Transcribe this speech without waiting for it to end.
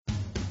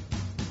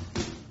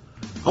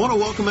I want to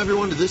welcome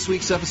everyone to this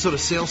week's episode of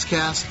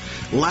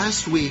Salescast.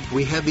 Last week,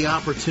 we had the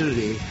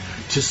opportunity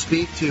to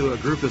speak to a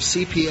group of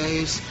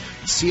CPAs,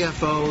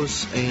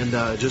 CFOs,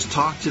 and just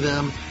talk to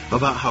them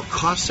about how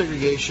cost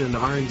segregation and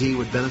R&D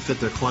would benefit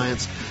their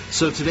clients.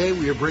 So today,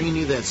 we are bringing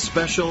you that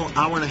special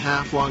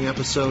hour-and-a-half long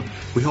episode.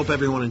 We hope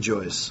everyone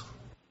enjoys.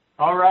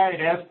 All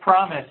right, as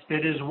promised,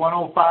 it is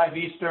 1:05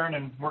 Eastern,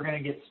 and we're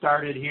going to get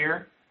started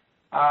here.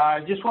 I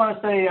just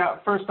want to say,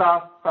 first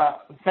off,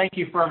 thank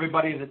you for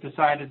everybody that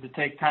decided to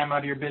take time out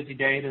of your busy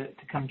day to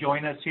come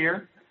join us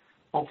here.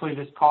 Hopefully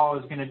this call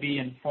is going to be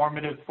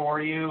informative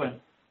for you and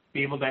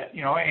be able to,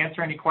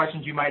 answer any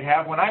questions you might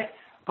have. When I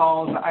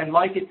call, I'd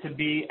like it to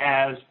be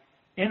as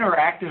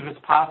interactive as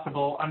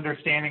possible,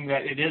 understanding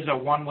that it is a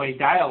one-way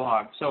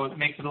dialogue, so it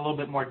makes it a little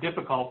bit more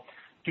difficult.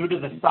 Due to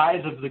the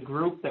size of the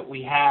group that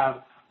we have,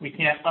 we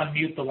can't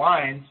unmute the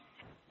lines.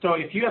 So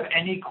if you have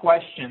any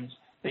questions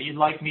that you'd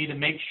like me to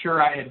make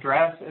sure I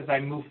address as I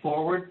move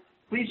forward,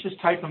 please just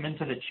type them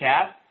into the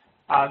chat.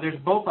 There's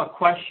both a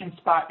question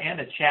spot and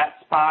a chat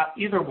spot.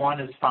 Either one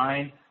is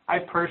fine. I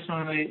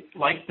personally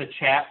like the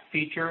chat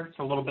feature. It's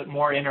a little bit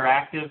more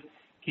interactive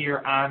here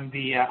on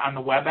the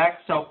WebEx.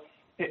 So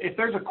if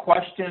there's a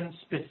question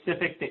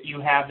specific that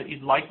you have that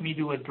you'd like me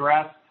to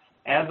address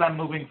as I'm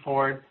moving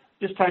forward,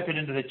 just type it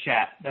into the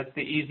chat. That's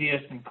the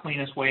easiest and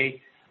cleanest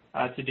way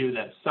to do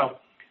this. So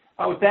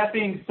with that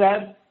being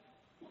said,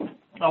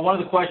 one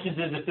of the questions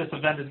is if this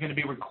event is going to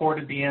be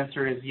recorded. The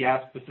answer is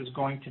yes, this is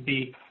going to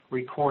be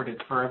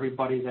recorded for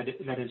everybody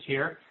that is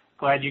here.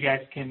 Glad you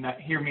guys can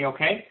hear me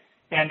okay.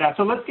 And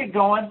so let's get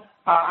going.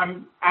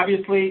 I'm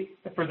obviously,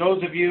 for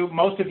those of you,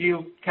 most of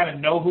you kind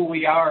of know who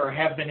we are or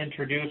have been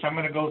introduced. I'm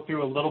going to go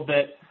through a little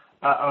bit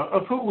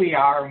of who we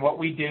are and what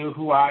we do,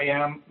 who I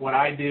am, what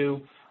I do,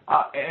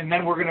 and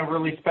then we're going to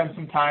really spend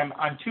some time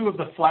on two of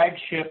the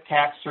flagship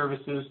tax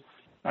services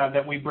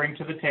that we bring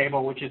to the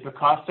table, which is the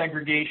cost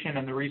segregation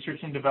and the research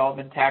and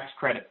development tax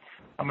credit.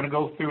 I'm going to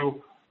go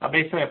through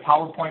basically a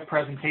PowerPoint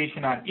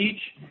presentation on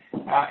each,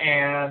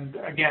 and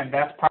again,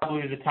 that's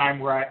probably the time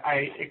where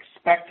I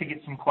expect to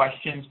get some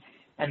questions,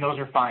 and those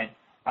are fine.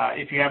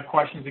 If you have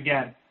questions,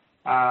 again,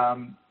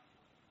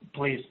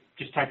 please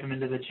just type them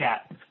into the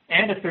chat.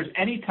 And if there's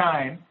any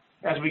time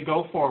as we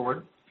go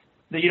forward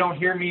that you don't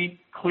hear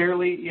me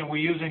clearly, we're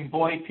using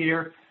VoIP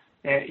here.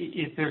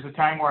 If there's a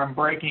time where I'm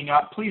breaking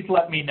up, please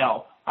let me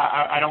know.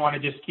 I don't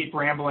want to just keep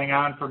rambling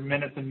on for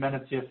minutes and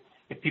minutes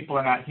if people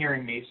are not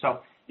hearing me. So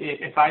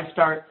if I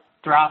start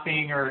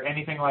dropping or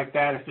anything like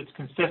that, if it's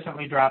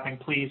consistently dropping,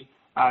 please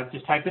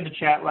just type in the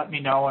chat, let me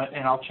know,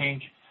 and I'll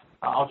change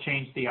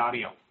the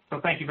audio.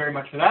 So thank you very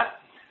much for that.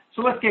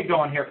 So let's get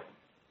going here.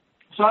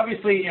 So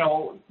obviously,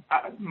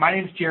 my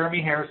name is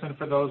Jeremy Harrison.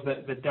 For those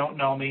that don't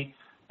know me,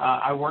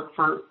 I work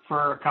for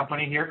a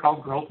company here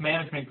called Growth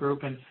Management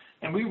Group,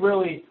 and we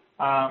really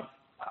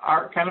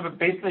are kind of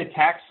basically a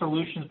tax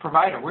solutions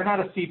provider. We're not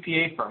a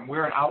CPA firm.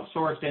 We're an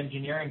outsourced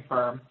engineering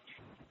firm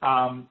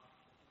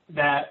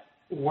that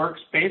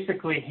works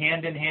basically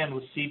hand in hand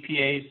with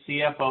CPAs,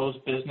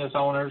 CFOs, business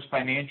owners,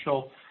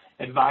 financial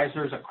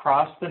advisors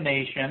across the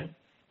nation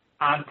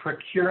on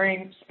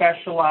procuring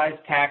specialized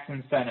tax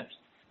incentives.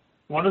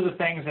 One of the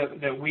things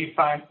that we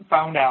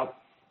found out,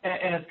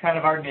 and it's kind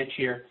of our niche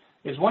here,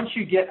 is once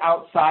you get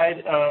outside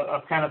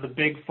of kind of the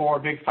big four,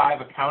 big five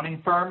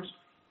accounting firms,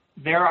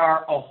 there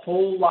are a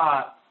whole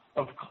lot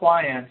of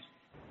clients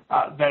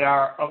that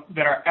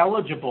are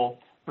eligible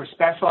for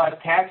specialized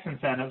tax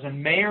incentives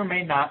and may or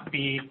may not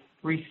be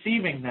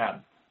receiving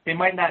them. They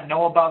might not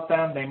know about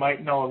them. They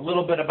might know a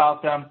little bit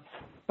about them.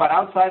 But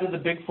outside of the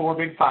big four,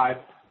 big five,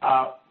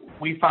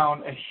 we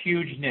found a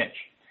huge niche.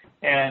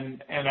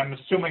 And I'm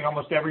assuming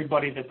almost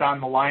everybody that's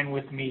on the line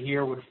with me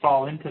here would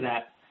fall into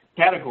that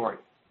category.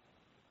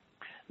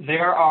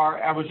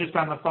 I was just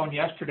on the phone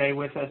yesterday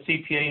with a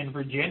CPA in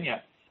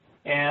Virginia,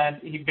 and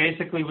he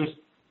basically was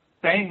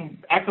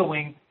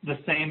echoing the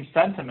same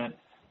sentiment,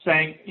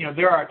 saying,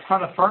 there are a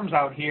ton of firms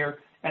out here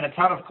and a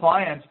ton of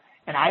clients,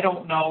 and I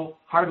don't know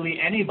hardly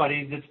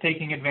anybody that's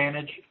taking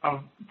advantage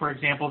of, for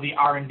example, the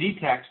R&D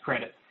tax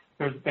credit.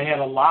 They had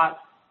a lot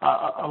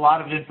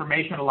of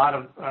information, a lot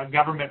of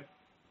government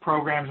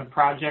programs and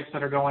projects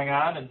that are going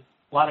on, and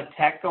a lot of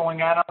tech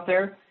going on out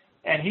there.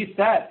 And he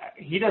said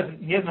he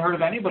hasn't heard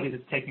of anybody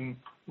that's taking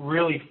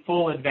really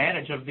full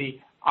advantage of the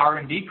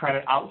R&D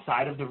credit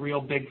outside of the real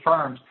big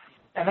firms.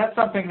 And that's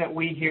something that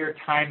we hear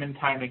time and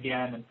time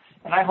again.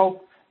 And I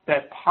hope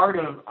that part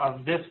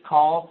of this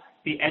call,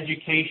 the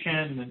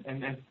education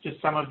and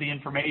just some of the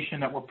information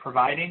that we're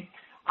providing,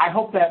 I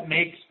hope that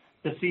makes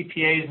the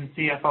CPAs and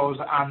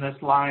CFOs on this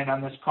line,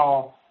 on this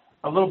call,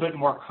 a little bit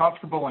more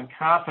comfortable and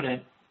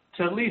confident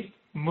to at least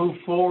move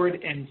forward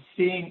in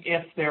seeing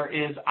if there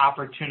is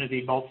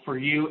opportunity both for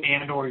you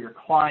and or your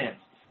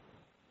clients.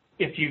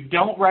 If you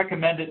don't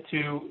recommend it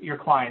to your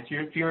clients,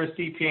 if you're a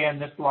CPA on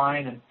this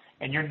line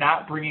and you're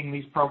not bringing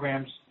these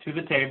programs to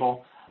the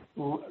table,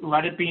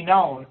 let it be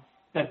known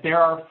that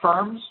there are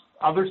firms,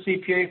 other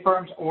CPA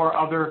firms or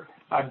other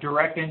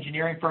direct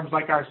engineering firms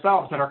like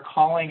ourselves that are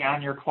calling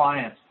on your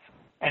clients.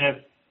 And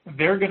if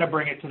they're going to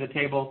bring it to the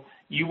table,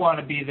 you want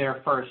to be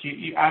there first.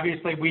 You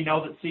obviously, we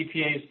know that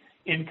CPA's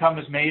income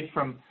is made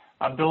from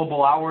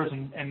billable hours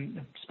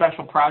and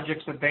special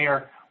projects that they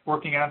are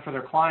working on for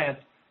their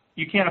clients.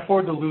 You can't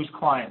afford to lose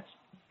clients.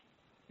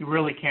 You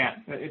really can't.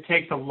 It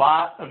takes a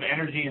lot of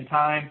energy and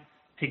time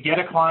to get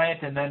a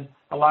client, and then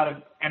a lot of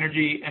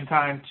energy and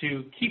time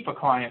to keep a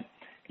client.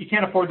 You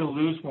can't afford to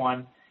lose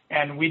one,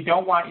 and we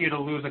don't want you to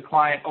lose a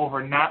client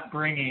over not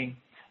bringing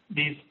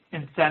these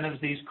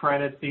incentives, these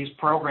credits, these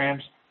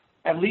programs,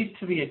 at least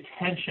to the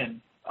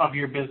attention of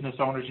your business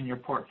owners in your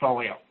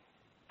portfolio.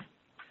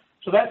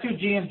 So that's who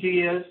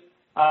GMG is.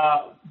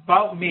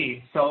 About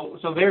me, so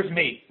there's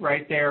me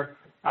right there.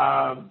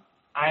 I'm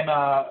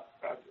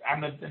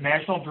the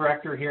national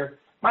director here.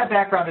 My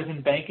background is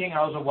in banking.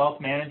 I was a wealth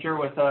manager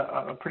with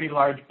a pretty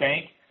large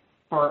bank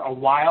for a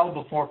while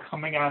before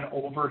coming on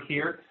over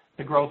here,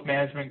 the Growth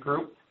Management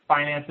Group.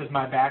 Finance is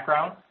my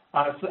background.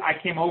 So I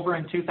came over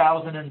in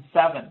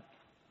 2007.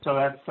 So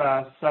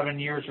that's 7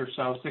 years or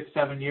so,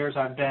 6-7 years.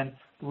 I've been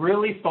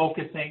really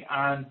focusing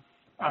on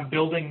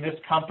building this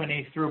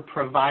company through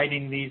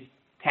providing these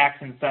tax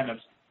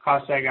incentives,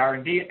 cost seg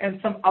R&D, and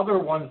some other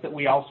ones that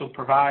we also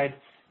provide.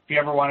 If you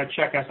ever want to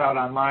check us out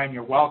online,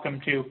 you're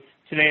welcome to.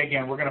 Today,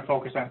 again, we're going to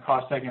focus on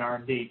cost seg and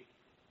R&D.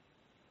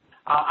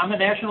 I'm a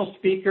national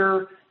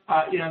speaker.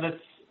 That's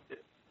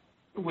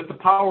with the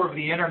power of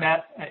the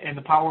internet and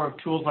the power of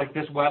tools like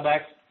this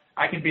WebEx,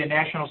 I can be a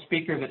national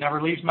speaker that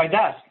never leaves my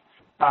desk.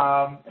 But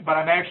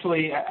I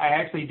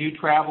actually do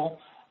travel.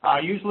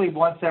 Usually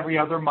once every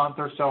other month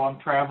or so, I'm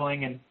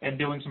traveling and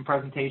doing some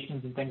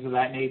presentations and things of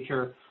that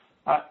nature.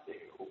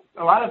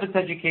 A lot of it's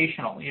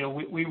educational.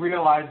 We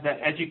realize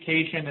that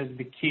education is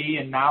the key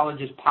and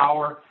knowledge is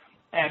power.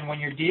 And when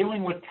you're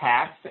dealing with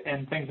tax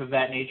and things of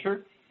that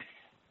nature,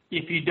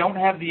 if you don't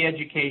have the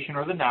education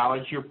or the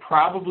knowledge, you're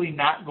probably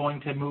not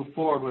going to move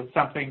forward with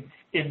something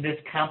in this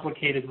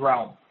complicated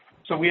realm.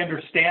 So we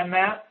understand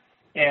that.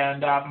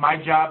 And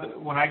my job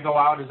when I go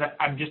out is that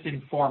I'm just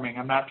informing.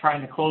 I'm not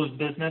trying to close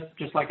business,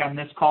 just like on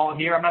this call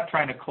here. I'm not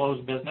trying to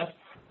close business.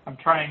 I'm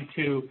trying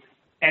to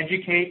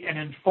educate and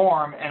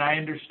inform, and I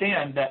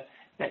understand that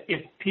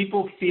if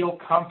people feel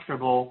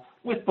comfortable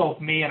with both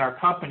me and our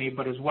company,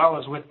 but as well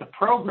as with the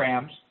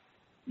programs,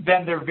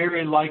 then they're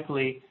very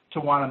likely to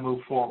want to move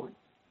forward.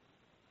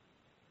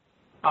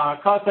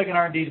 Cost seg and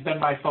R&D has been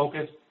my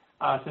focus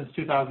since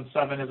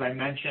 2007, as I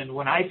mentioned.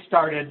 When I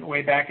started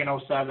way back in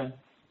 2007,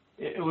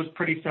 it was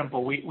pretty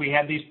simple. We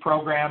had these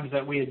programs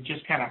that we had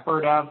just kind of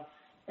heard of,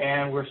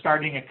 and we're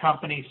starting a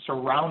company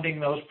surrounding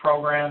those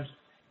programs.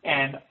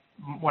 And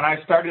when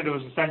I started, it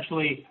was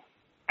essentially,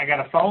 I got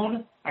a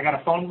phone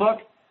book,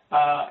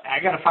 I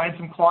got to find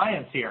some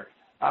clients here.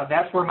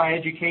 That's where my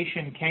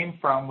education came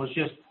from, was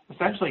just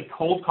essentially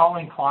cold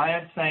calling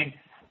clients saying,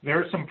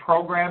 there's some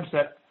programs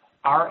that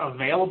are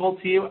available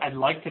to you. I'd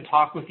like to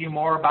talk with you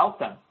more about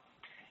them.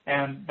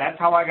 And that's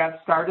how I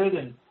got started.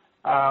 And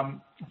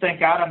thank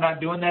God I'm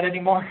not doing that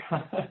anymore.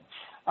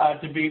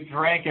 To be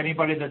frank,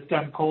 anybody that's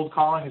done cold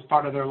calling as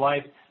part of their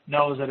life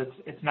knows that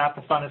it's not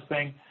the funnest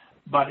thing,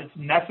 but it's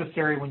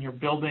necessary when you're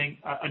building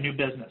a new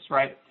business,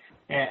 right?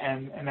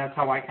 And that's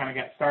how I kind of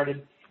got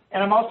started.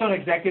 And I'm also an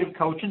executive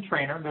coach and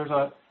trainer. There's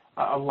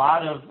a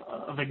lot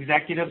of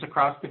executives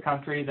across the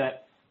country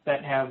that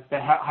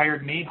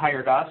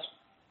hired us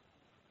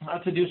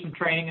to do some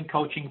training and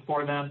coaching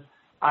for them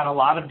on a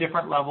lot of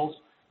different levels.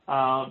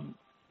 And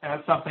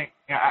that's something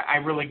I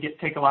really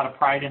take a lot of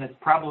pride in. It's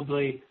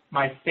probably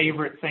my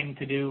favorite thing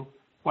to do,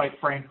 quite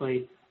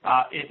frankly,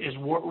 is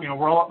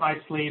roll up my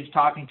sleeves,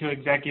 talking to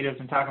executives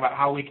and talk about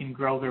how we can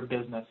grow their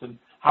business and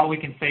how we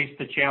can face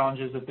the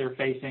challenges that they're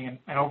facing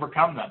and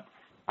overcome them.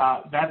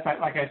 That's,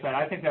 like I said,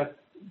 I think that's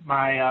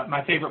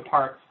my favorite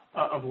part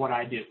of what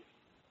I do.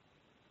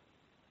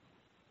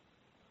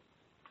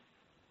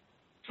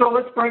 So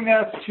let's bring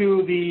us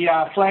to the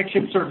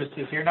flagship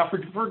services here. Now,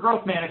 for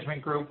Growth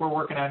Management Group, we're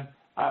working on,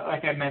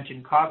 like I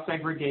mentioned, cost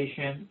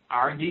segregation,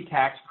 R&D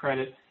tax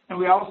credit, and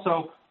we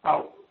also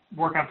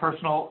work on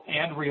personal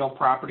and real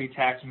property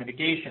tax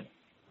mitigation.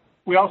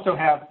 We also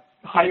have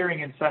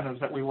hiring incentives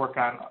that we work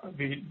on,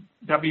 the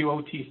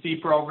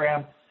WOTC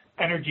program,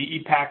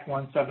 Energy EPAC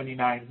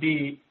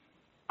 179B,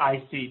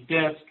 IC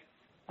DISC.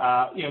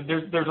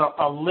 There's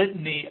a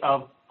litany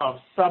of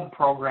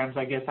sub-programs,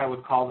 I guess I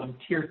would call them,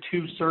 Tier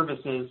 2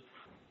 services,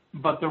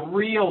 but the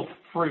real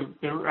fruit,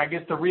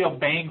 the real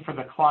bang for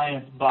the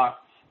client's buck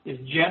is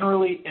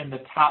generally in the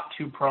top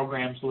two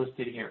programs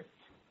listed here,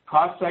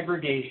 cost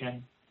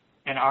segregation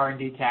and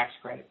R&D tax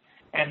credit.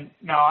 And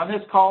now on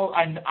this call,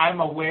 I'm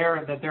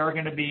aware that there are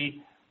going to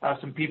be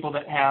some people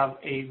that have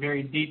a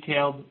very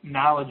detailed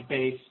knowledge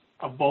base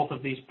of both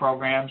of these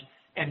programs,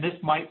 and this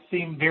might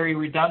seem very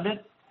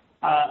redundant.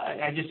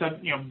 I just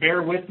said,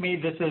 bear with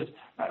me.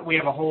 We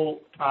have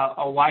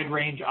a wide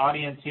range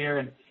audience here,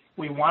 and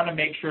we want to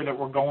make sure that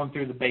we're going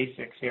through the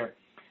basics here.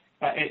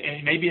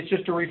 And maybe it's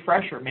just a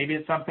refresher. Maybe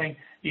it's something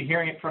you're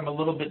hearing it from a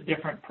little bit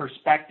different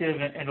perspective,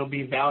 and it'll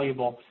be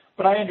valuable.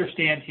 But I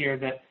understand here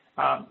that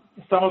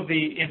some of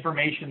the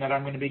information that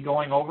I'm going to be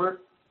going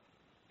over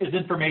is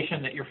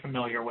information that you're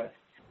familiar with.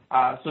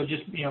 So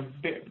just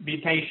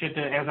be patient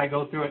as I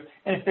go through it.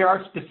 And if there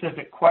are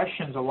specific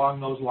questions along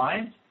those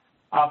lines,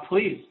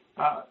 please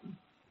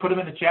put them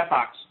in the chat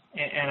box,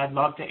 and I'd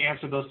love to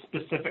answer those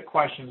specific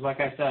questions. Like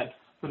I said,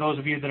 for those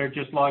of you that are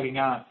just logging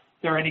on,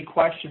 if there are any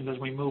questions as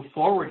we move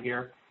forward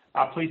here,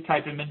 please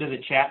type them into the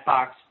chat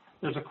box.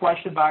 There's a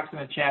question box in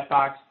the chat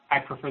box. I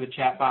prefer the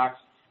chat box,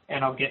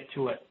 and I'll get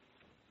to it.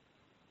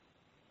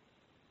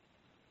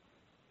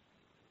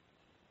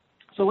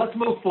 So let's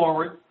move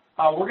forward.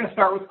 We're going to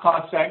start with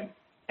cost seg,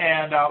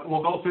 and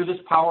we'll go through this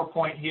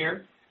PowerPoint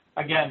here.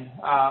 Again,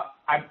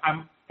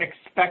 I'm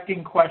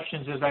expecting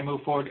questions as I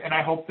move forward, and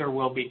I hope there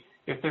will be.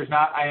 If there's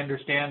not, I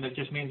understand. It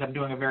just means I'm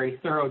doing a very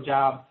thorough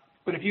job.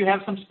 But if you have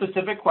some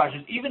specific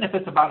questions, even if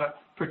it's about a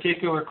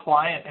particular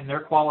client and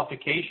their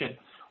qualification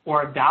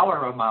or a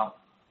dollar amount,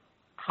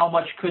 how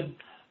much could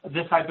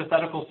this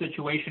hypothetical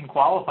situation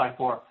qualify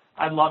for?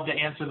 I'd love to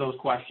answer those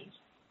questions.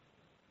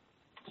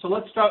 So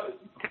let's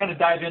kind of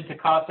dive into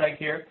cost seg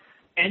here.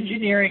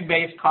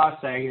 Engineering-based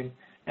cost seg,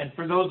 and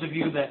for those of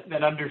you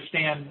that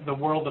understand the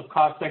world of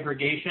cost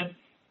segregation,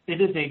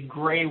 it is a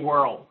gray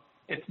world.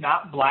 It's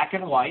not black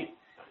and white.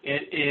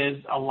 It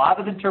is a lot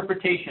of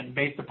interpretation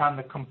based upon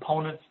the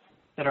components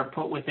that are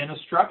put within a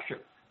structure.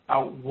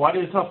 What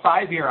is a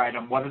 5-year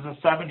item? What is a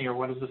 7-year?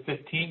 What is a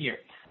 15-year?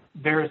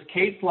 There is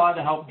case law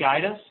to help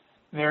guide us.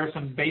 There are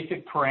some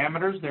basic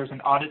parameters. There's an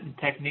audit and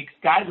techniques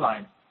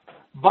guideline.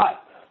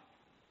 But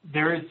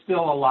there is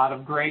still a lot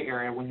of gray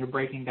area when you're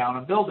breaking down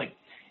a building.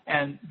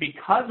 And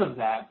because of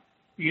that,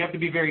 you have to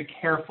be very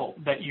careful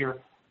that you're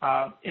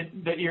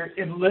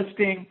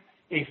enlisting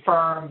a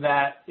firm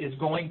that is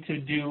going to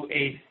do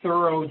a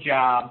thorough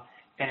job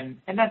and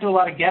not do a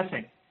lot of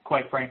guessing,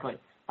 quite frankly.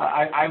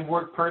 I've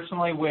worked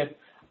personally with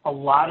a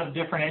lot of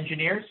different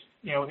engineers.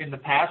 In the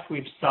past,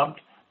 we've subbed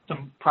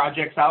some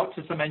projects out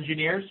to some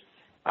engineers,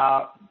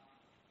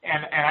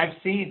 and I've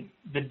seen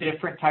the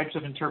different types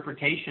of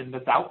interpretation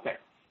that's out there.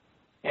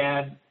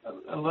 And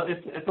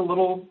it's a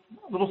little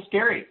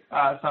scary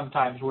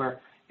sometimes,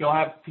 where you'll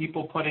have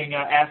people putting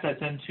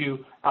assets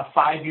into a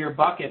 5-year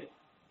bucket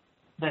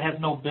that has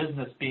no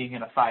business being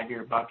in a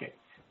 5-year bucket.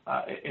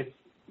 It's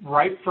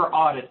ripe for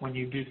audit when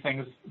you do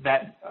things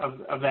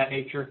of that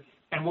nature.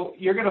 And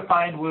what you're going to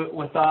find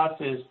with us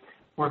is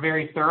we're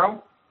very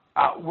thorough.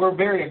 We're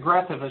very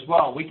aggressive as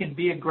well. We can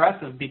be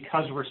aggressive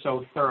because we're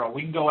so thorough.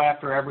 We can go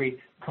after every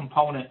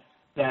component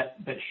that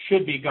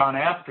should be gone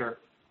after,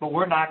 but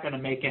we're not going to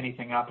make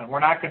anything up, and we're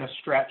not going to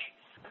stretch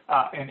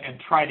and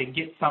try to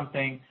get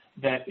something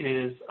that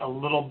is a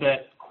little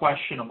bit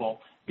questionable,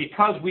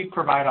 because we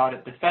provide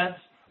audit defense,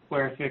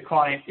 where if the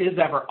client is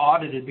ever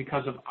audited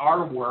because of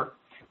our work,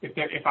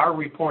 if our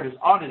report is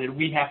audited,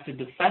 we have to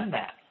defend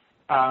that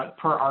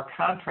per our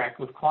contract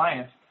with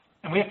clients,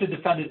 and we have to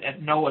defend it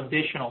at no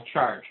additional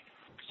charge.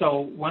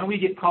 So when we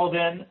get called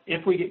in,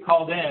 if we get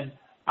called in,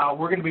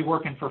 we're going to be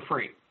working for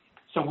free.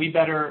 So we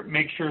better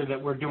make sure that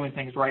we're doing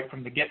things right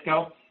from the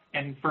get-go.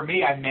 And for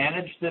me, I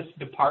manage this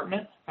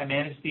department. I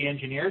manage the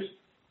engineers.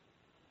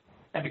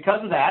 And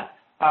because of that,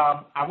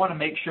 I want to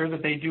make sure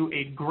that they do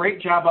a great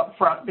job up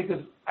front,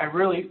 because I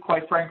really,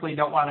 quite frankly,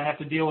 don't want to have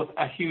to deal with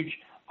a huge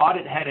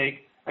audit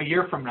headache a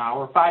year from now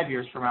or 5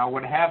 years from now,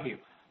 what have you.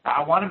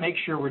 I want to make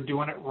sure we're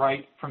doing it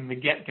right from the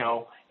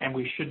get-go, and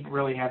we shouldn't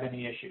really have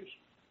any issues.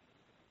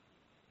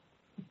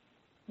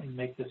 Let me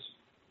make this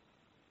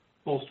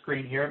full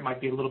screen here. It might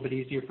be a little bit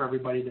easier for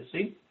everybody to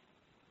see.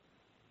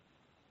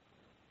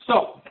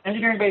 So,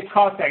 engineering-based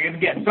cost seg. And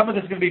again, some of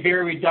this is going to be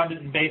very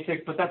redundant and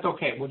basic, but that's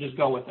okay. We'll just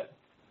go with it.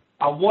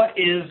 What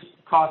is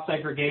cost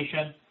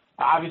segregation?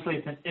 Obviously,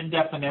 it's an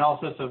in-depth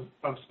analysis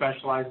of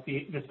specialized.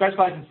 The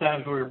specialized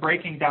incentives, where we're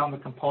breaking down the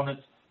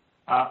components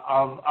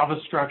of a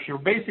structure,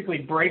 basically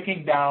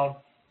breaking down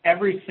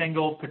every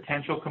single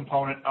potential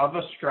component of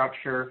a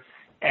structure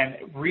and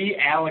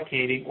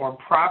reallocating or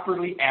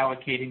properly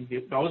allocating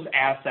those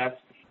assets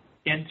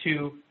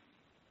into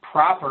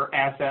proper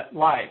asset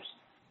lives.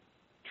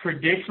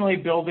 Traditionally,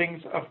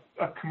 buildings of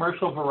a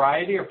commercial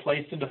variety are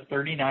placed into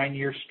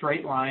 39-year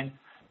straight line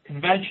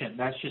convention.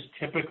 That's just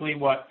typically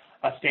what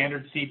a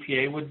standard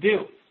CPA would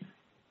do.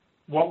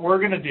 What we're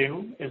going to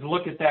do is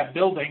look at that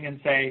building and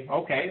say,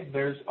 okay,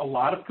 there's a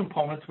lot of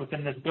components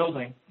within this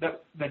building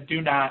that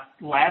do not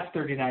last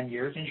 39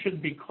 years and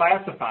shouldn't be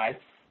classified,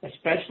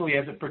 especially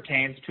as it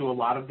pertains to a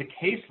lot of the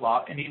case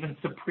law and even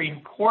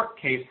Supreme Court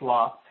case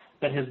law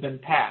that has been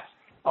passed.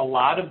 A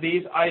lot of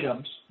these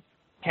items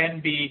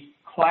can be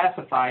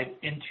classified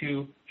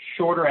into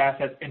shorter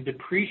assets and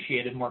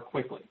depreciated more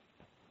quickly.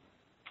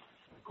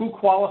 Who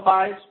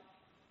qualifies?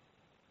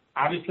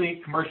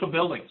 Obviously, commercial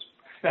buildings.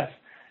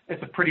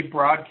 It's a pretty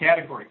broad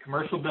category.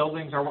 Commercial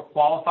buildings are what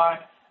qualify.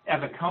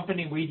 As a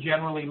company, we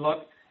generally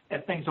look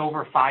at things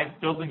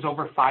buildings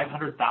over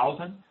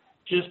 500,000,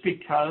 just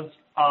because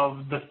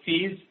of the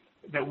fees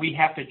that we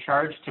have to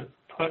charge to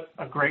put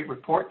a great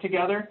report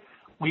together.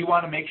 We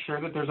want to make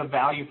sure that there's a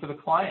value for the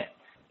client.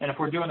 And if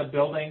we're doing a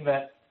building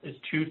that is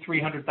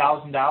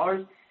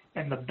 $200,000-$300,000,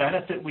 and the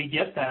benefit we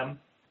get them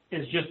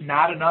is just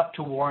not enough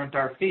to warrant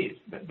our fees,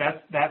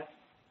 that's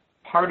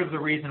part of the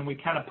reason we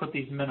kind of put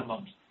these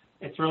minimums.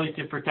 It's really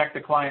to protect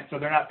the client so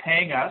they're not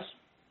paying us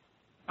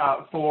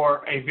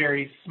for a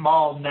very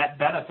small net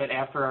benefit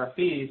after our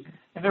fees,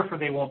 and therefore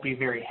they won't be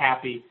very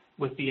happy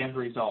with the end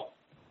result.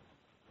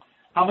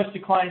 How much do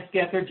clients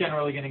get? They're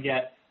generally going to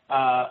get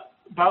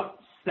about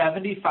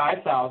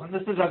 $75,000.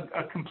 This is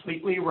a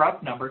completely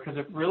rough number because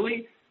it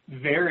really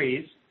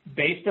varies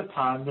based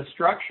upon the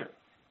structure.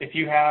 If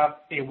you have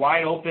a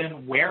wide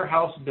open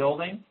warehouse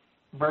building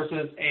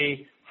versus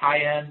a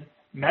high-end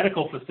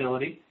medical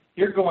facility,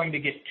 you're going to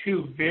get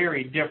two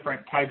very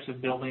different types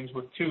of buildings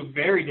with two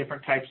very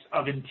different types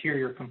of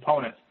interior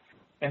components.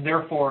 And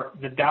therefore,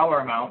 the dollar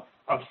amount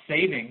of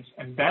savings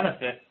and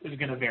benefit is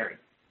going to vary.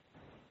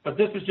 But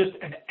this is just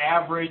an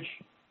average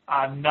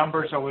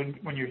number. So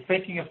when you're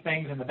thinking of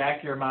things in the back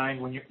of your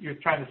mind, when you're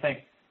trying to think,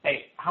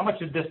 hey, how much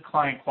does this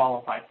client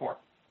qualify for?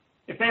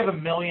 If they have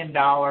 $1 million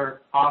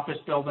office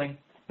building,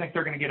 I think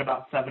they're going to get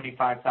about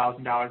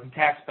 $75,000 in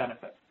tax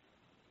benefit.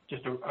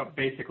 Just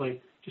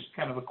basically just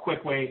kind of a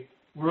quick way,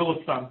 rule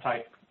of thumb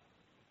type.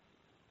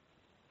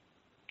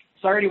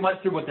 So I already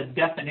went through what the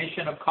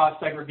definition of cost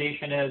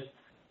segregation is.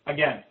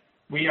 Again,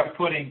 we are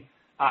putting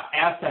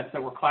assets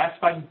that were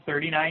classified in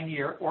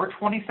 39-year or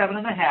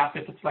 27.5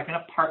 if it's like an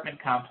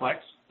apartment complex.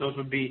 Those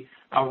would be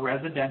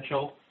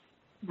residential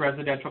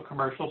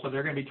commercial, so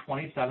they're going to be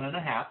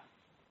 27.5.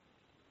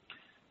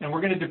 And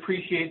we're going to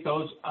depreciate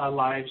those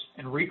lives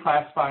and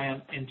reclassify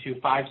them into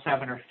 5,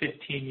 7, or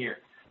 15-year.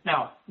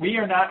 Now, we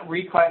are not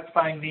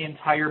reclassifying the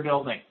entire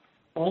building,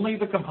 only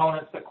the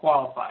components that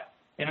qualify.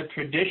 In a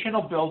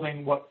traditional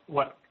building,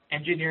 what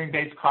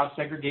engineering-based cost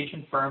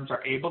segregation firms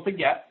are able to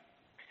get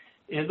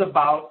is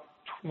about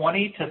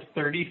 20 to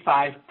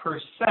 35%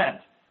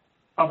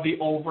 of the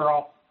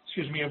overall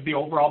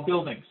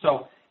building.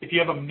 So if you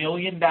have $1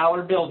 million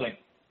building,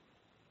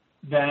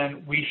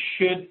 then we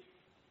should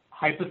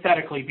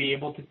hypothetically be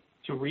able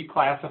to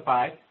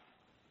reclassify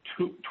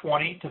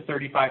 20 to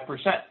 35%,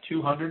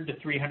 $200,000 to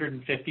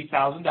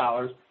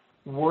 $350,000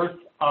 worth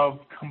of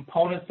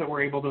components that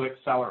we're able to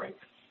accelerate.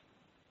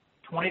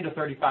 20 to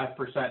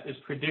 35% is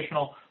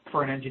traditional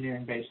for an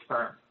engineering-based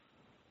firm.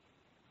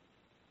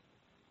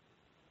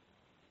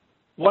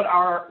 What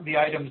are the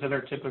items that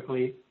are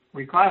typically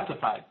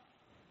reclassified?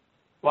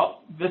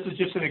 Well, this is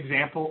just an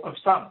example of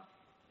some.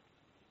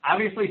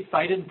 Obviously,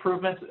 site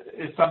improvements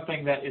is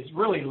something that is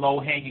really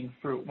low-hanging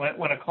fruit.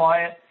 When a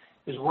client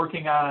is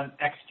working on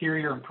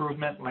exterior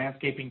improvement,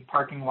 landscaping,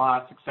 parking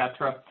lots,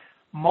 etc.,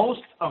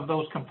 most of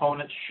those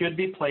components should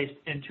be placed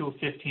into a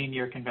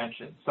 15-year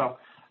convention. So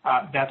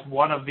that's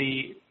one of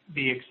the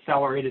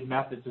accelerated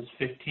methods is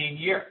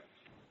 15-year.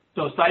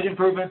 So site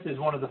improvements is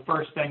one of the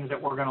first things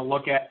that we're going to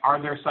look at. Are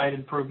there site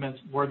improvements?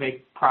 Were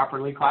they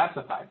properly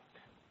classified?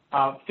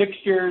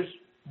 Fixtures,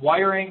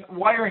 wiring.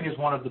 Wiring is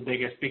one of the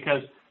biggest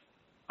because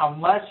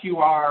unless you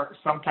are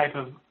some type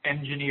of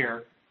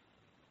engineer,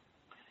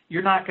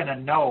 you're not going to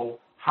know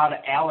how to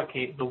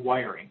allocate the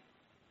wiring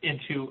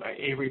into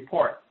a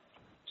report.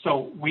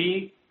 So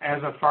we,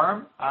 as a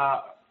firm,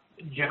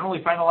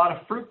 generally find a lot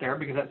of fruit there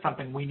because that's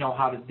something we know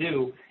how to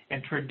do.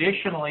 And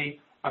traditionally,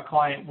 a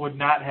client would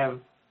not have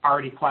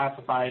already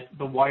classified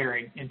the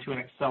wiring into an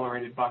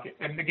accelerated bucket.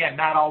 And again,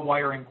 not all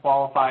wiring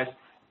qualifies.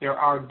 There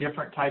are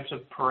different types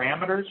of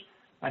parameters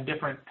and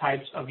different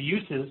types of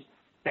uses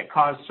that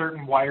cause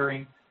certain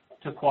wiring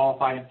to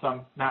qualify and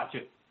some not to.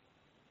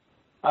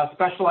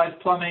 Specialized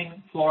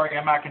plumbing, flooring,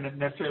 I'm not going to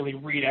necessarily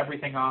read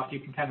everything off. You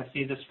can kind of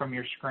see this from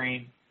your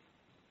screen.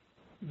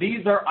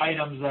 These are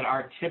items that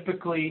are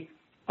typically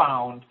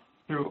found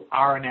through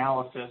our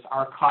analysis,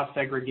 our cost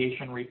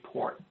segregation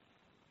report.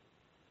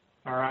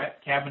 All right,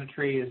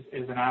 cabinetry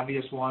is an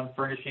obvious one,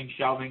 furnishing,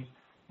 shelving,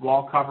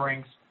 wall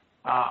coverings,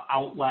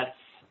 outlets.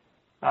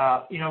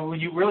 When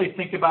you really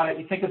think about it,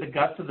 you think of the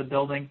guts of the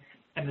building,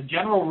 and the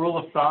general rule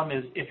of thumb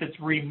is if it's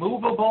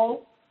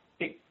removable,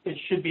 it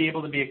should be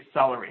able to be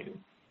accelerated.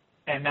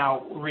 And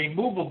now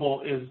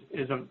removable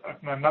is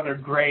another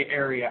gray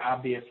area,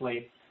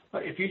 obviously.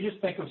 But if you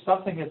just think of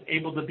something that's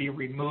able to be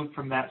removed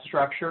from that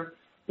structure,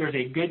 there's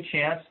a good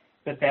chance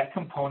that that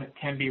component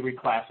can be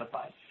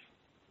reclassified.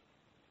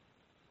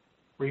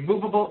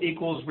 Removable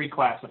equals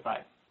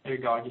reclassified. There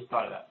you go, I just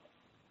thought of that.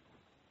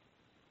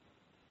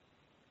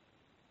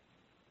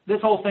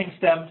 This whole thing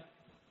stemmed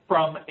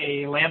from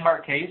a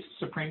landmark case,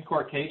 Supreme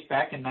Court case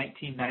back in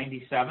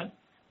 1997.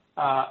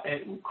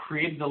 It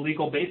created the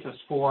legal basis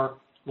for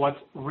what's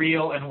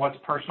real and what's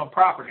personal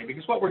property.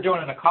 Because what we're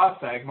doing in a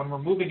cost seg, when we're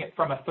moving it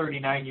from a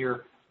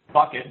 39-year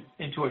bucket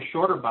into a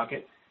shorter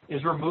bucket,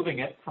 is we're moving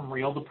it from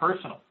real to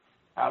personal.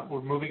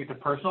 We're moving it to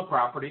personal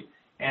property,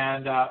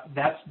 and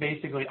that's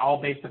basically all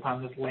based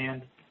upon this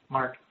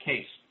landmark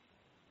case.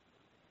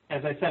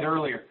 As I said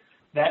earlier,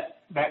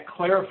 that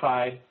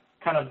clarified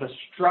kind of the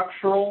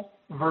structural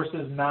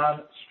versus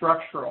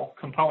non-structural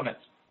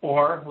components,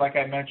 or, like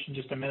I mentioned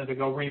just a minute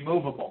ago,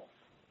 removable.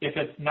 If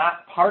it's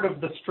not part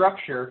of the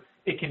structure,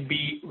 it can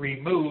be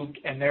removed,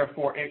 and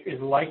therefore it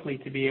is likely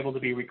to be able to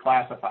be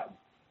reclassified.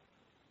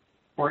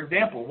 For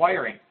example,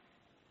 wiring.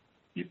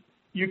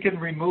 You can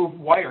remove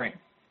wiring.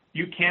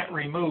 you can't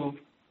remove,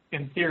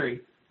 in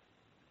theory,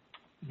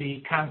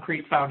 the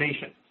concrete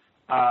foundation.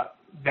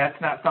 That's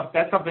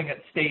something that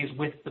stays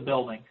with the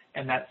building,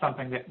 and that's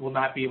something that will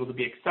not be able to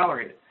be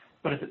accelerated.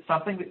 But if it's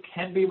something that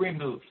can be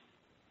removed,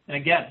 and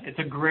again, it's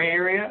a gray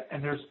area,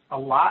 and there's a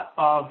lot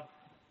of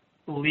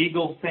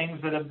legal things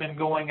that have been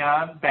going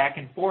on back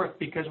and forth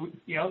because,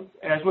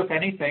 as with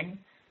anything,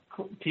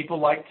 people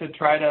like to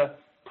try to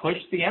push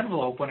the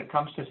envelope when it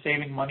comes to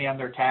saving money on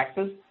their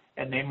taxes,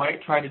 and they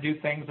might try to do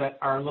things that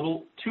are a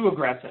little too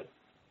aggressive.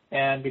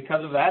 And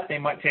because of that, they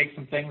might take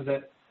some things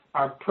that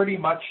are pretty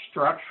much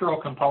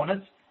structural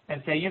components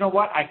and say, you know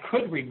what, I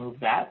could remove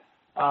that.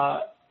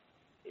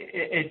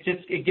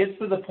 It gets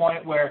to the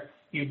point where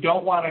you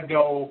don't want to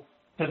go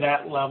to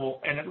that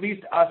level, and at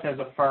least us as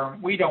a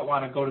firm, we don't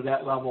want to go to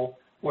that level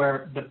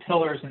where the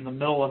pillars in the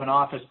middle of an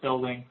office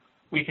building,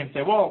 we can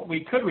say, well,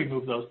 we could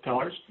remove those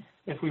pillars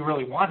if we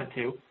really wanted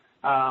to.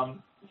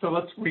 So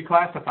let's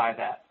reclassify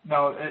that.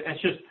 No,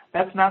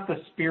 that's not the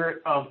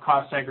spirit of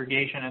cost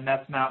segregation, and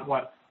that's not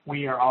what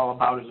we are all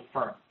about as a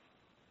firm.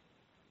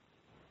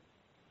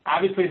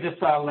 Obviously, this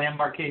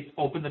landmark case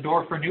opened the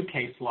door for new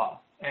case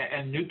law,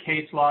 and new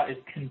case law is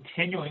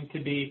continuing to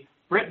be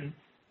written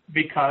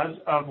because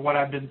of what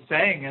I've been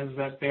saying is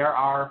that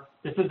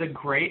this is a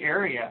gray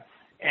area,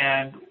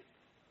 and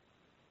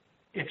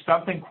if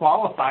something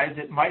qualifies,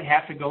 it might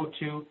have to go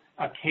to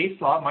a case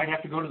law, it might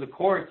have to go to the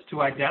courts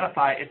to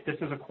identify if this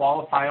is a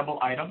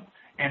qualifiable item,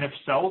 and if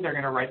so, they're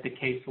going to write the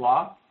case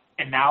law,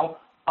 and now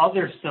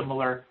other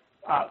similar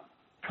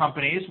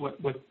companies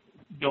with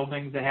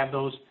buildings that have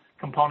those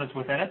components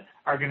within it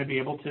are going to be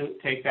able to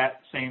take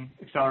that same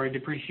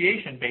accelerated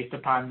depreciation based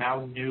upon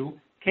now new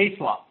case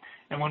law.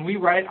 And when we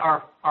write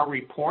our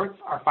reports,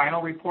 our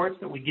final reports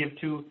that we give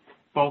to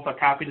both a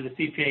copy to the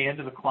CPA and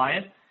to the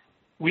client,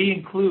 we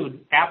include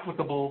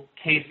applicable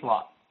case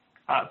law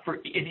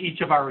in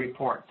each of our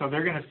reports. So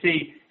they're going to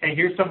see, hey,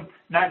 here's some,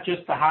 not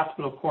just the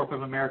Hospital Corp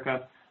of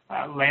America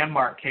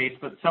landmark case,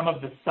 but some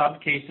of the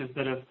sub-cases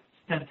that have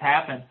since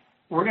happened.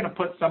 We're going to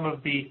put some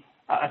of the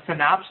a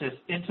synopsis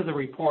into the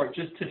report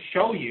just to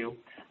show you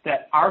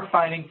that our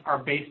findings are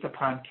based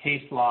upon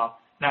case law,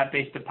 not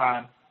based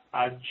upon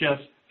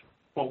just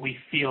what we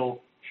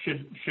feel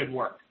should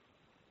work.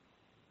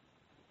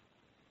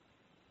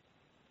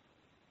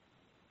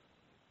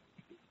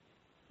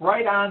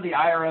 Right on the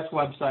IRS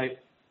website,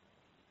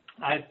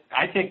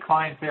 I take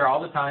clients there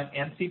all the time,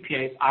 and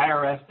CPAs,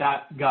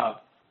 irs.gov.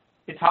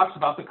 It talks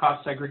about the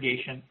cost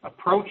segregation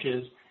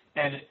approaches,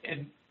 and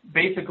it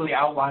basically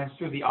outlines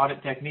through the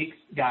audit techniques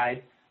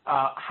guide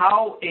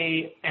how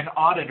an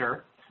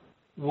auditor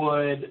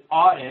would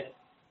audit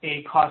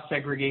a cost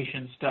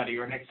segregation study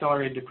or an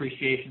accelerated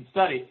depreciation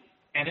study.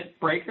 And it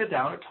breaks it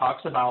down. It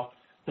talks about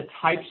the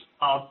types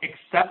of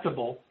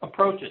acceptable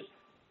approaches.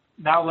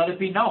 Now let it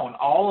be known,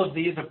 all of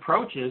these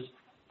approaches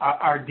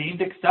are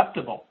deemed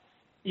acceptable.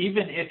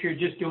 Even if you're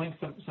just doing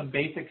some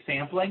basic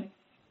sampling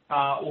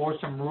or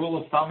some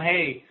rule of thumb,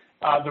 hey,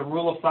 the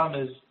rule of thumb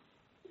is,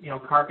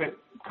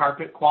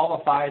 carpet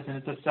qualifies and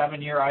it's a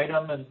 7-year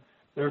item and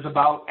there's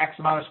about X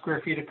amount of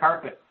square feet of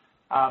carpet.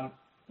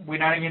 We're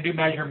not even going to do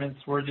measurements.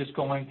 We're just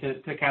going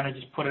to kind of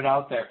just put it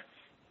out there.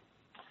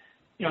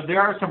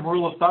 There are some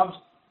rule of thumbs,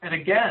 and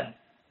again,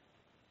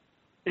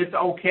 it's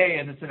okay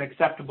and it's an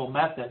acceptable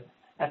method.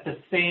 At the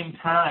same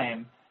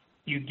time,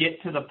 you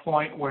get to the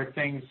point where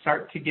things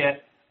start to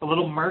get a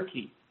little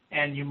murky,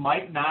 and you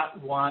might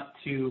not want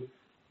to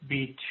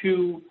be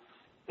too,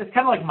 it's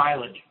kind of like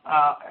mileage.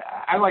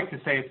 I like to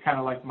say it's kind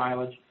of like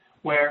mileage,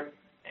 where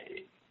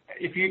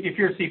if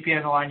you're a CPA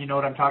on the line, you know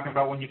what I'm talking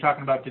about when you're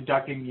talking about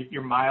deducting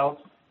your miles.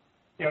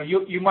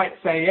 You might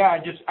say, yeah,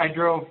 I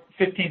drove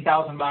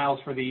 15,000 miles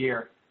for the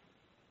year.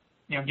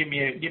 Give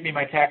me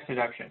my tax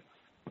deduction.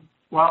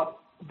 Well,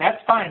 that's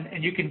fine,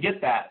 and you can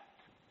get that.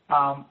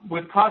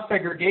 With cost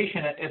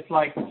segregation, it's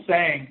like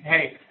saying,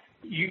 hey,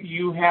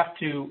 you have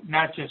to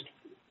not just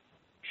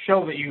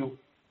show that you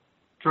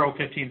drove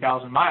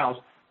 15,000 miles.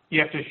 You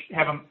have to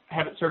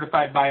have it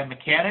certified by a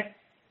mechanic,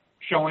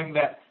 showing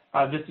that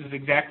this is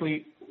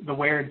exactly the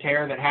wear and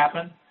tear that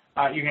happened.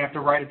 You're going to have to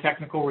write a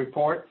technical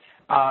report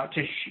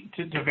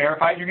to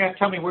verify it. You're going to have to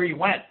tell me where you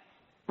went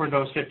for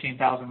those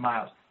 15,000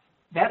 miles.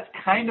 That's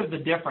kind of the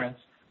difference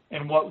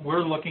in what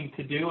we're looking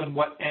to do and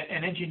what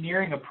an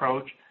engineering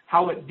approach,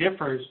 how it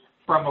differs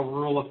from a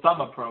rule of thumb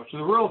approach. So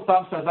the rule of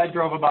thumb says I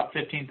drove about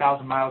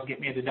 15,000 miles, get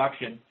me a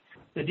deduction.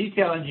 The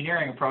detailed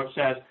engineering approach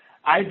says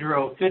I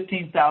drove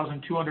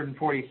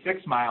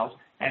 15,246 miles,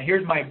 and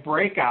here's my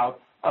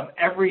breakout of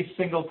every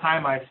single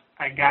time I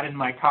got in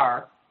my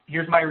car.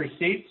 Here's my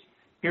receipts.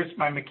 Here's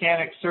my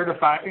mechanic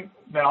certifying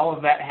that all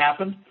of that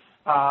happened.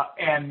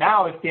 And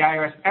now if the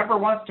IRS ever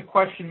wants to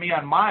question me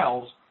on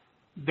miles,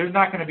 there's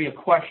not going to be a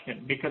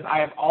question because I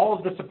have all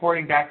of the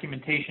supporting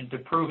documentation to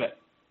prove it.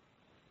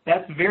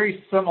 That's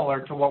very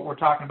similar to what we're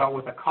talking about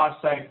with a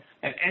cost seg,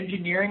 an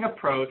engineering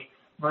approach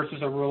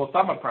versus a rule of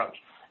thumb approach.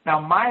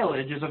 Now,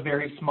 mileage is a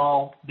very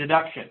small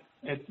deduction.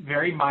 It's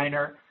very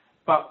minor,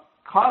 but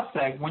cost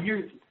seg, when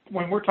you're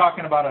when we're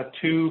talking about a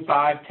 $2,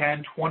 $5,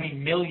 $10, $20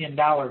 million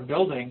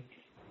building,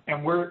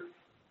 and we're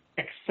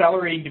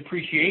accelerating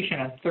depreciation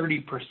on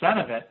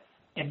 30% of it,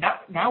 and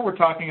now we're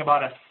talking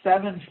about a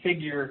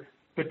 7-figure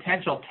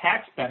potential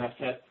tax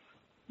benefit,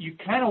 you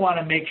kind of want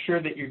to make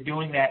sure that you're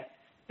doing that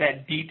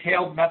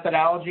detailed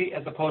methodology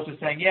as opposed to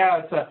saying,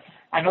 yeah,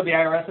 I know the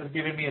IRS has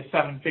given me a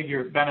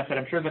 7-figure benefit.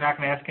 I'm sure they're not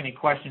going to ask any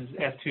questions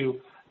as to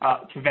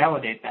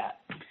validate that.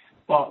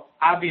 Well,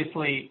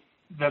 obviously,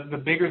 the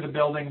bigger the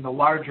building, the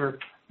larger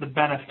the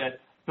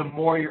benefit, the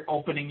more you're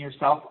opening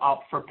yourself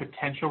up for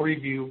potential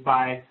review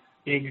by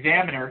the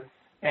examiner.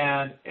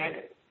 And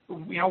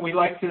we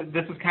like to.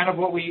 This is kind of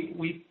what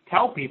we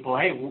tell people.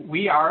 Hey,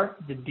 we are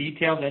the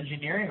detailed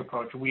engineering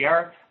approach. We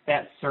are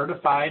that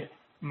certified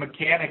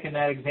mechanic in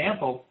that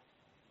example,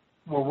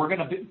 where we're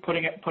going to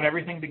put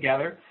everything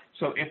together.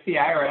 So if the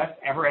IRS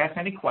ever asks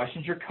any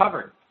questions, you're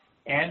covered.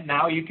 And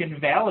now you can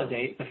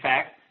validate the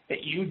fact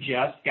that you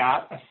just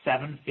got a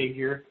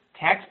 7-figure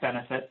tax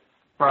benefit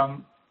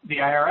from the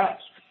IRS.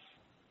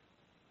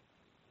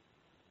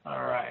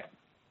 All right.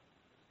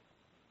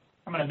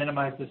 I'm going to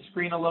minimize the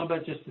screen a little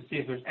bit just to see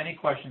if there's any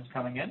questions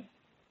coming in.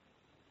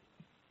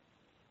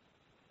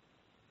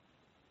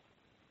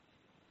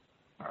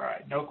 All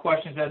right, no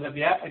questions as of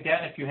yet.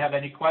 Again, if you have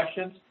any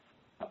questions,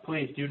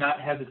 please do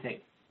not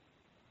hesitate.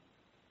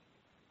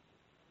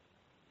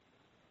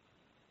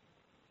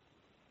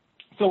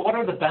 So what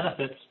are the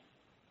benefits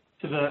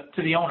to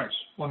the owners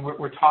when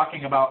we're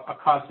talking about a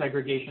cost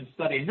segregation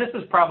study? And this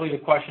is probably the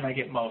question I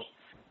get most.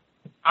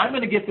 I'm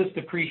going to get this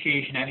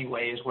depreciation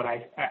anyway, is what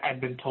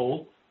I've been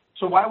told.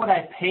 So why would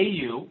I pay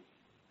you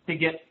to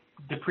get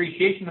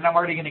depreciation that I'm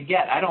already going to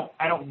get? I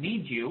don't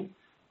need you.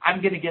 I'm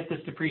going to get this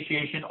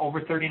depreciation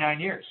over 39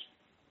 years.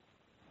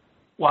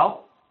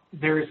 Well,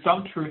 there is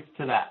some truth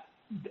to that.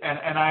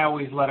 And I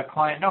always let a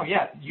client know,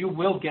 yeah, you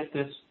will get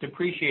this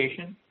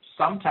depreciation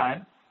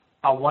sometime,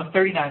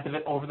 1/39th of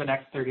it over the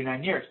next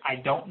 39 years. I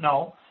don't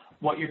know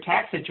what your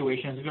tax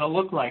situation is going to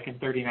look like in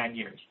 39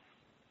 years.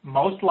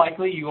 Most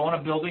likely you own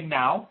a building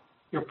now.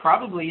 You're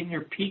probably in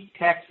your peak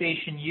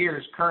taxation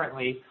years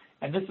currently,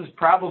 and this is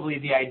probably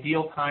the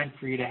ideal time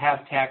for you to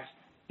have tax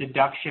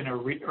deduction or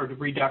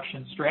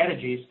reduction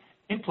strategies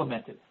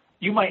implemented.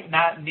 You might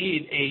not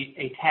need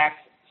a tax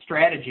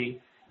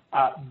strategy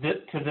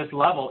to this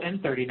level in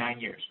 39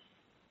 years.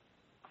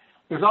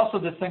 There's also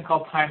this thing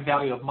called time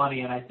value of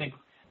money, and I think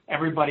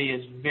everybody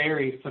is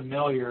very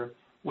familiar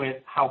with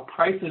how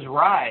prices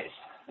rise.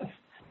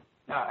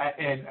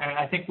 And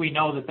I think we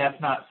know that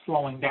that's not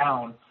slowing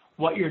down.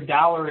 What your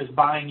dollar is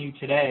buying you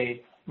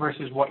today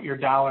versus what your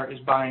dollar is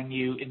buying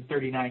you in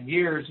 39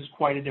 years is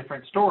quite a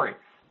different story.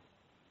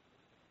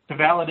 To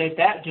validate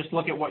that, just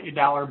look at what your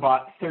dollar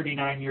bought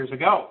 39 years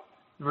ago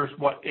versus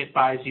what it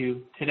buys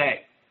you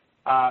today.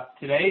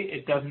 Today,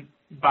 it doesn't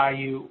buy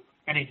you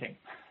anything.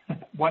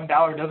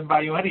 $1 doesn't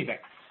buy you anything.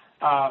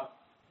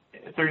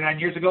 39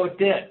 years ago, it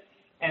did.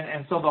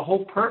 And so the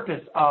whole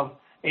purpose of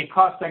a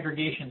cost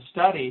segregation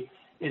study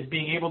is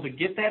being able to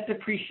get that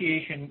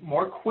depreciation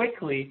more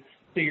quickly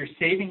so you're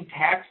saving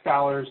tax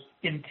dollars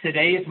in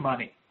today's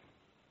money,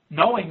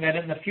 knowing that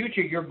in the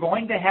future you're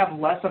going to have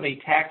less of a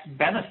tax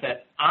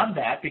benefit on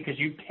that because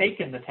you've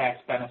taken the tax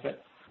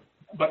benefit,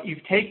 but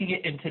you've taken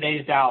it in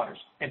today's dollars.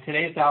 And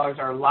today's dollars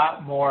are a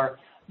lot more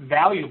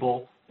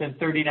valuable than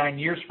 39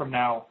 years from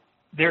now,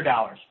 their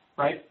dollars,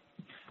 right?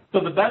 So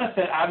the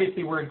benefit,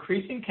 obviously, we're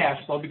increasing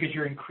cash flow because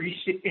you're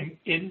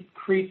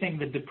increasing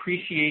the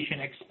depreciation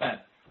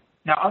expense.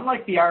 Now,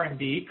 unlike the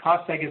R&D,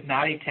 cost seg is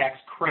not a tax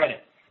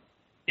credit.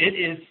 It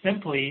is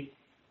simply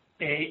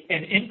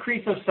an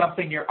increase of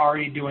something you're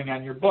already doing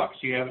on your books.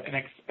 You have an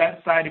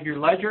expense side of your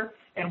ledger,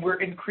 and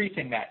we're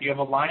increasing that. You have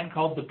a line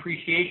called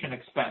depreciation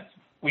expense.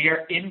 We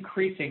are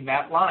increasing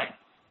that line.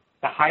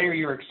 The higher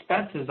your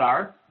expenses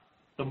are,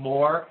 the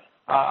more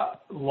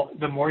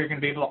you're going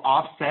to be able to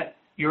offset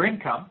your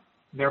income.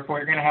 Therefore,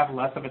 you're going to have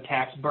less of a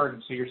tax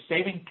burden. So you're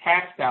saving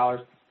tax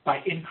dollars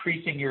by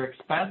increasing your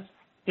expense.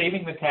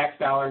 Saving the tax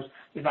dollars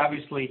is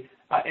obviously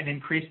an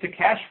increase to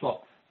cash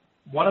flow.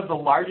 One of the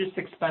largest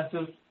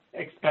expenses,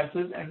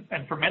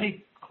 and for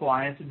many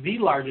clients, the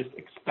largest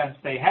expense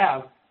they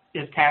have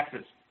is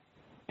taxes.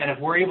 And if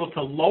we're able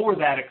to lower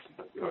that,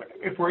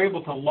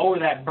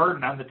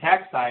 burden on the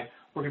tax side,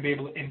 we're going to be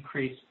able to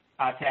increase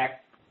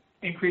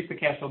the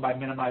cash flow by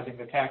minimizing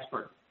the tax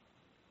burden.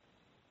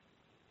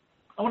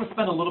 I want to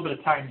spend a little bit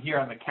of time here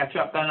on the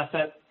catch-up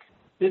benefit.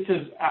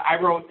 I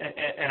wrote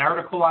an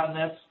article on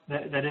this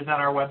that is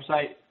on our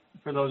website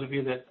for those of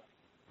you that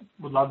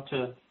would love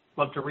to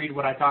read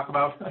what I talk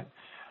about.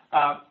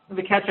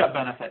 The catch-up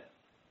benefit.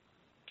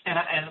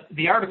 And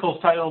the article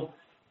is titled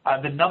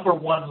The Number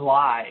One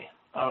Lie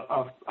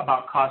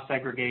about Cost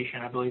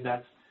Segregation, I believe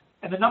that's.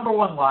 And the number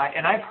one lie,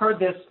 and I've heard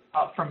this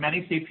from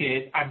many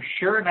CPAs, I'm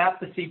sure not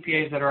the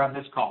CPAs that are on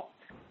this call,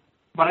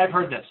 but I've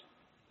heard this.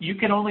 You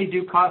can only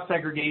do cost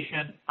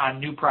segregation on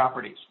new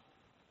properties.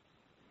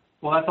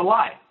 Well, that's a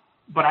lie,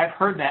 but I've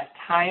heard that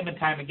time and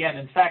time again.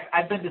 In fact,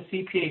 I've been to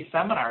CPA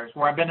seminars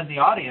where I've been in the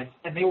audience,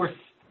 and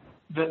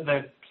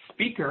the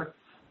speaker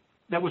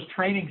that was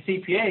training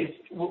CPAs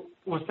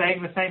was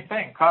saying the same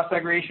thing. Cost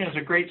segregation is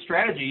a great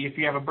strategy if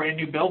you have a brand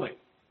new building.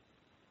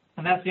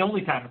 And that's the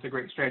only time it's a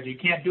great strategy. You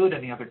can't do it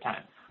any other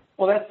time.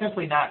 Well, that's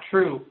simply not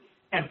true.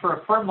 And for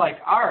a firm like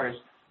ours,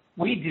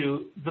 we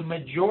do the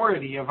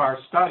majority of our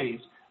studies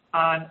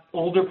on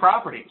older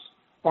properties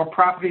or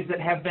properties that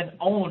have been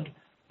owned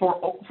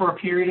for a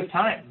period of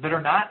time that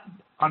are not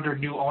under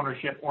new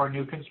ownership or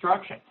new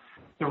construction.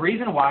 The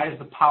reason why is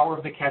the power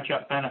of the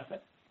catch-up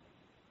benefit.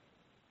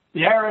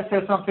 The IRS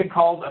has something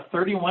called a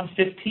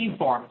 3115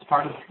 form. It's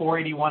part of the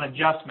 481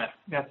 adjustment.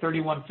 That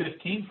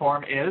 3115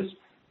 form is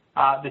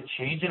the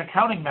change in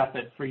accounting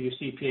method for you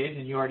CPAs,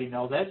 and you already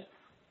know this.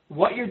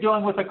 What you're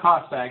doing with a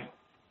cost seg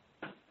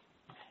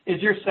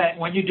is you're saying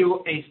when you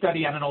do a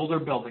study on an older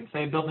building,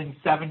 say a building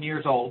 7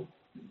 years old,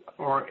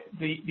 or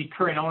the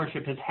current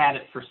ownership has had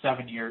it for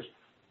 7 years,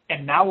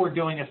 and now we're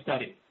doing a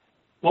study.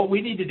 What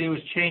we need to do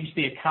is change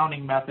the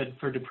accounting method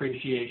for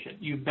depreciation.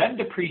 You've been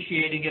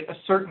depreciating it a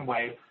certain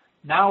way.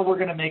 Now we're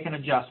going to make an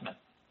adjustment.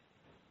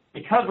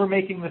 Because we're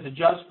making this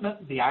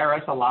adjustment, the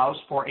IRS allows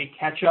for a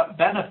catch-up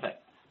benefit.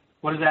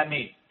 What does that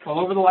mean? Well,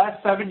 over the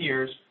last 7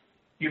 years,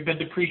 you've been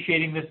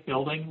depreciating this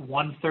building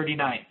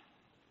 139.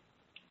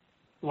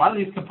 A lot of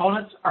these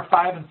components are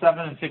 5 and 7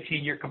 and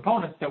 15-year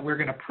components that we're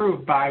going to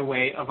prove by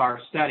way of our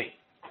study.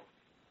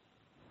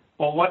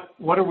 Well,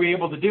 what are we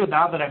able to do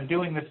now that I'm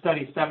doing this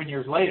study 7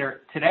 years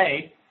later,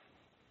 today?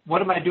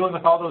 What am I doing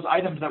with all those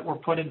items that were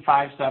put in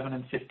 5, 7,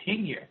 and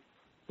 15 year?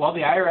 Well,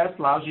 the IRS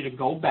allows you to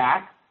go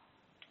back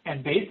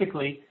and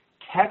basically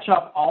catch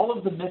up all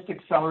of the missed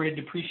accelerated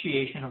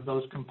depreciation of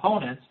those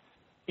components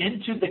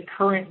into the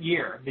current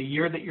year, the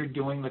year that you're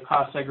doing the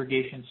cost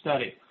segregation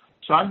study.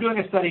 So I'm doing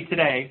a study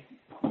today,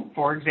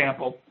 for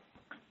example,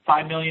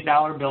 $5 million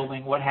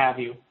building, what have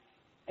you,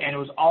 and it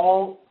was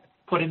all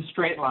put in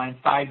straight line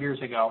 5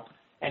 years ago,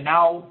 and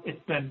now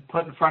it's been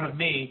put in front of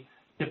me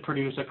to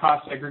produce a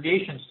cost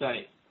segregation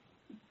study.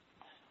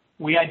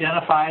 We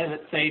identify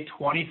that, say,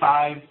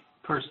 25%,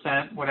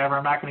 whatever,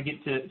 I'm not going to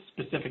get to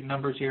specific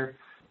numbers here,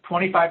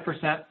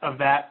 25% of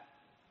that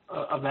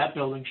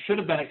building should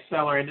have been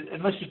accelerated,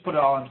 and let's just put it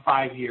all in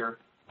 5 year,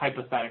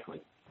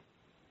 hypothetically.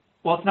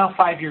 Well, it's now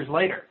 5 years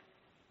later.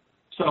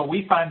 So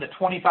we find that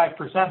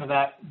 25% of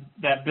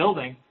that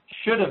building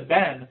should have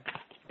been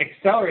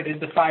accelerated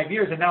to 5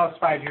 years, and now it's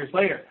 5 years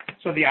later.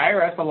 So the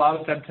IRS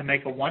allows them to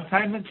make a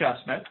one-time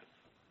adjustment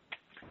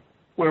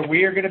where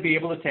we are going to be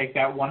able to take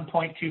that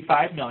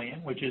 $1.25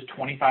 million, which is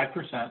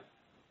 25%,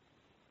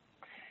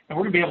 and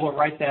we're going to be able to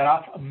write that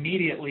off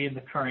immediately in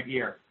the current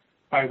year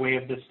by way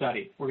of this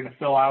study. We're going to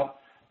fill out,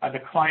 the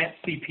client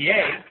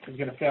CPA is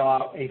going to fill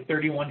out a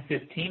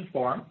 3115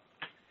 form,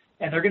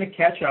 and they're going to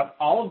catch up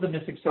all of the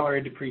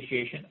misaccelerated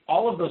depreciation,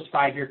 all of those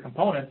 5 year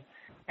components,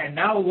 and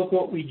now look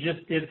what we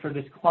just did for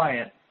this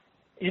client.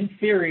 In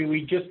theory,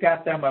 we just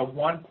got them a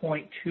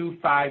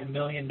 $1.25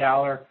 million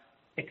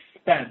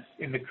expense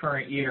in the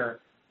current year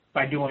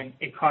by doing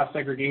a cost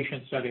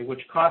segregation study, which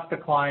cost the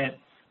client,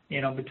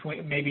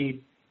 between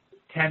maybe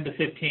 10 to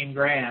 15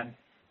 grand.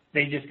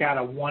 They just got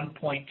a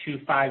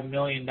 $1.25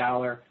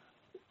 million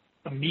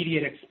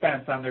immediate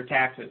expense on their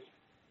taxes.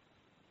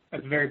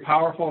 That's very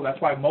powerful. That's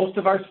why most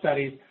of our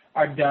studies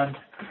are done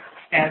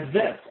as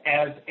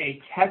a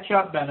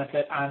catch-up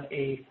benefit on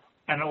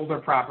an older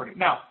property.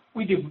 Now,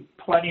 we do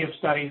plenty of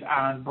studies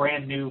on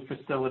brand new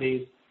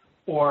facilities,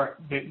 or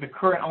the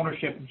current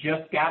ownership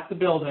just got the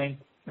building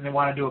and they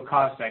want to do a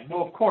cost seg.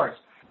 Well, of course,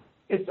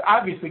 it's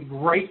obviously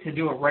great to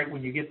do it right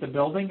when you get the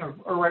building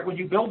or right when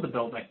you build the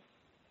building.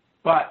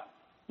 But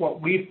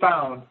what we've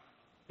found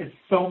is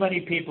so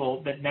many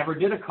people that never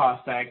did a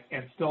cost seg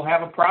and still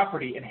have a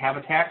property and have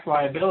a tax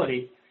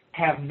liability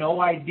have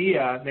no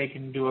idea they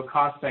can do a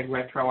cost seg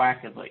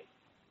retroactively.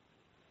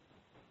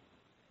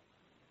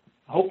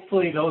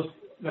 Hopefully those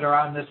that are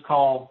on this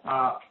call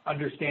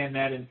understand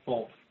that in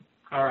full.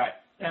 All right.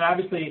 And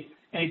obviously,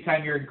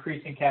 anytime you're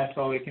increasing cash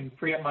flow, it can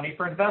free up money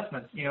for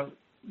investments.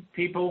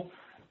 People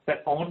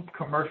that own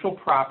commercial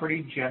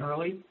property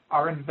generally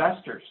are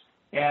investors.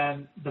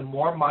 And the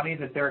more money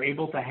that they're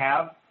able to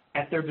have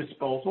at their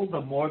disposal, the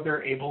more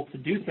they're able to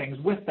do things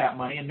with that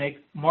money and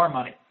make more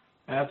money.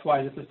 And that's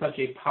why this is such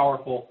a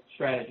powerful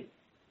strategy.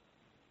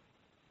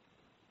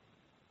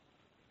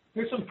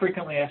 Here's some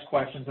frequently asked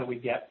questions that we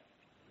get.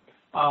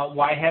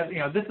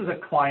 This is a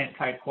client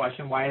type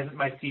question. Why hasn't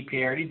my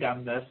CPA already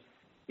done this?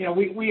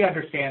 We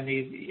understand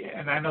these,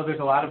 and I know there's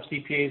a lot of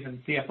CPAs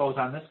and CFOs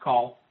on this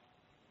call.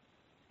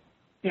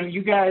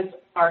 You guys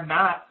are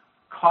not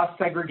cost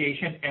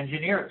segregation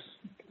engineers.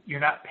 You're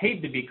not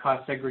paid to be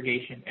cost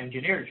segregation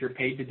engineers. You're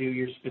paid to do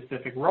your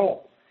specific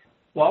role.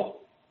 Well,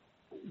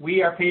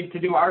 we are paid to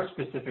do our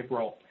specific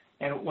role.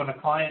 And when a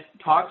client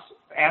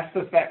asks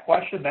us that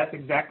question, that's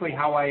exactly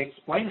how I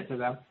explain it to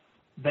them.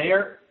 They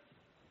are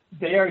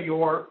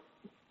your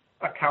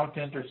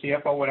accountant or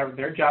CFO, whatever.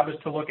 Their job is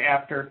to look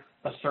after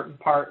a certain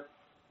part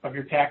of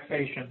your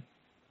taxation,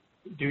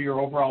 do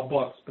your overall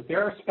books. But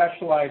there are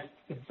specialized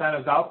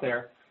incentives out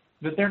there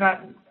that they're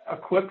not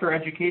equipped or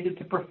educated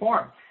to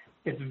perform.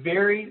 It's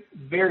very,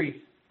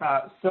 very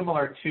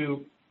similar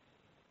to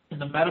in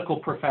the medical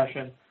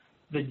profession,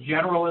 the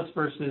generalist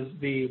versus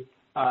the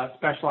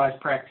specialized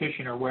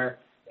practitioner, where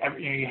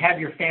you have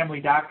your family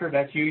doctor,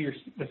 that's you,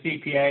 the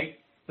CPA.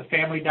 The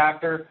family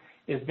doctor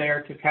is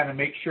there to kind of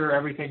make sure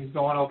everything's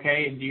going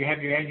okay, and do you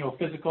have your annual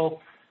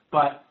physical.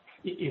 But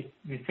if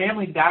the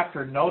family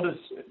doctor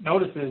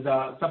notices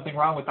something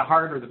wrong with the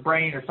heart or the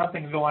brain or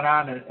something's going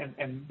on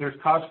and there's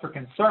cause for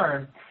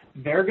concern,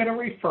 they're going to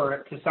refer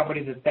it to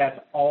somebody that's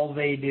all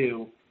they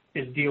do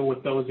is deal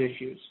with those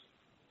issues.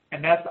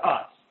 And that's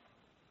us.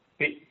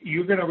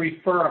 You're going to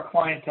refer a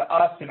client to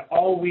us, and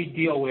all we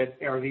deal with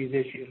are these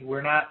issues.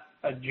 We're not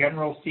a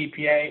general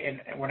CPA,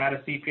 and we're not a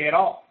CPA at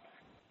all.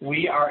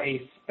 We are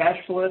a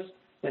specialist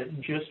that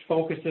just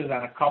focuses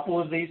on a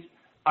couple of these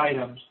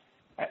items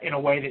in a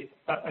way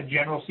that a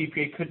general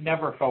CPA could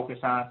never focus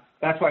on.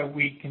 That's why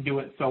we can do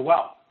it so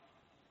well.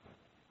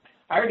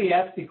 I already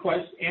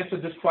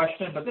answered this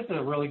question, but this is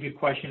a really good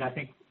question, I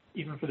think,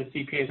 even for the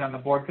CPAs on the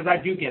board, because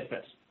I do get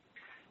this.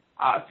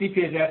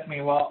 CPAs ask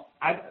me, well,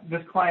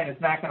 this client is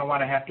not going to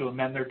want to have to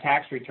amend their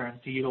tax returns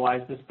to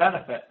utilize this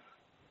benefit.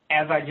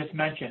 As I just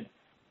mentioned,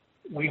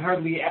 we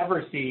hardly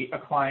ever see a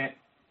client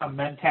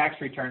amend tax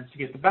returns to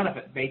get the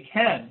benefit. They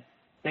can.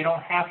 They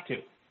don't have to.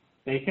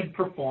 They can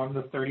perform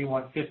the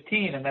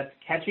 3115, and that's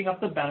catching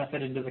up the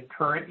benefit into the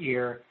current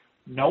year,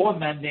 no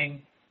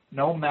amending,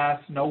 no mess,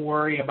 no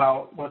worry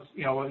about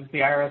is the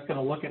IRS going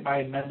to look at my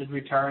amended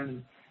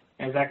return,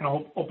 and is that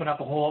going to open up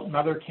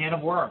another can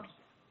of worms?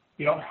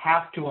 You don't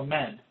have to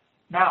amend.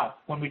 Now,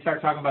 when we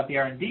start talking about the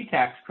R&D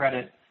tax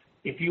credit,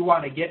 if you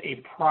want to get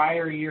a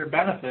prior year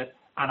benefit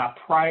on a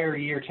prior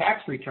year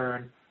tax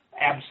return,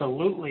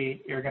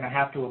 absolutely you're going to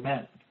have to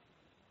amend.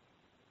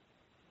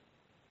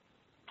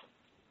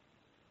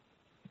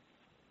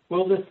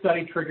 Will this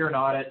study trigger an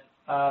audit?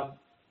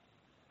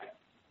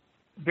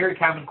 Very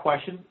common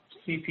question.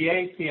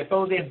 CPA,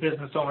 CFOs, and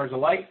business owners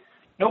alike.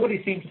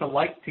 Nobody seems to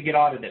like to get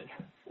audited.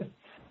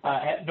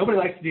 Nobody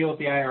likes to deal with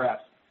the IRS.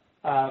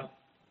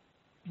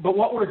 But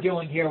what we're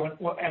doing here,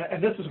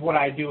 and this is what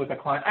I do with a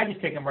client, I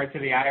just take them right to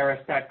the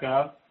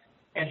irs.gov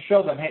and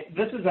show them, hey,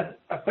 this is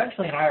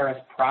essentially an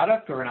IRS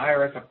product or an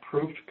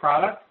IRS-approved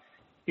product.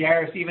 The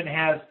IRS even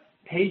has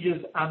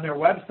pages on their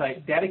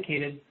website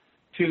dedicated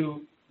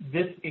to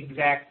this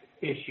exact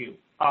issue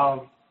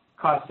of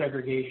cost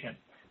segregation.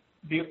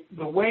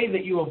 The way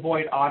that you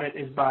avoid audit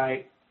is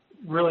by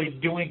really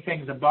doing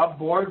things above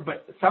board,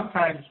 but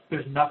sometimes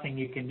there's nothing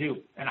you can do.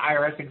 An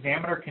IRS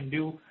examiner can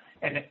do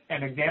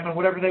and examine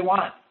whatever they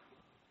want.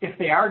 If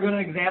they are going to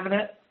examine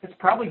it, it's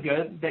probably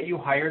good that you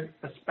hired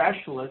a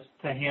specialist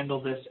to handle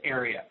this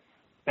area.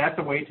 That's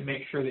a way to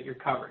make sure that you're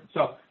covered.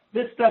 So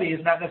this study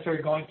is not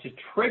necessarily going to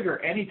trigger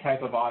any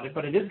type of audit,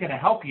 but it is going to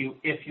help you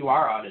if you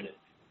are audited.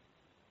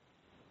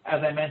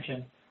 As I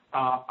mentioned,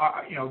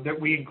 that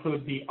we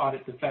include the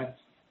audit defense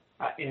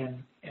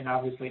in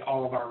obviously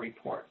all of our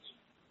reports.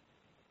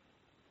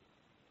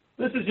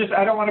 This is just,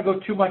 I don't want to go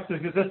too much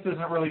because this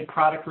isn't really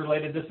product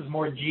related. This is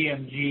more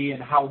GMG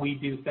and how we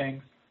do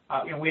things.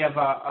 We have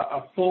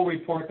a full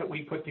report that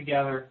we put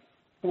together,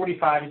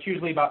 45, it's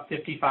usually about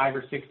 55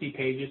 or 60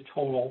 pages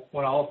total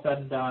when all is said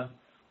and done.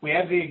 We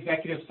have the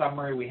executive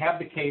summary, we have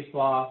the case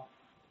law,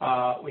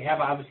 we have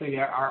obviously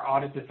our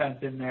audit defense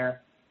in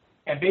there,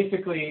 and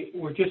basically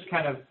we're just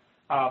kind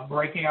of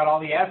breaking out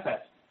all the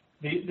assets.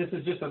 This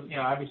is just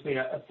obviously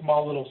a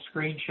small little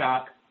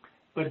screenshot,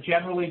 but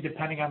generally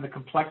depending on the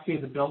complexity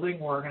of the building,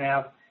 we're going to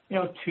have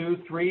 2,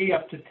 3,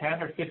 up to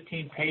 10 or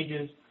 15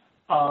 pages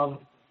of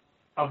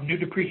new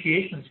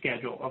depreciation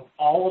schedule of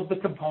all of the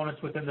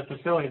components within the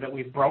facility that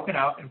we've broken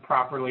out and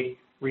properly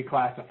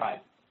reclassified.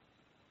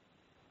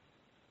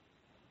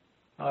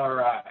 All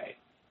right.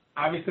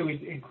 Obviously,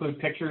 we include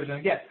pictures, and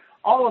again,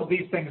 all of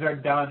these things are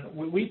done.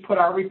 We put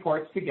our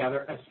reports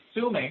together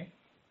assuming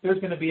there's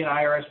going to be an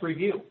IRS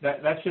review.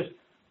 That's just,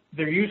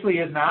 there usually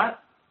is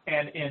not,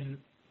 and in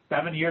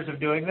 7 years of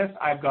doing this,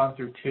 I've gone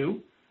through 2,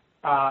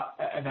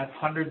 and that's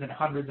hundreds and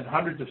hundreds and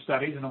hundreds of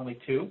studies and only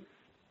 2.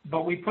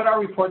 But we put our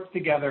reports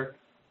together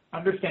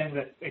understanding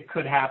that it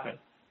could happen,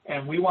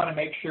 and we want to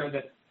make sure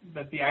that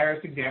the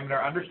IRS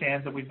examiner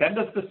understands that we've been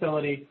to the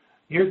facility,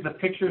 here's the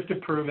pictures to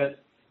prove it,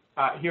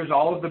 here's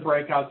all of the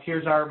breakouts,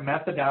 here's our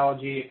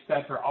methodology,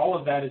 etc. All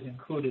of that is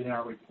included in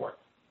our report.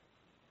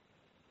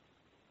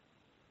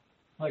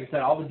 Like I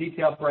said, all the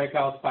detailed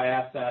breakouts by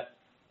asset.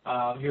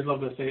 Here's a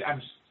little bit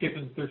I'm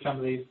skipping through some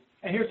of these.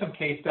 And here's some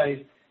case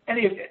studies.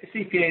 Any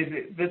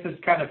CPAs, this is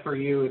kind of for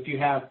you if you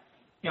have,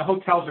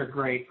 hotels are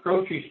great,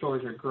 grocery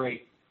stores are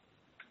great,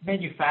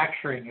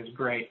 manufacturing is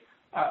great.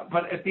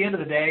 But at the end of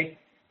the day,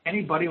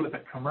 anybody with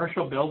a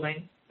commercial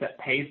building that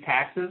pays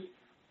taxes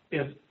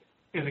is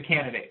a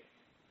candidate.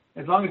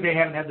 As long as they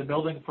haven't had the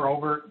building for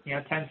over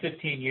 10,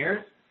 15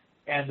 years,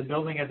 and the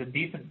building has a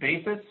decent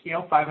basis,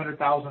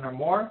 $500,000 or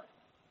more,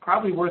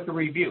 probably worth a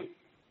review.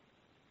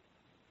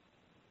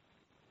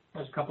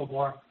 There's a couple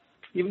more.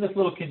 Even this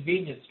little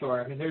convenience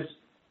store. I mean, there's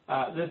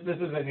this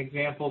is an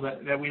example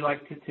that we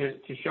like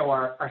to show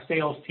our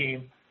sales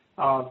team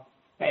of,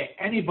 hey,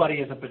 anybody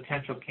is a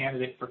potential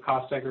candidate for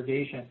cost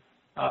segregation.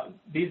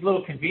 these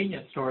little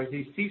convenience stores,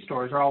 these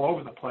C-stores, are all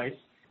over the place.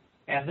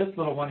 And this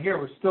little one here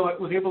was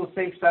able to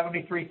save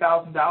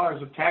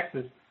 $73,000 of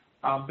taxes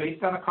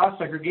based on a cost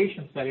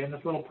segregation study on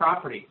this little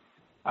property.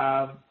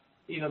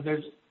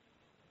 It's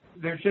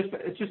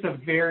just a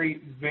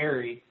very,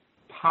 very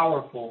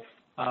powerful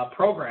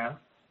program,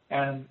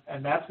 and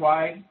that's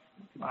why,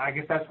 I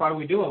guess that's why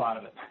we do a lot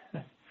of it.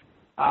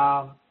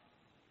 All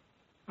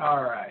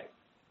right.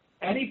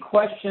 Any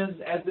questions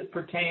as it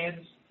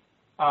pertains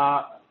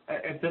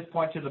at this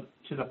point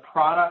to the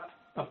product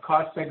of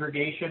cost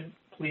segregation?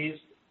 Please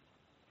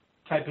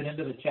type it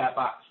into the chat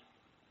box.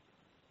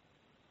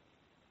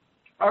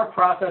 Our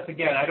process,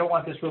 again, I don't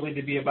want this really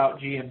to be about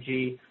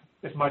GMG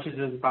as much as it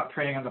is about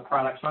training on the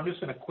product, so I'm just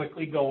going to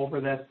quickly go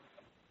over this.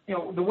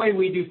 The way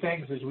we do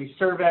things is we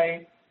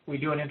survey, we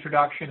do an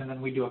introduction, and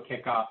then we do a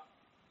kickoff.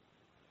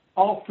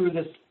 All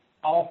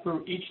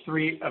through each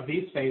three of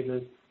these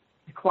phases,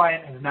 the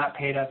client has not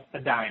paid us a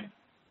dime.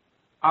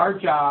 Our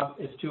job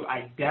is to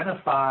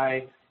identify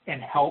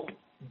and help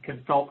and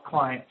consult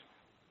clients.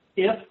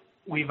 If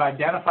we've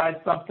identified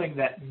something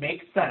that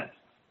makes sense,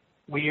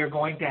 we are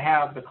going to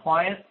have the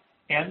client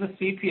and the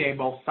CPA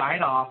both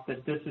sign off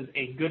that this is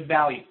a good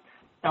value.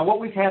 Now,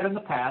 what we've had in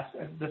the past,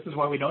 and this is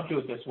why we don't do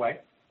it this way,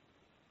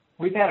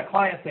 we've had a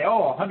client say,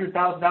 oh,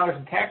 $100,000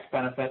 in tax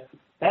benefit,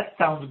 that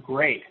sounds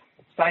great,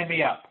 sign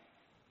me up.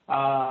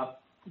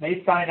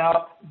 They sign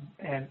up,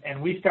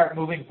 and we start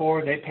moving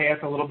forward. They pay us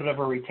a little bit of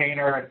a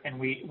retainer, and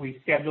we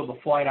schedule the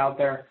flight out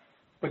there.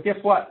 But guess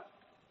what?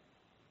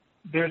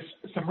 There's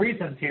some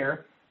reasons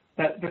here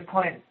that the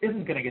client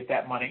isn't going to get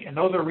that money, and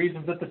those are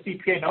reasons that the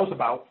CPA knows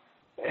about,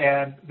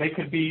 and they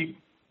could be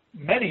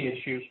many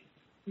issues,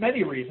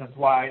 many reasons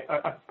why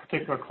a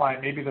particular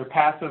client, maybe they're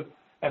passive,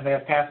 and they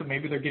have passive,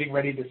 maybe they're getting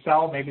ready to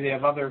sell, maybe they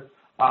have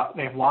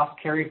they have lost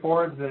carry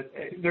forwards.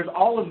 There's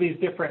all of these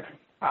different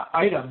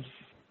items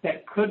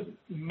that could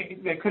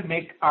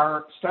make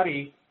our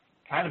study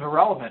kind of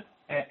irrelevant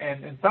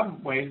and in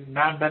some ways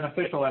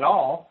non-beneficial at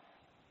all.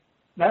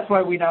 That's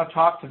why we now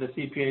talk to the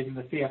CPAs and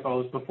the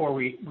CFOs before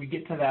we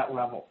get to that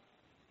level.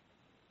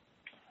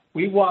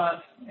 We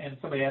want, and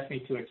somebody asked me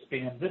to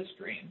expand this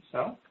screen,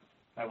 so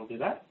I will do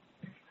that.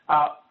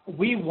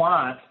 We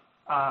want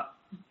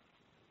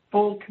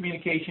full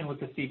communication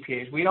with the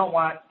CPAs. We don't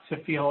want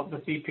to feel the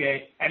CPA,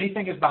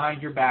 anything is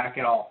behind your back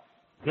at all.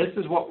 This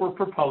is what we're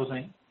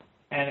proposing.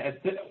 And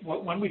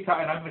when we talk,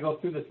 and I'm going to go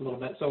through this a little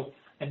bit. So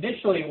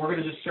initially, we're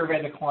going to just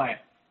survey the client.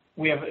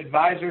 We have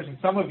advisors, and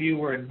some of you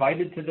were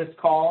invited to this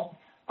call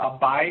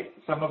by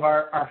some of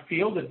our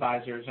field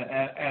advisors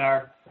and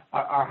our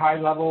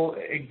high-level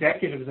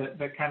executives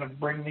that kind of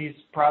bring these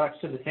products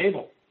to the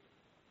table.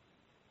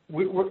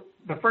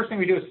 The first thing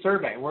we do is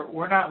survey.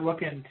 We're not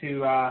looking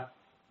to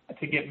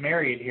get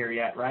married here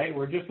yet, right?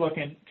 We're just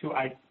looking to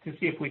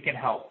see if we can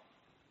help.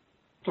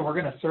 So we're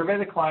going to survey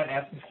the client,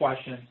 ask some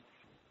questions,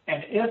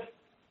 and if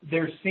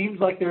there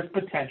seems like there's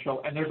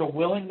potential and there's a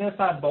willingness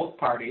on both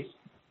parties,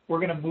 we're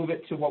going to move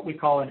it to what we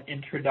call an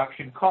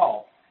introduction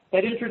call.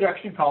 That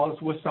introduction call is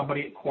with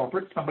somebody at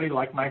corporate, somebody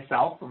like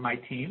myself or my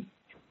team,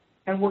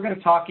 and we're going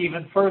to talk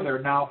even further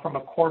now from a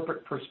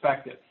corporate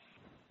perspective.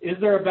 Is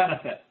there a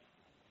benefit?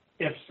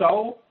 If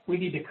so, we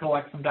need to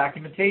collect some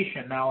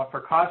documentation. Now,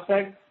 for cost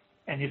seg,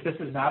 and if this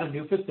is not a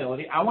new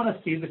facility, I want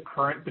to see the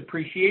current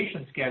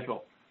depreciation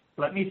schedule.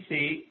 Let me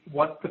see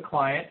what the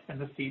client and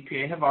the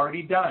CPA have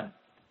already done,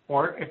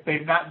 or if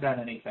they've not done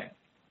anything.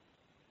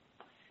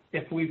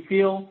 If we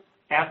feel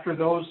after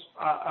those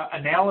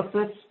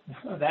analysis,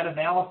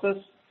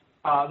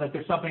 that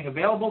there's something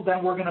available,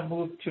 then we're going to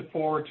move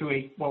forward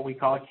to what we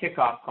call a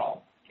kickoff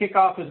call.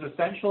 Kickoff is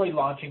essentially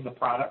launching the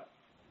project,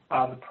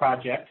 but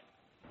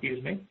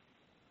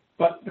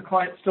the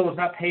client still has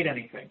not paid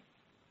anything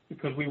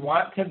because we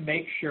want to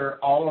make sure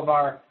all of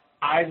our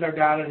I's are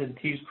dotted and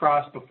T's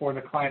crossed before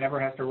the client ever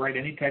has to write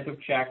any type of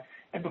check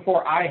and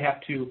before I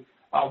have to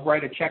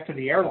write a check to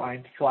the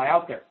airline to fly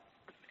out there.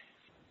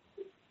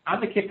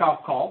 On the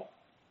kickoff call,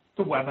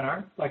 it's a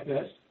webinar like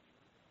this,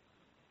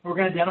 we're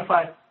going to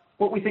identify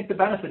what we think the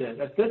benefit is.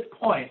 At this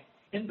point,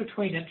 in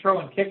between intro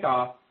and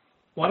kickoff,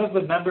 one of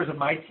the members of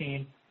my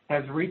team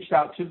has reached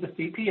out to the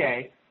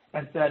CPA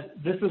and said,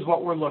 this is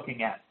what we're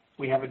looking at.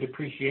 We have a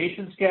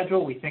depreciation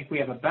schedule. We think we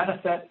have a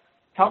benefit.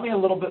 Tell me a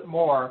little bit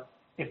more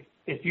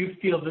if you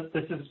feel that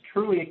this is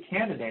truly a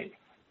candidate.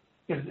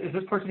 Is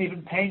this person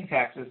even paying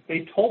taxes?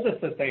 They told us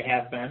that they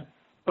have been,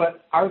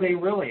 but are they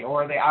really,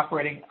 or are they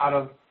operating out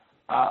of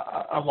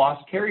a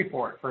lost carry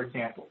forward, for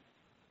example?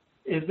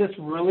 Is this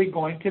really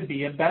going to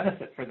be a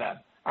benefit for them?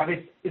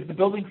 Is the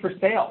building for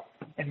sale?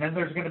 And then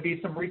there's going to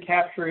be some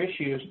recapture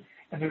issues,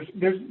 and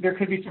there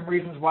could be some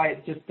reasons why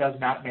it just does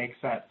not make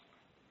sense.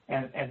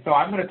 And so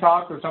I'm going to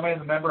talk, or somebody in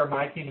the member of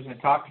my team is going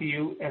to talk to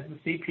you as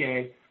the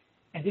CPA,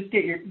 and just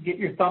get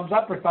your thumbs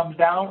up or thumbs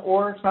down,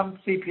 or some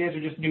CPAs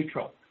are just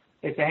neutral.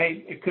 They say,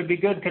 hey, it could be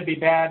good, could be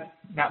bad,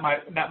 not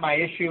my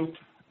issue.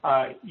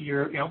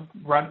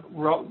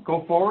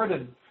 Go forward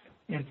and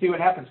see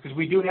what happens, because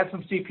we do have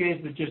some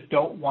CPAs that just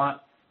don't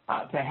want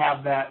to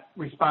have that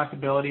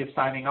responsibility of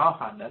signing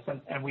off on this,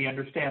 and we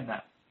understand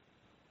that.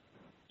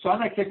 So on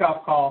that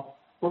kickoff call,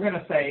 we're going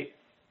to say,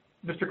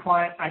 Mr.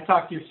 Client, I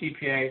talked to your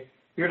CPA.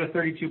 You're at a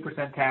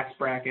 32% tax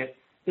bracket.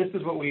 This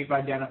is what we've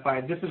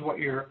identified. This is what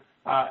your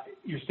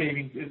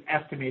savings is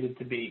estimated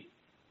to be.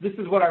 This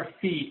is what our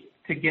fee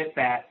to get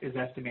that is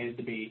estimated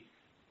to be.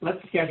 Let's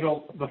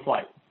schedule the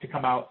flight to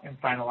come out and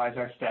finalize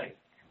our study.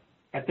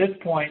 At this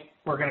point,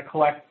 we're going to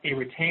collect a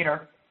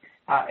retainer.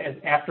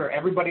 After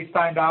everybody's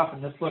signed off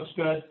and this looks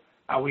good,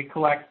 we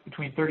collect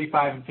between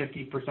 35 and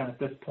 50% at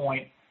this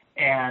point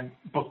and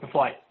book the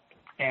flight.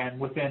 And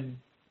within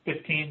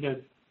 15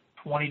 to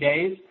 20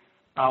 days,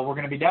 we're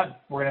going to be done.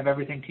 We're going to have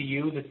everything to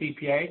you, the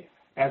CPA,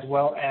 as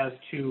well as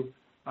to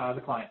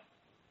the client.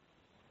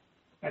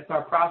 That's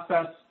our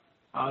process.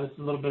 This is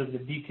a little bit of the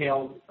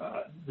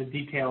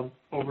detailed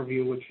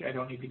overview, which I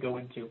don't need to go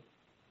into.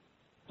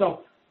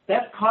 So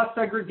that's cost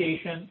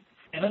segregation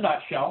in a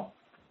nutshell.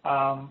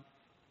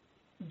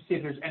 Let's see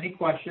if there's any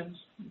questions.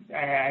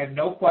 I have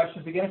no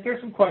questions. Again, if there's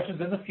some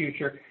questions in the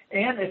future,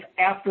 and if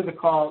after the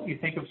call you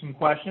think of some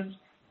questions,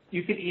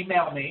 you can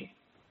email me,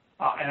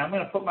 and I'm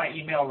going to put my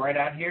email right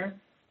on here.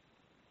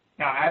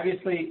 Now,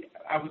 obviously,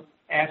 I would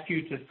ask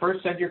you to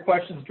first send your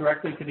questions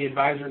directly to the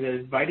advisor that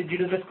invited you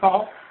to this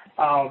call,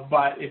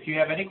 but if you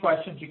have any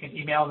questions, you can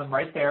email them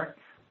right there.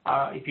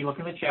 If you look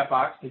in the chat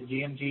box, to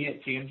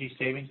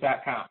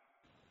gmg@gmgsavings.com.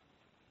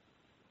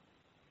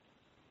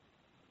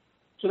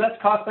 So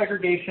that's cost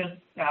segregation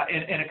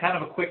in a kind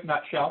of a quick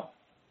nutshell.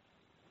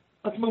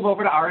 Let's move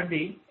over to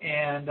R&D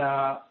and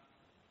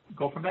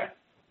go from there.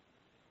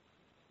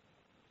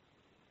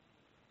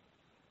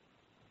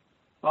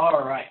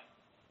 All right.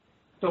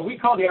 So we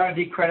call the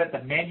R&D credit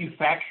the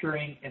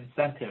manufacturing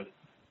incentive.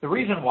 The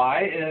reason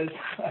why is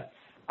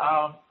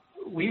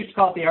we used to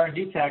call it the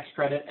R&D tax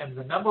credit, and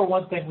the number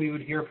one thing we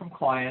would hear from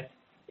clients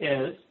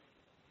is,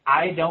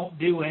 I don't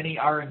do any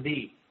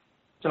R&D.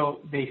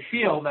 So they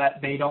feel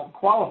that they don't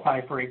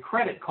qualify for a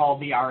credit called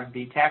the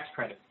R&D tax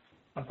credit.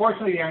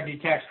 Unfortunately, the R&D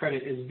tax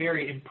credit is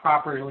very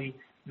improperly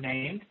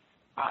named,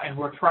 and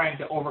we're trying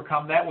to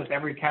overcome that with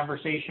every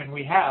conversation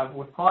we have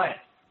with clients.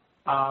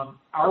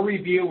 Our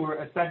review,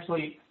 we're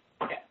essentially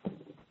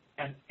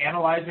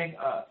analyzing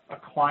a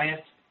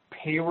client's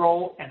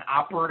payroll and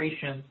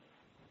operations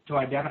to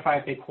identify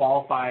if they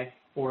qualify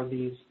for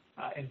these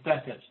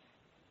incentives.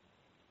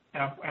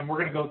 And we're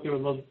going to go through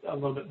a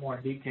little bit more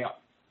in detail.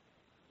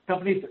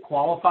 Companies that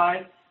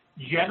qualify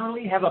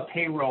generally have a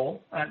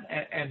payroll,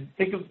 and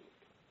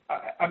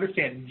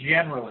understand,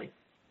 generally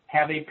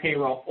have a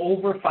payroll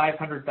over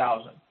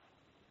 $500,000.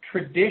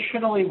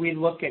 Traditionally, we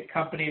look at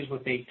companies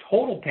with a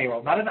total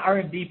payroll, not an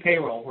R&D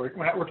payroll. We're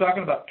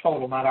talking about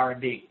total, not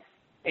R&D.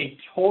 A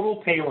total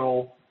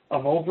payroll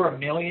of over $1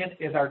 million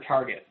is our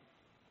target.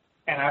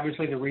 And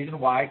obviously the reason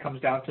why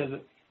comes down to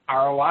the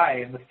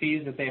ROI and the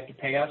fees that they have to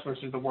pay us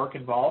versus the work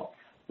involved.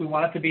 We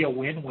want it to be a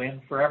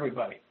win-win for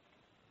everybody.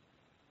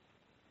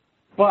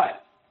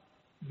 But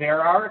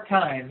there are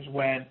times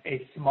when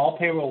a small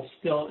payroll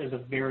still is a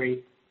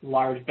very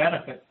large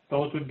benefit.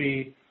 Those would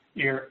be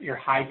your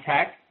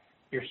high-tech,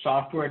 your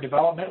software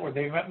development, where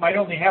they might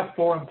only have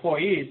 4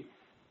 employees,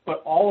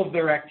 but all of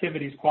their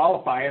activities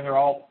qualify and they're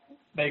all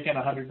making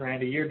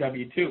 $100,000 a year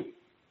W-2.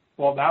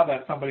 Well, now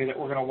that's somebody that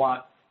we're going to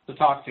want to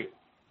talk to.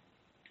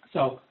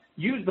 So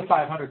use the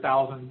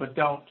 $500,000, but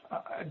don't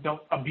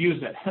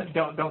abuse it.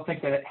 Don't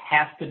think that it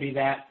has to be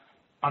that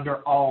under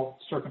all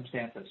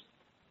circumstances.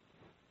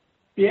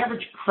 The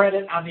average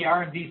credit on the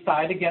R&D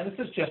side, again,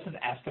 this is just an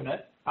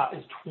estimate,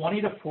 is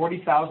 $20,000 to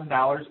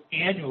 $40,000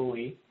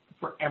 annually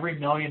for every $1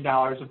 million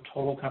of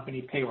total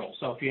company payroll.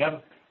 So if you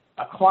have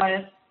a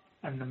client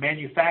in the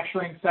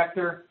manufacturing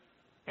sector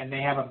and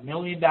they have $1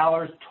 million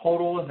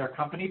total in their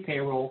company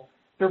payroll,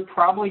 they're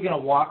probably going to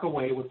walk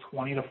away with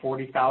 $20,000 to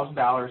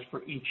 $40,000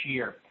 for each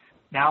year.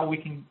 Now we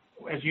can,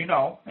 as you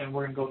know, and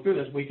we're going to go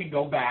through this, we can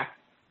go back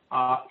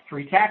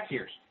 3 tax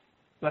years.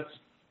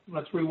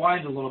 Let's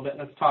rewind a little bit.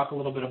 Let's talk a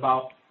little bit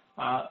about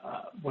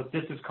what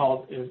this is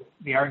called, is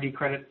the R&D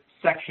credit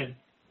section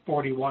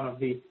 41 of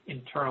the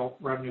Internal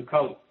Revenue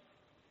Code.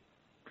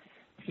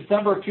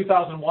 December of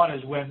 2001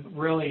 is when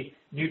really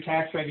new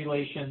tax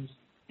regulations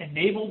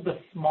enabled the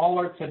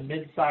smaller to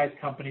mid-sized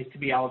companies to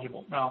be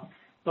eligible. Now,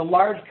 the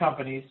large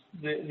companies,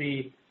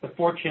 the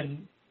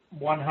Fortune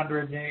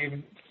 100, and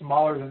even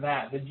smaller than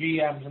that, the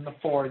GMs and the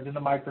Fords and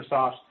the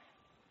Microsofts,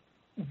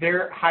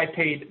 they're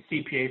high-paid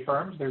CPA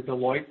firms. They're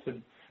Deloitte's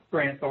and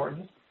Grant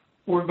Thornton's.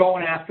 We're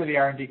going after the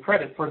R&D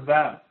credit for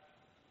them.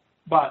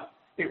 But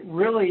it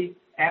really,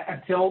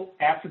 until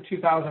after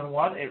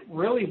 2001, it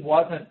really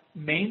wasn't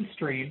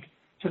mainstreamed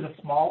to the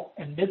small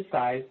and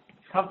mid-sized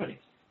companies.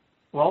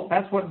 Well,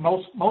 that's what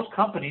most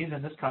companies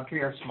in this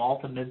country are, small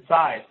to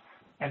mid-sized.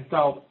 And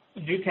so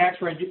new tax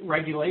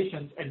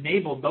regulations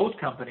enabled those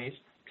companies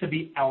to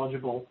be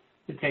eligible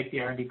to take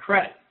the R&D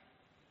credit.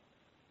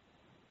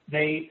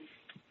 They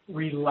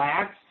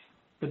relaxed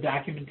the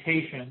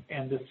documentation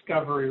and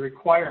discovery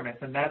requirements,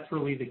 and that's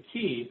really the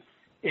key,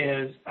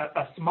 is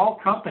a small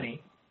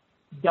company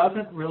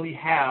doesn't really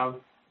have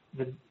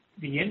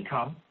the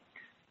income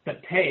to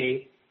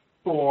pay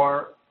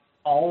for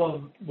all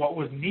of what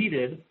was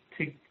needed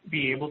to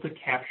be able to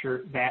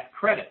capture that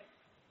credit.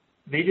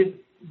 They did,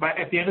 but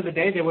at the end of the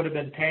day, they would have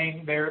been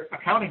paying their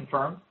accounting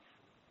firm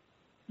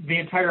the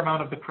entire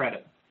amount of the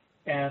credit.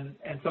 And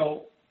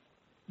so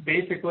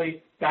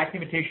basically,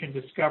 documentation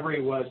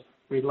discovery was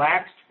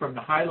relaxed from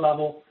the high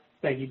level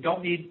that you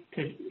don't need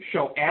to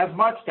show as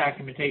much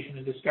documentation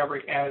and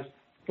discovery as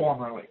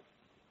formerly.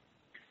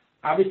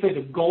 Obviously,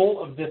 the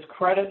goal of this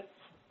credit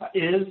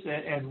is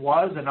and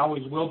was and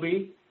always will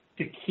be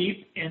to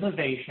keep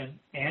innovation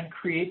and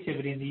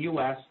creativity in the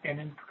U.S. and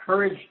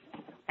encourage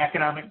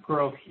economic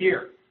growth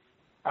here.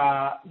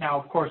 Now,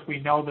 of course, we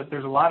know that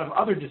there's a lot of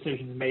other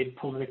decisions made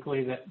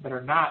politically that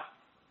are not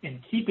in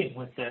keeping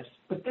with this,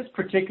 but this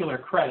particular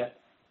credit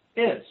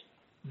is.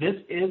 This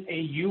is a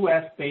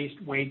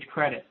U.S.-based wage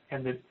credit,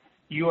 and that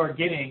you are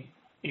getting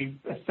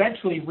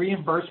essentially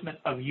reimbursement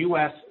of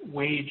U.S.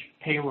 wage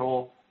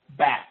payroll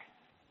back.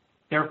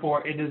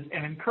 Therefore, it is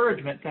an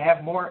encouragement to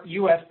have more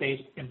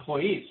U.S.-based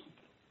employees.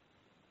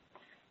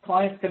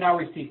 Clients can now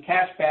receive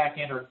cash back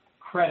and or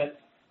credits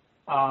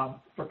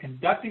for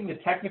conducting the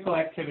technical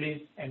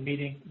activities and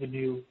meeting the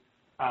new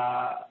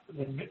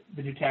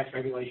tax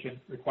regulation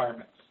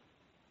requirements.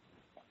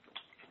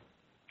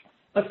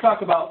 Let's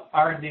talk about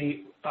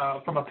R&D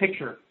from a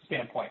picture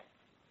standpoint.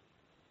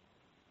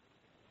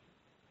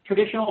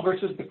 Traditional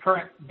versus the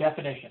current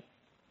definition.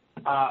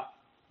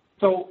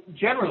 So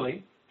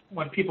generally,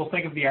 when people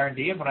think of the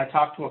R&D, and when I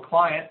talk to a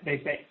client,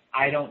 they say,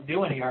 I don't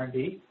do any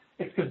R&D.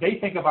 It's because they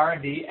think of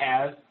R&D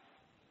as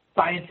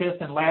scientists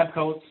and lab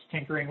coats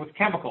tinkering with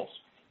chemicals.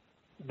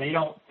 They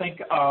don't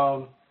think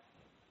of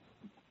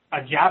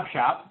a job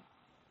shop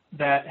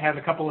that has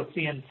a couple of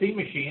CNC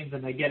machines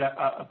and they get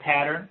a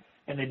pattern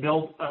and they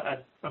build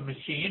a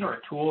machine or a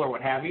tool or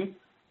what have you.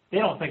 They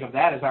don't think of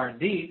that as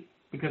R&D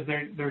because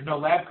there's no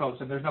lab coats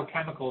and there's no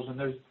chemicals and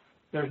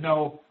there's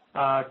no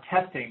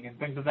testing and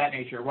things of that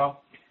nature.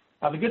 Well,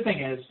 the good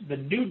thing is the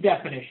new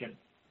definition,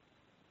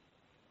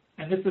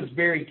 and this is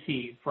very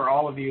key for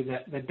all of you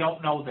that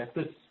don't know this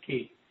is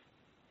key.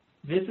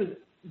 This is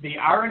the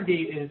R&D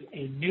is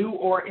a new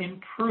or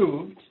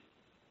improved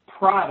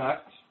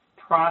product,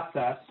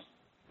 process,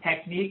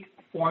 technique,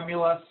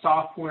 formula,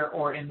 software,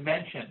 or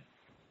invention.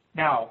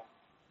 Now,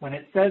 when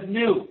it says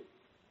new,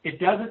 it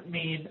doesn't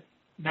mean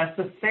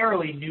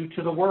necessarily new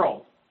to the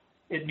world.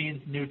 It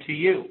means new to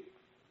you.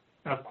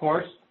 And of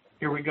course,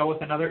 here we go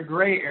with another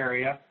gray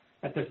area.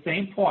 At the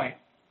same point,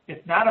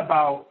 it's not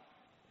about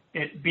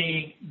it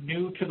being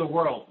new to the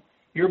world.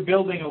 You're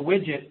building a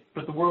widget,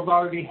 but the world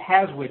already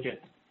has widgets.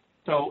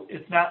 So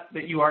it's not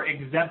that you are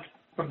exempt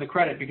from the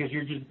credit because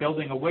you're just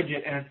building a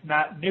widget and it's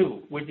not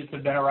new. Widgets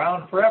have been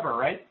around forever,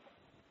 right?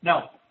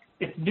 No,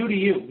 it's new to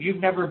you. You've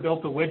never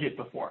built a widget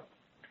before.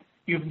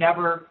 You've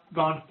never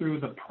gone through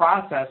the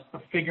process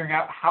of figuring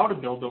out how to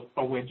build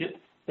a widget,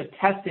 the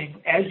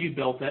testing as you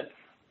built it,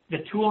 the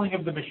tooling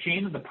of the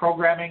machine, the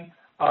programming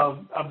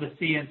of the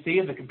CNC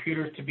and the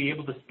computers to be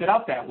able to spit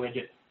out that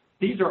widget.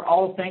 These are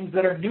all things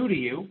that are new to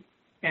you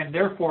and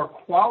therefore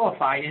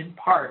qualify in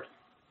part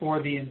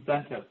for the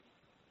incentive.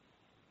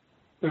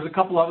 There's a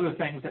couple other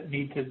things that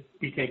need to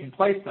be taking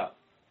place though.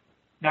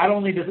 Not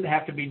only does it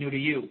have to be new to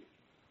you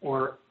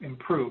or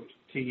improved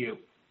to you, it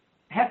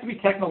has to be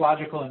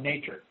technological in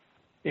nature.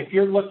 If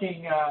you're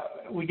looking,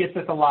 we get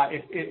this a lot,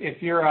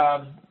 if you're,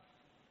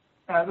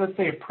 let's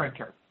say a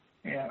printer.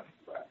 Yeah.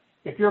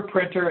 If you're a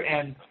printer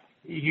and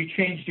you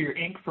changed your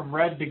ink from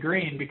red to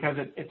green because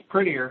it's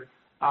prettier,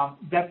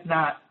 that's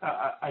not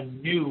a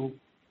new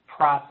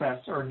process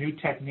or a new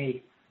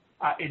technique.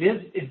 It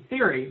is in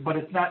theory, but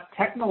it's not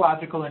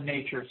technological in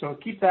nature. So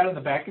keep that in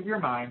the back of your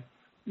mind.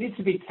 It needs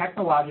to be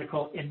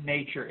technological in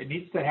nature. It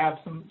needs to have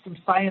some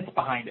science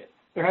behind it.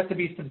 There has to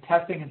be some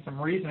testing and some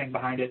reasoning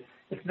behind it.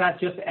 It's not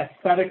just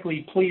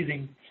aesthetically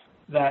pleasing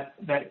that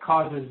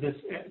causes this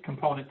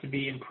component to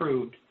be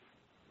improved.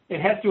 It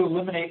has to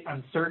eliminate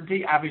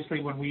uncertainty.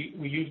 Obviously, when we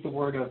use the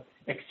word of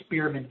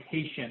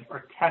experimentation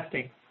or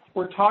testing,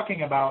 we're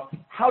talking about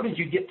how did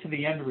you get to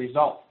the end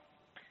result.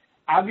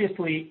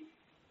 Obviously,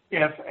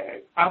 if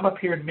I'm up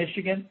here in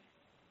Michigan,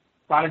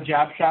 a lot of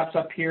job shops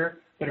up here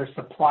that are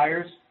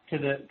suppliers to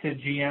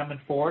GM and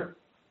Ford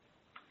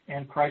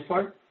and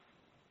Chrysler.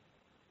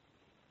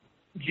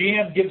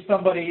 GM gives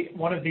somebody,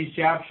 one of these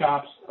job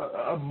shops,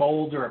 a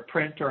mold or a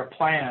print or a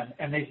plan,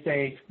 and they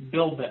say,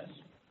 build this.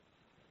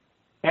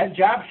 That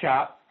job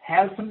shop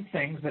has some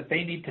things that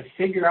they need to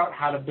figure out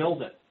how to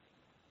build it.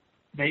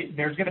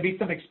 There's going to be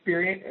some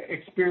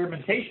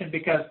experimentation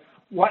because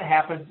what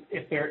happens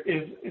if there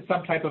is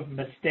some type of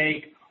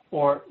mistake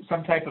or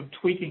some type of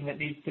tweaking that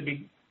needs to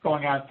be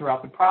going on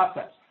throughout the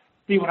process.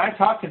 See, when I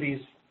talk to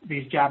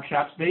these job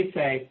shops, they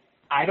say,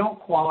 I don't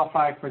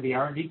qualify for the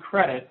R&D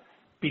credit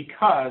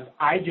because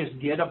I just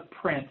get a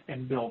print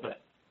and build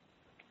it.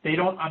 They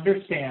don't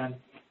understand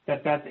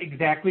that that's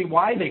exactly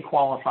why they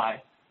qualify,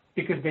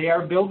 because they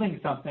are building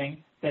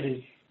something that is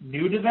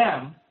new to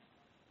them,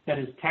 that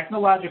is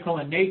technological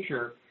in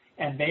nature,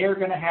 and they are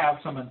going to have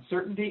some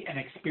uncertainty and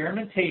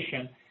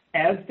experimentation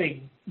as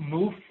they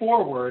move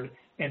forward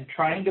in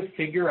trying to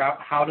figure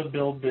out how to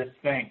build this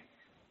thing.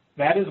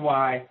 That is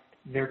why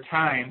their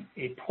time,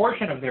 a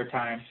portion of their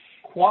time,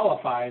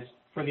 qualifies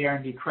for the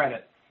R&D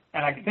credit.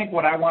 And I think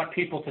what I want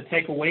people to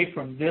take away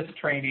from this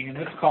training and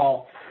this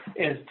call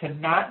is to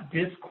not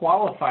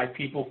disqualify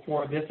people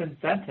for this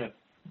incentive.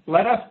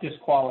 Let us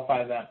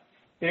disqualify them.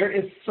 There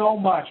is so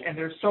much, and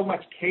there's so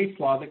much case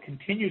law that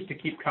continues to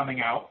keep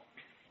coming out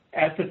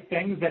as to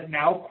things that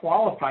now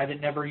qualify that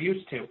never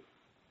used to.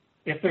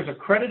 If there's a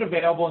credit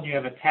available and you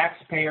have a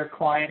taxpayer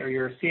client or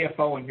you're a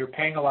CFO and you're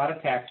paying a lot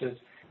of taxes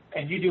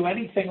and you do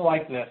anything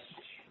like this,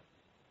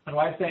 and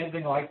why I say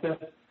anything like this,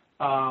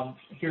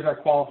 here's our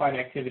qualified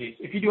activities.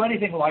 If you do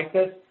anything like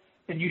this,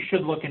 then you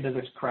should look into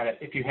this credit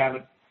if you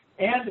haven't.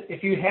 And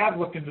if you have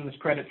looked into this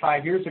credit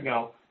 5 years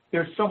ago,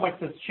 there's so much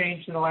that's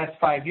changed in the last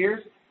 5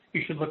 years,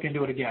 you should look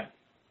into it again.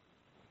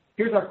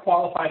 Here's our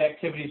qualified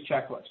activities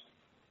checklist.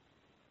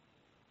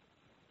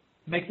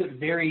 Makes it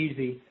very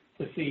easy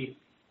to see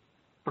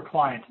for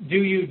clients. Do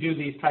you do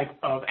these type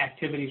of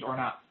activities or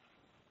not?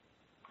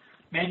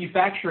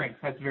 Manufacturing,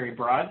 that's very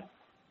broad.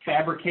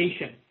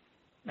 Fabrication,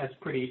 that's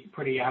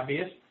pretty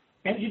obvious.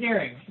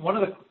 Engineering, one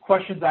of the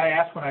questions I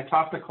ask when I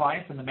talk to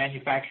clients in the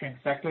manufacturing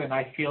sector and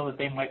I feel that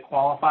they might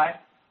qualify,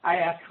 I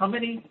ask how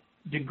many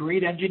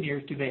degreed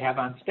engineers do they have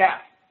on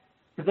staff?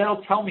 Because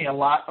that'll tell me a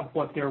lot of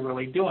what they're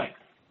really doing.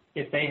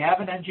 If they have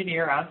an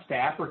engineer on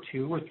staff, or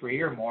 2 or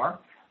 3 or more,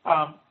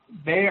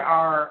 they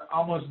are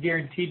almost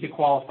guaranteed to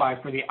qualify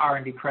for the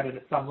R&D credit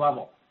at some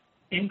level,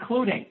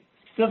 including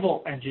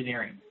civil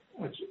engineering,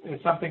 which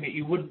is something that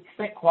you wouldn't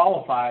think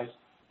qualifies,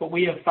 but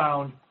we have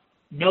found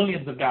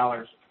millions of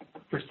dollars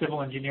for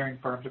civil engineering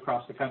firms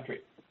across the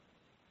country.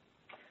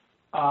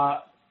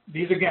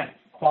 These, again,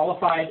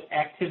 qualified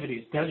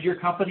activities. Does your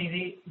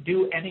company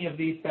do any of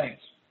these things?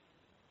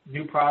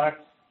 New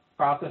products,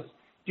 process?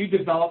 Do you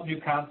develop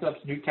new concepts,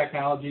 new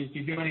technologies? Do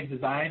you do any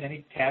design,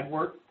 any CAD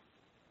work?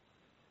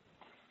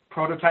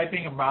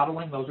 Prototyping and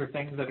modeling, those are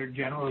things that are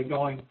generally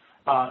going,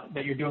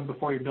 that you're doing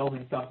before you're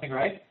building something,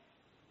 right?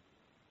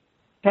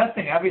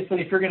 Testing,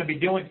 obviously, if you're going to be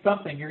doing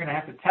something, you're going to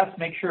have to test,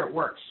 make sure it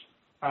works.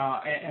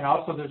 And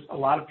also there's a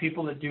lot of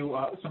people that do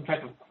some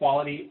type of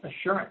quality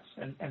assurance.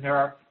 And there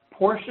are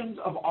portions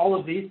of all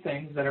of these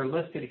things that are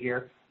listed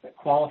here that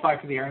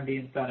qualify for the R&D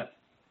incentive.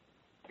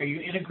 Are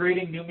you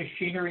integrating new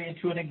machinery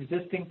into an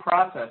existing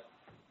process?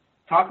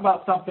 Talk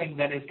about something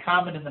that is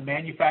common in the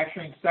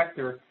manufacturing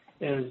sector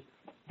is,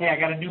 hey, I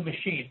got a new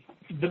machine.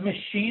 The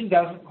machine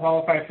doesn't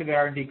qualify for the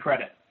R&D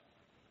credit.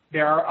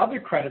 There are other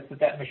credits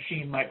that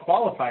machine might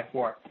qualify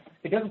for.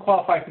 It doesn't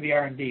qualify for the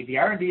R&D. The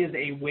R&D is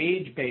a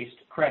wage-based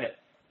credit.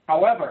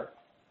 However,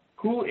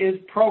 who is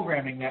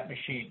programming that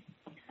machine?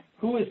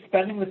 Who is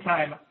spending the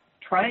time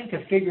trying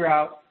to figure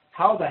out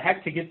how the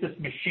heck to get this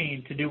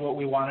machine to do what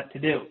we want it to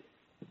do?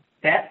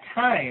 That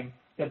time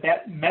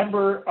that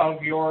member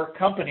of your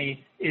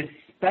company is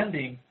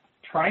spending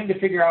trying to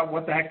figure out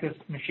what the heck this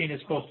machine is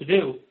supposed to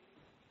do,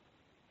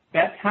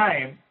 that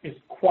time is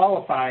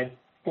qualified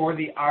for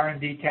the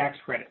R&D tax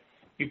credit.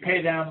 You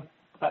pay them,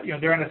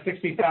 they're on a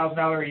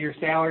 $60,000 a year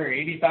salary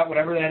or $80,000,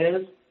 whatever that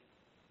is.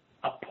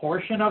 A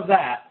portion of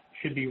that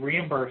should be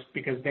reimbursed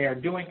because they are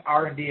doing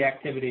R&D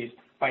activities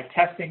by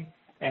testing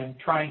and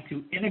trying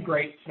to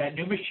integrate that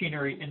new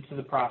machinery into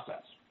the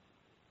process.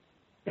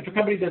 If a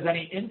company does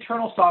any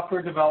internal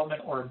software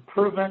development or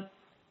improvement,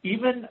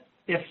 even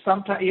if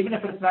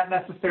it's not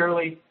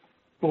necessarily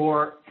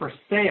for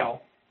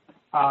sale,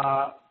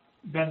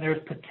 then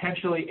there's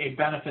potentially a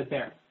benefit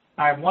there.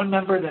 I have one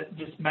member that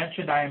just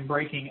mentioned I am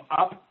breaking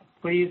up.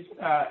 Please,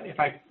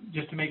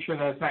 just to make sure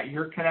that it's not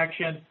your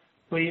connection,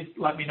 please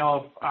let me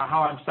know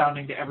how I'm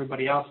sounding to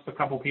everybody else. A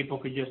couple people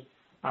could just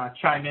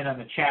chime in on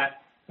the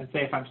chat and say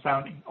if I'm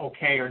sounding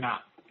okay or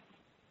not.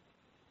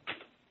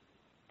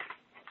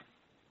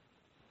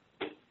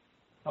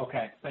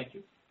 Okay, thank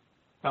you.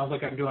 Sounds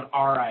like I'm doing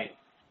all right.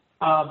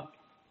 Automating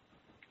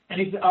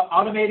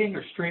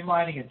or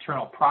streamlining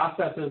internal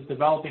processes,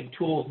 developing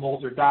tools,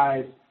 molds, or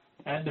dies,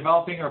 and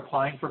developing or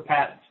applying for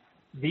patents.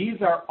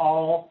 These are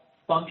all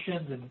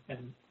functions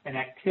and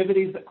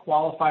activities that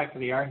qualify for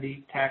the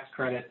R&D tax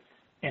credit.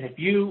 And if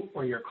you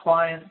or your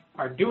client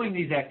are doing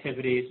these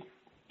activities,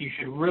 you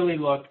should really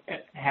look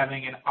at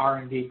having an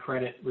R&D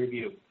credit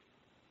review.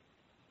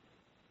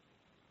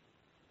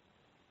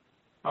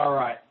 All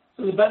right.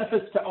 So the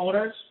benefits to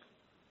owners,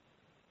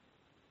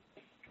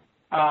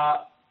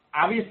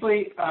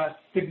 obviously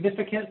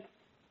significant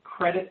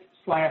credit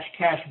 /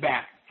 cash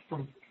back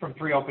from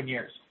 3 open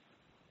years.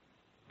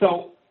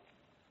 So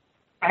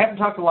I haven't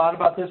talked a lot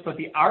about this, but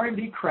the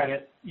R&D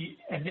credit,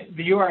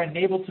 you are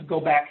enabled to go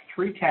back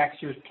 3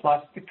 tax years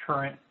plus the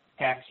current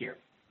tax year.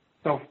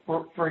 So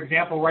for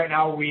example, right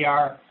now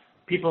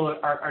people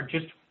are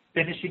just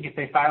finishing, if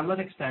they file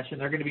an extension,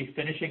 they're going to be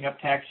finishing up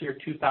tax year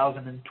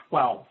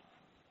 2012.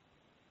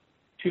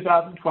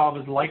 2012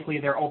 is likely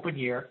their open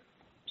year.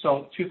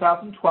 So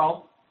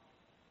 2012,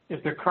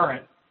 if they're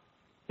current,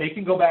 they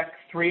can go back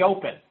 3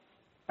 open.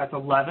 That's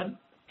 11,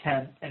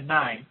 10, and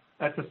 9.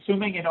 That's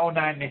assuming in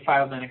 09 they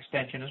filed an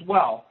extension as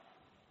well.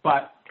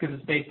 but because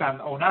it's based on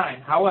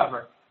 '09.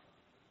 However,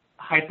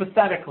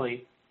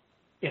 hypothetically,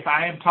 if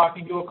I am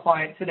talking to a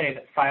client today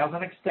that files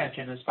an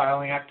extension, is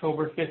filing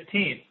October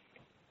 15th,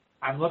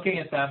 I'm looking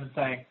at them and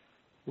saying,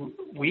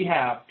 we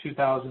have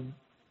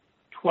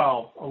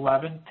 2012,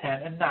 11,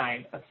 10, and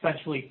 9,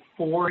 essentially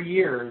 4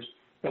 years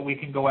that we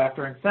can go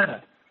after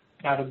incentives.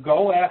 Now, to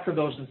go after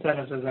those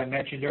incentives, as I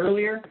mentioned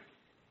earlier,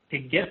 to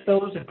get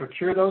those and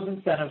procure those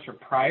incentives for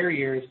prior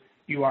years,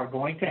 you are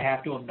going to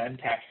have to amend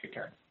tax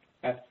returns.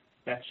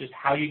 That's just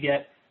how you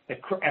get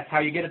that's how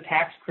you get a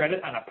tax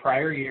credit on a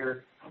prior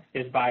year,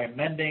 is by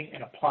amending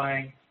and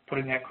applying,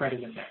 putting that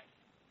credit in there.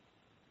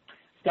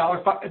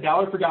 Dollar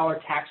for dollar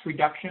tax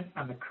reduction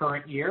on the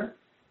current year,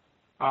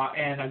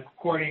 and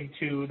according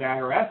to the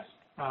IRS,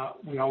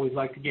 we always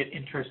like to get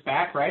interest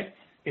back, right?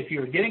 If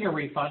you're getting a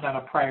refund on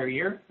a prior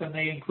year, then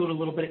they include a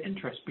little bit of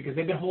interest because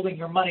they've been holding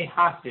your money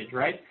hostage,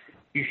 right?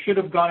 You should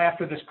have gone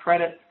after this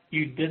credit.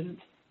 You didn't.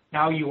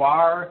 Now you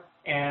are,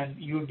 and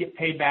you would get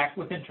paid back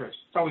with interest.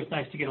 It's always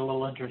nice to get a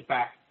little interest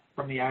back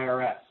from the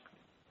IRS.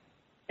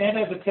 And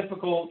as a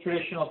typical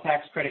traditional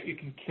tax credit, you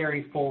can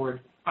carry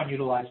forward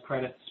unutilized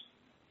credits.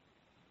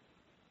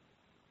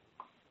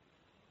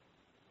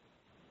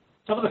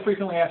 Some of the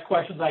frequently asked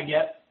questions I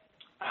get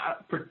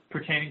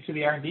pertaining to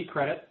the R&D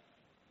credit: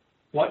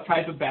 what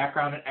type of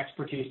background and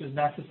expertise is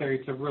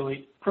necessary to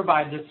really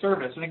provide this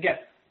service? And again,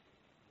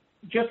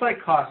 just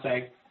like cost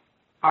seg,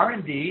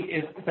 R&D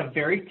is a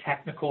very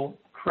technical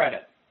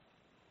credit.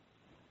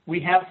 We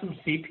have some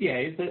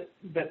CPAs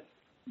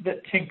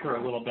that tinker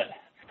a little bit.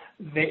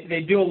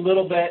 They do a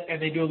little bit,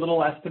 and they do a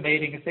little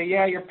estimating and say,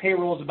 yeah, your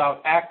payroll is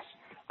about X.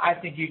 I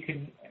think you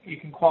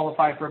can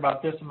qualify for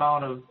about this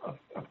amount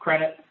of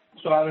credit.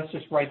 So let's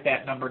just write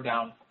that number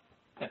down.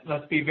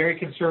 Let's be very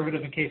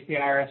conservative in case the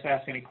IRS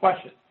asks any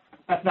questions.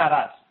 That's not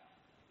us.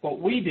 What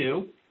we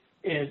do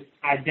is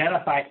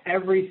identify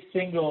every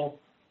single,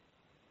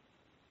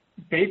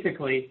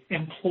 basically,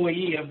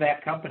 employee of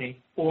that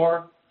company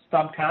or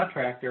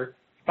subcontractor,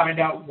 find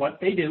out what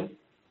they do,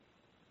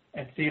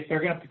 and see if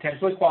they're going to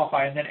potentially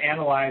qualify, and then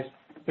analyze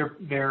their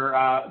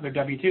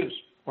W-2s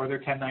or their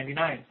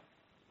 1099s.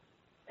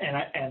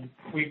 And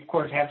we, of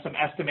course, have some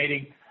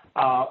estimating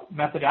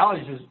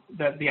methodologies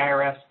that the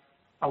IRS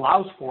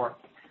allows for.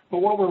 But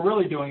what we're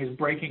really doing is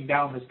breaking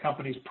down this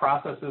company's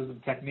processes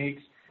and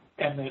techniques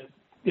and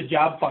the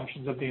job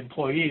functions of the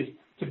employees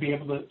to be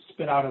able to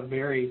spit out a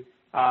very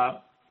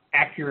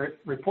accurate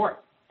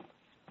report.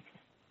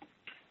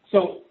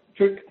 So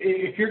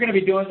if you're going to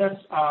be doing this,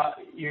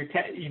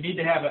 you need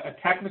to have a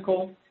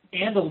technical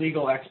and a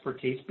legal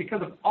expertise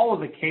because of all of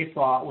the case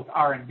law with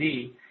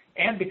R&D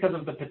and because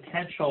of the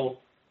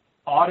potential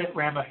audit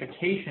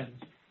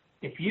ramifications.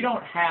 If you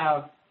don't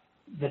have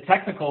the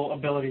technical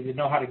ability to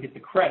know how to get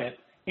the credit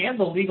and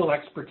the legal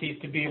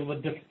expertise to be able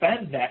to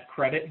defend that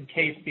credit in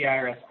case the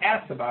IRS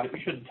asks about it, you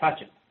shouldn't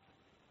touch it.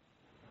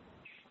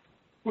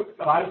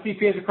 A lot of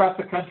CPAs across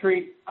the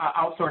country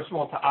outsource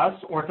well to us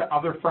or to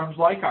other firms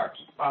like ours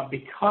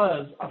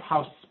because of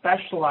how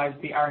specialized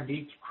the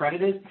R&D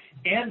credit is,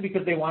 and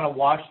because they want to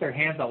wash their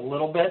hands a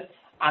little bit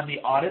on the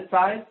audit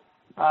side.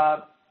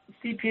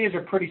 CPAs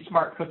are pretty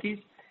smart cookies,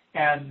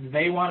 and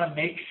they want to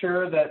make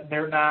sure that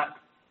they're not,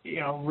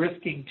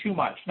 risking too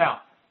much.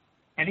 Now,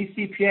 any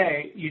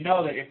CPA, you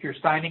know that if you're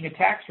signing a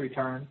tax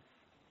return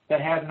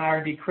that has an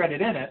R&D credit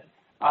in it,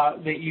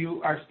 that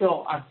you are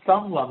still on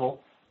some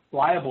level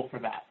liable for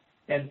that.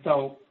 And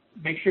so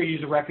make sure you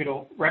use a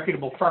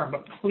reputable firm.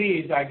 But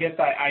please,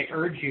 I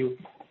urge you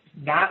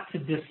not to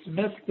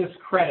dismiss this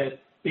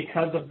credit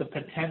because of the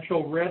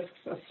potential risks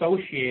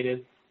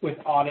associated with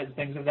audit and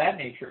things of that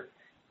nature.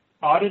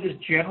 Audit is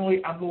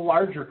generally on the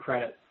larger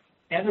credit.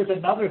 And there's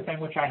another thing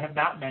which I have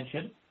not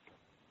mentioned.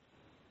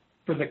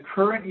 For the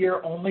current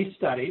year only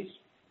studies,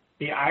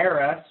 the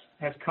IRS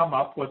has come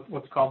up with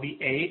what's called the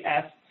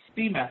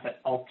ASC method,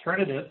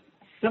 Alternative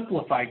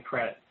Simplified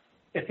Credit.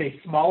 It's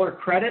a smaller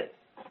credit,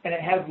 and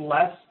it has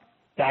less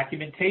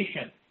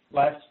documentation,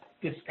 less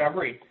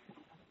discovery.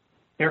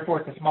 Therefore,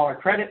 it's a smaller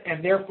credit,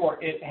 and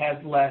therefore it has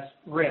less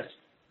risk.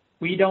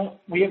 We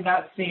have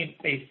not seen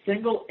a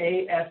single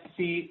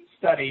ASC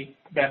study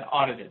been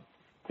audited.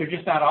 They're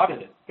just not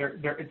audited.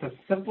 It's a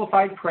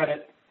simplified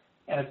credit,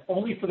 and it's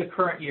only for the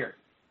current year.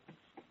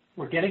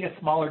 We're getting a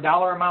smaller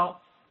dollar amount,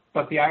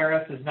 but the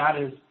IRS is not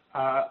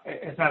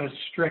as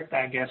strict,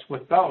 I guess,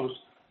 with those.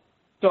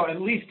 So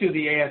at least do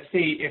the ASC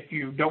if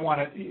you don't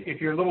want to.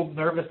 If you're a little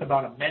nervous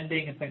about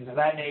amending and things of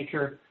that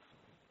nature,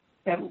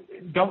 and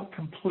don't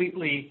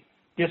completely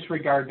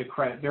disregard the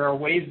credit. There are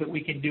ways that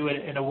we can do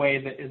it in a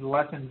way that is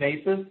less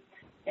invasive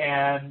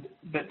and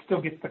that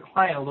still gets the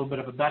client a little bit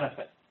of a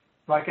benefit.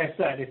 Like I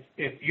said,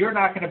 if you're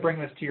not going to bring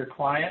this to your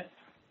client,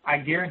 I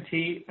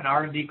guarantee an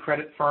R&D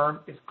credit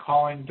firm is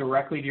calling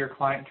directly to your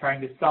client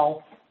trying to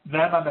sell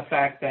them on the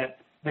fact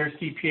that their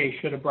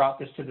CPA should have brought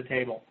this to the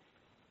table.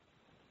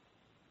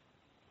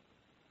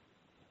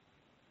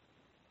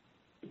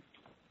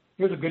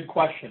 Here's a good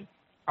question.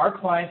 Our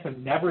clients have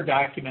never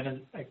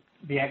documented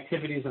the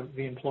activities of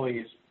the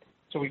employees,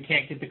 so we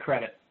can't get the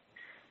credit.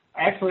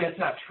 Actually, that's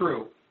not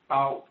true.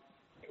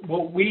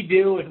 What we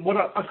do and what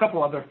a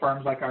couple other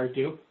firms like ours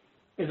do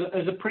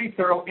is a pretty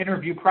thorough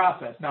interview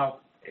process. Now,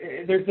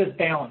 there's this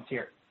balance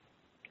here.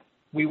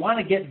 We want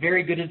to get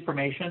very good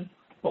information,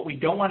 but we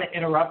don't want to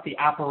interrupt the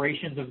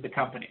operations of the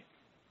company.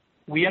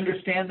 We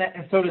understand that,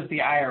 and so does the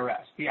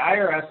IRS. The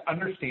IRS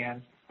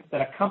understands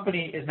that a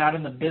company is not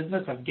in the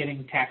business of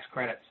getting tax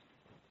credits.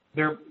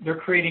 They're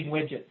creating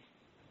widgets.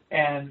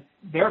 And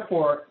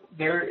therefore,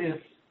 there is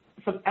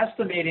some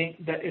estimating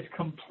that is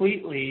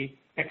completely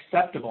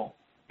acceptable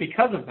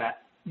because of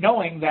that,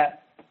 knowing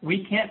that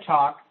we can't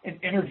talk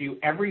and interview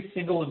every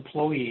single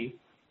employee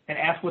and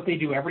ask what they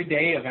do every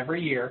day of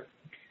every year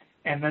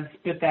and then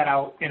spit that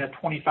out in a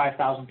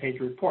 25,000-page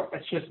report.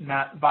 That's just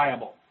not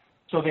viable.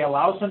 So they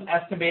allow some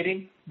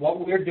estimating.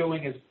 What we're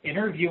doing is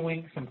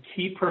interviewing some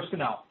key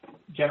personnel,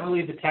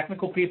 generally the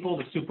technical people,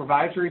 the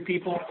supervisory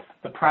people,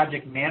 the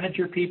project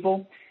manager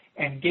people,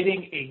 and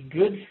getting a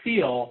good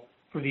feel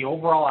for the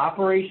overall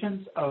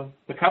operations of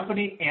the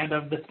company and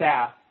of the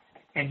staff,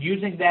 and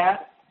using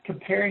that,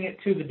 comparing it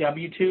to the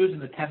W-2s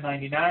and the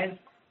 1099s,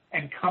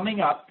 and coming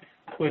up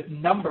with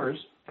numbers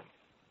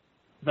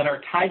that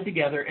are tied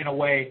together in a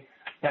way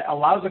that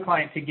allows the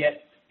client to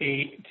get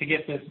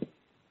this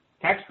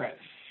tax credit.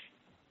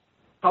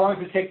 How long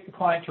does it take the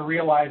client to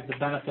realize the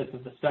benefits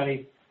of the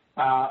study?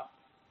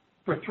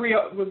 For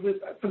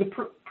the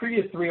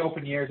previous 3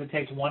 open years, it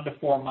takes 1 to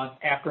 4 months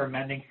after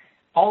amending.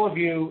 All of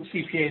you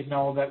CPAs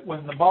know that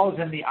when the ball is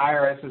in the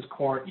IRS's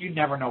court, you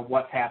never know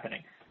what's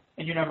happening,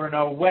 and you never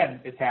know when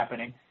it's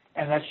happening,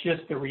 and that's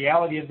just the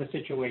reality of the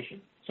situation.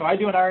 So I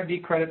do an R&D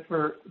credit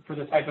for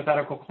this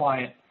hypothetical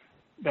client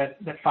that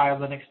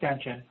filed an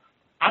extension.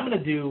 I'm going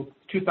to do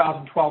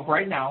 2012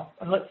 right now,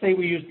 and let's say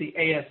we use the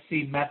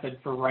ASC method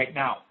for right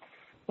now.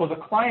 Well, the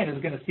client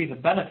is going to see the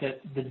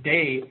benefit the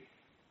day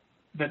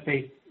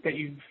that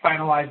you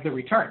finalize the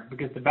return,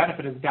 because the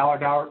benefit is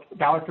dollar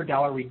for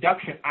dollar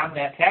reduction on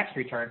that tax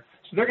return.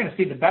 So they're going to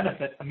see the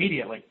benefit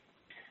immediately.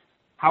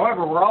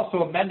 However, we're also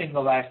amending the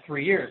last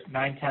 3 years,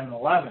 9, 10, and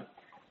 11.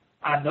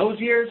 On those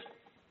years,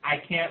 I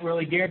can't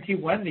really guarantee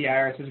when the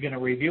IRS is going to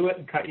review it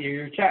and cut you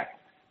your check.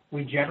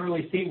 We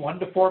generally see 1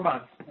 to 4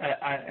 months,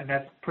 and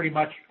that's pretty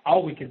much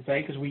all we can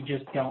say because we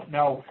just don't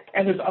know.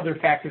 And there's other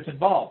factors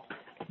involved.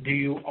 Do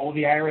you owe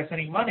the IRS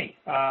any money?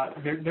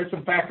 There's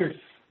some factors.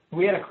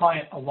 We had a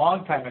client a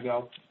long time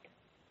ago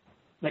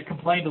that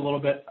complained a little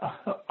bit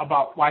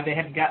about why they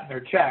hadn't gotten their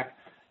check,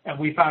 and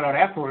we found out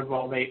afterward,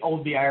 well, they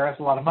owed the IRS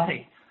a lot of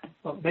money.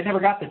 Well, they never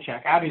got the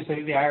check.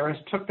 Obviously, the IRS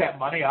took that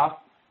money off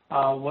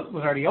what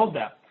was already owed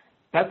them.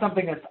 That's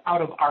something that's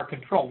out of our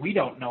control. We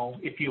don't know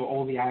if you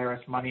owe the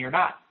IRS money or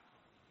not.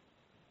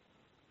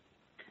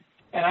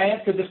 And I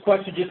answered this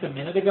question just a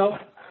minute ago.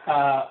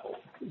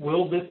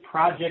 Will this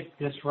project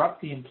disrupt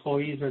the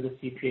employees or the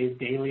CPA's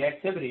daily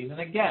activities?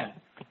 And again,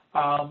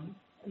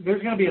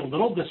 there's going to be a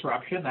little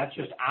disruption, that's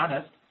just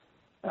honest,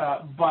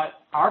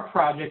 but our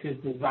project is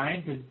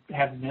designed to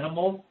have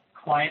minimal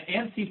client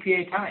and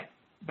CPA time.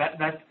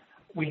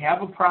 We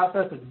have a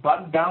process that's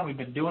buttoned down. We've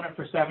been doing it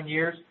for 7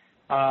 years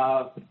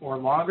or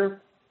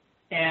longer,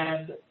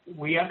 and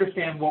we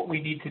understand what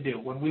we need to do.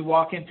 When we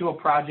walk into a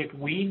project,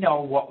 we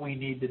know what we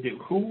need to do.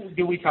 Who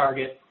do we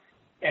target?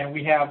 And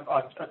we have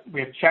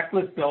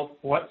checklists built.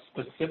 What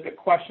specific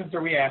questions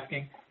are we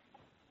asking?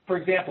 For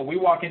example, we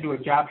walk into a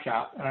job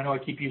shop, and I know I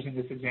keep using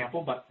this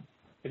example, but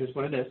it is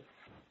what it is.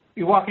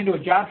 You walk into a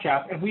job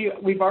shop, and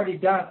we've already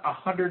done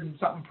 100 and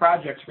something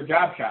projects for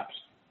job shops.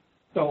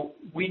 So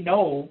we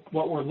know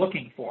what we're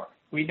looking for.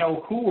 We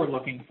know who we're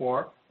looking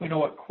for. We know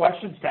what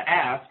questions to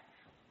ask,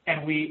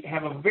 and we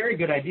have a very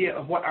good idea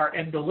of what our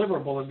end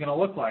deliverable is going to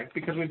look like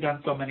because we've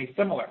done so many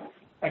similar.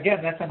 Again,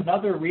 that's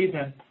another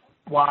reason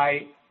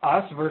why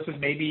us versus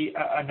maybe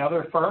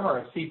another firm or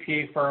a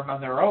CPA firm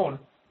on their own,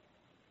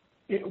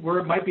 where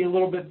it might be a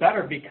little bit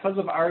better because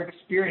of our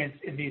experience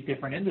in these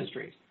different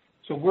industries.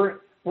 So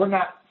we're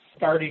not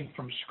starting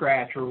from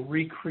scratch or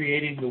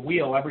recreating the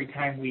wheel every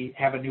time we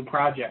have a new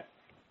project.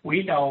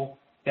 We know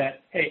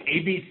that, hey,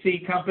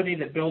 ABC company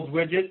that builds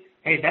widgets,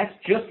 hey, that's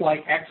just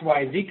like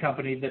XYZ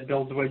company that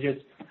builds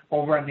widgets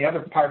over in the other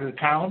part of the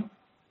town.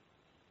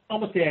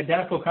 Almost the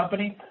identical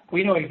company.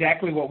 We know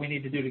exactly what we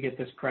need to do to get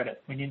this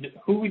credit.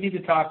 Who we need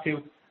to talk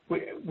to.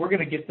 We're going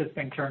to get this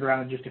thing turned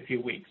around in just a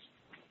few weeks.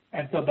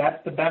 And so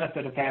that's the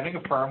benefit of having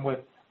a firm with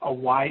a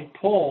wide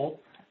pull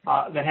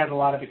that has a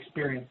lot of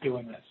experience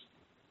doing this.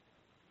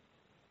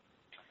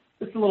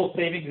 This is a little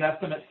savings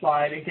estimate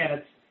slide. Again,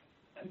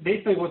 it's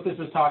basically what this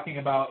is talking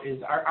about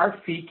is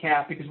our fee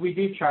cap, because we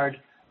do charge,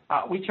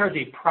 we charge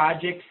a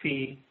project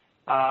fee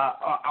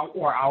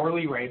or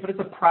hourly rate, but it's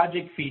a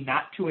project fee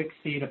not to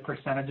exceed a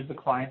percentage of the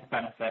client's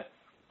benefit.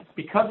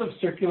 Because of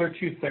Circular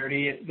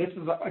 230, this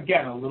is,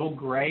 again, a little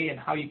gray in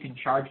how you can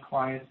charge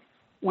clients.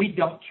 We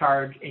don't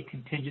charge a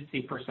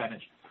contingency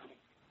percentage.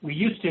 We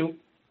used to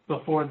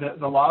before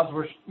the laws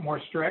were more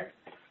strict.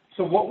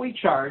 So what we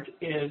charge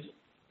is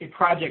a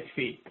project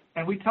fee.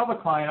 And we tell the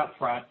client up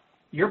front,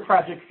 your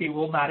project fee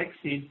will not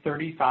exceed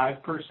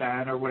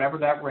 35% or whatever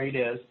that rate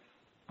is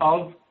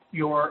of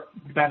your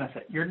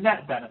benefit, your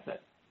net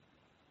benefit.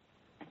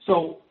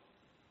 So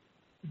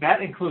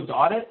that includes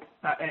audit.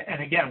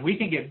 And again, we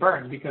can get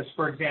burned because,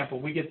 for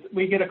example, we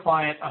get a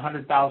client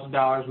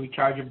 $100,000, we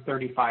charge them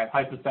 $35,000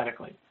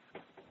 hypothetically.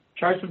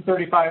 Charge them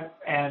 $35,000,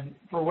 and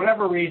for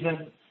whatever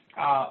reason,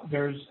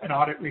 there's an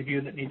audit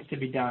review that needs to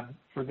be done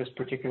for this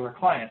particular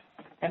client.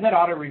 And that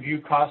audit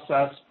review costs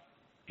us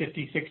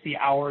 50, 60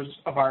 hours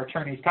of our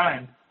attorney's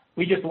time.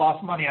 We just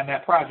lost money on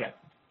that project.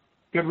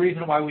 Good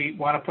reason why we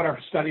want to put our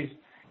studies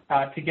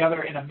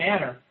together in a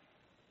manner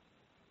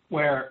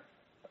where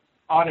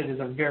audit is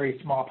a very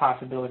small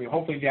possibility.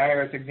 Hopefully the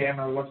IRS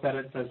examiner looks at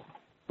it and says,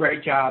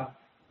 great job,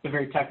 it's a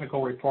very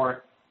technical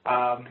report,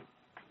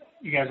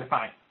 you guys are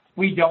fine.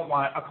 We don't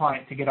want a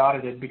client to get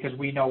audited because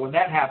we know when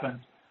that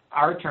happens,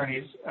 our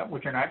attorneys,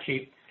 which are not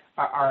cheap,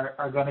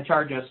 are going to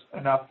charge us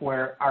enough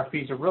where our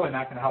fees are really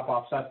not going to help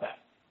offset that.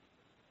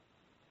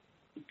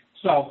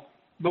 So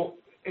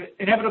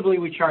inevitably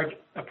we charge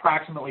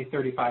approximately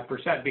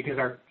 35% because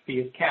our fee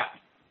is capped.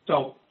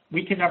 So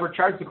we can never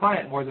charge the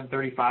client more than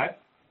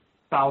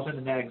 $35,000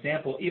 in that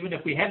example, even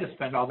if we had to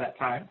spend all that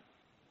time,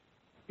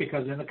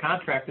 because in the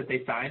contract that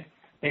they signed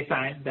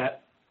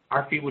that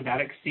our fee would not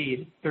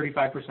exceed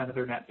 35% of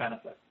their net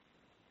benefit.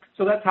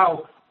 So that's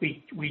how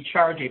we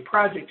charge a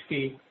project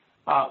fee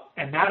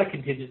and not a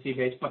contingency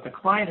base, but the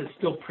client is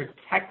still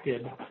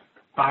protected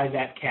by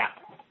that cap.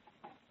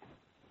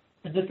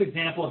 In this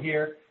example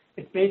here,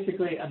 it's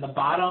basically on the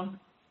bottom,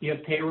 you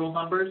have payroll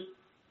numbers,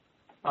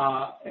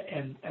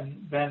 and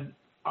then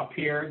up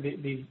here,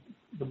 the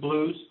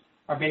blues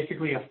are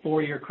basically a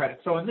 4-year credit.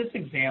 So in this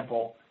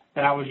example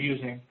that I was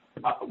using,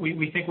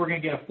 we think we're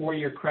going to get a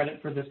 4-year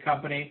credit for this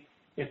company.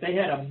 If they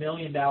had $1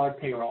 million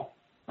payroll,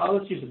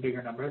 let's use a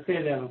bigger number. Let's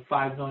say they have a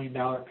 $5 million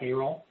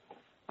payroll.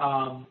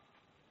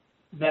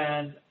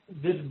 Then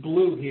this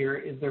blue here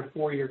is their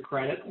 4-year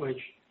credit, which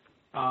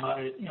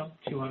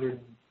 $250,000,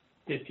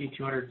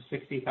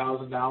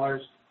 $260,000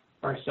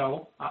 or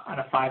so on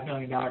a $5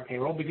 million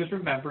payroll. Because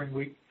remembering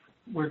we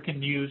can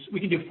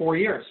do 4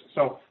 years.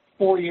 So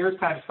 4 years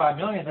times $5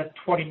 million, that's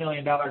 $20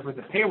 million worth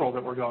of payroll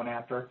that we're going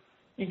after.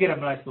 You get a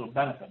nice little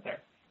benefit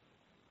there.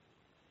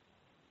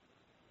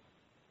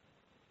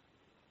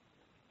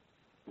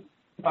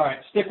 All right,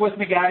 stick with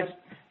me, guys.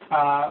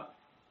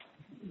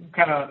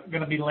 Kind of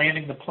going to be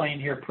landing the plane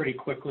here pretty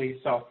quickly.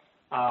 So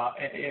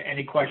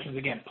any questions,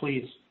 again,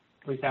 please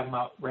have them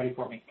out ready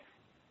for me.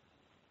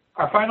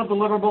 Our final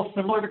deliverable,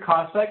 similar to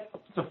CostSec,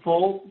 it's a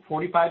full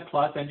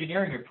 45-plus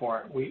engineering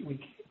report.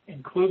 We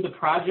include the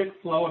project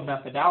flow and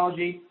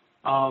methodology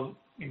of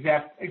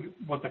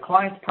what the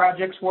client's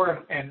projects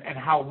were and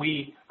how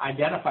we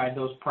identified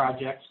those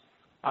projects,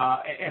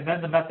 and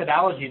then the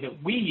methodology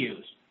that we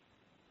use.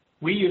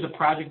 We use a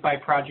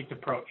project-by-project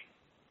approach.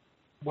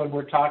 When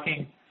we're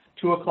talking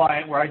to a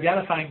client, we're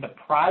identifying the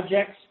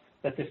projects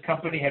that this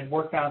company had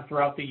worked on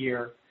throughout the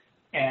year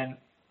and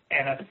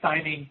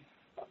assigning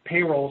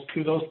payrolls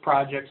to those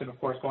projects and, of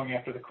course, going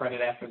after the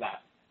credit after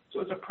that.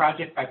 So it's a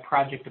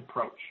project-by-project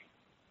approach,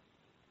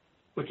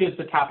 which is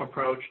the top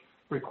approach,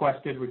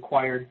 requested,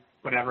 required,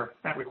 whatever,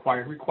 not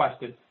required,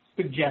 requested,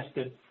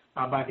 suggested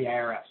by the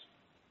IRS.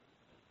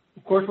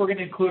 Of course, we're going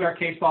to include our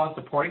case law and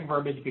supporting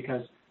verbiage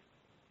because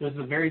this is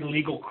a very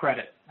legal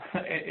credit.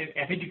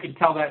 I think you can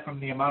tell that from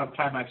the amount of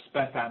time I've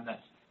spent on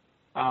this.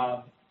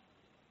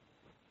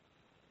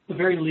 It's a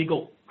very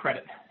legal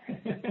credit.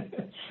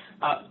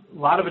 A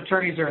lot of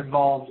attorneys are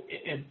involved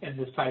in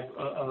this type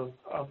of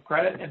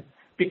credit, and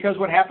because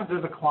what happens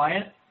is a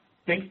client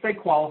thinks they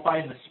qualify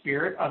in the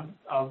spirit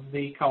of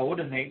the code,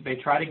 and they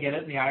try to get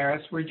it, and the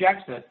IRS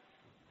rejects it,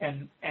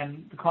 and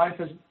the client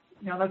says,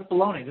 that's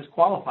baloney, this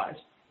qualifies,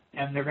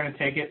 and they're going to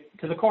take it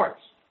to the courts,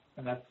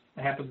 and that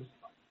happens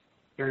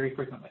very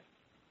frequently.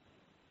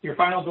 Your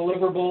final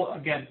deliverable,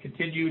 again,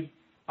 continued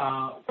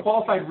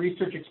qualified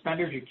research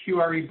expenditures, your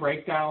QRE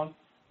breakdown,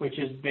 which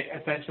is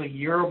essentially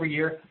year over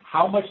year,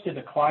 how much did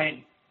the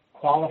client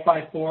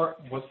qualify for,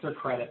 what's their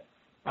credit.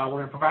 We're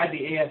going to provide the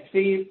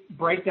ASC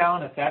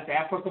breakdown if that's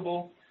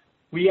applicable.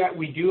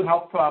 We do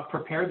help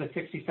prepare the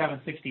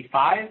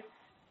 6765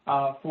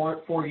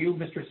 for you,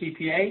 Mr.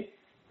 CPA.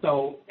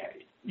 So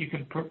we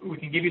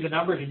can give you the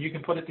numbers and you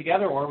can put it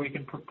together, or we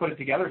can put it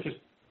together. It's just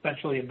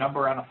essentially a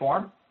number on a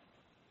form.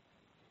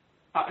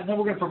 And then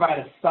we're going to provide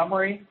a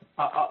summary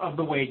of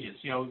the wages.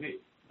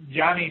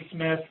 Johnny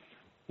Smith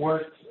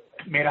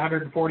made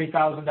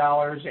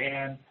 $140,000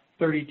 and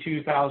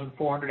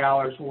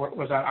 $32,400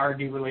 was on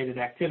R&D related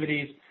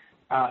activities.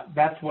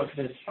 That's what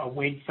this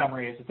wage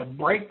summary is. It's a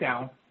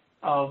breakdown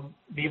of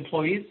the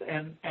employees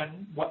and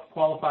what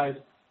qualifies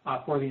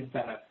for the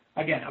incentive.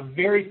 Again, a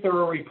very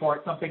thorough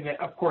report, something that,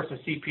 of course, a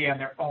CPA on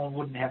their own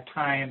wouldn't have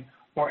time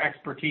or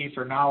expertise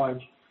or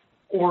knowledge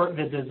or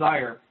the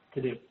desire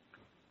to do.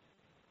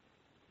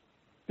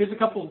 Here's a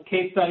couple of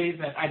case studies,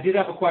 and I did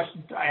have a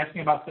question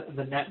asking about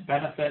the net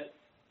benefit,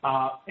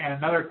 and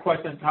another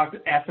question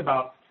asked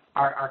about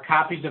are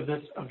copies of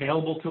this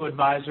available to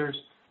advisors,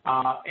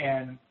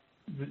 and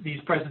these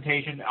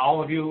presentations,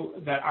 all of you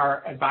that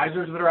are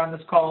advisors that are on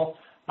this call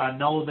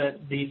know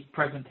that these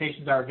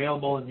presentations are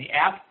available in the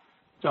app.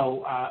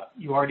 So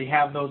you already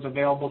have those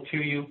available to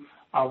you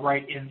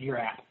right in your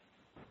app.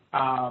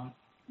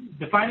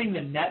 Defining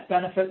the net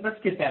benefit, let's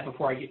get that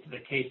before I get to the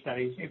case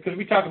studies, because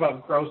we talk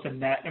about gross and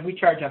net, and we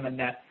charge on the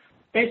net.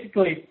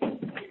 Basically,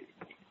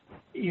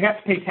 you have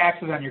to pay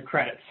taxes on your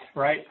credits,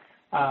 right?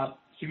 So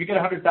if you get a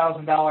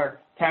 $100,000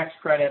 tax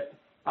credit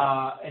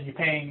and you're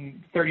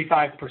paying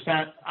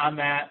 35% on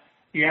that,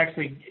 you're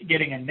actually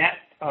getting a net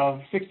of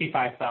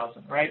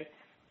 $65,000, right?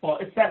 Well,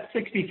 it's that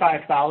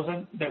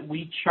 $65,000 that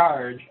we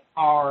charge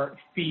our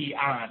fee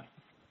on.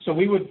 So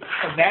we would,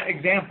 in that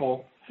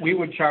example, we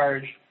would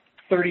charge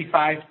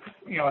 35,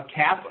 a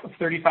cap of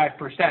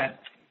 35%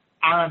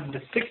 on the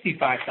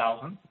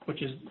 $65,000,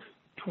 which is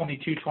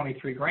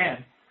 23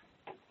 grand,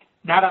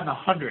 not on the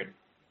 100.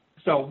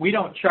 So we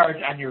don't charge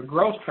on your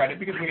gross credit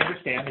because we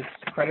understand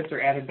that credits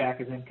are added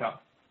back as income.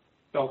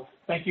 So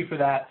thank you for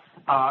that.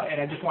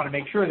 And I just want to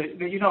make sure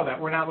that you know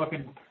that we're not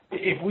looking,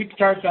 if we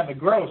charge on the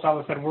gross, all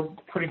of a sudden we're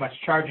pretty much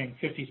charging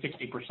 50,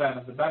 60%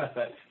 of the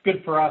benefit.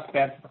 Good for us,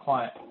 bad for the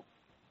client.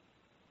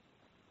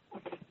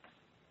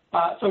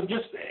 So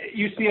just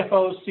you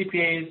CFOs,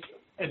 CPAs,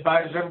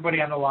 advisors,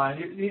 everybody on the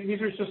line,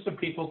 these are just some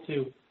people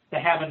to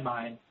have in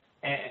mind.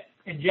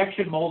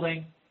 Injection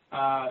molding,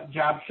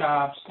 job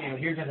shops,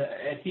 here's an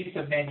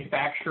adhesive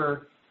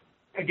manufacturer.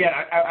 Again,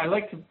 I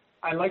like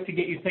to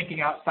get you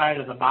thinking outside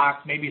of the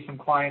box, maybe some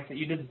clients that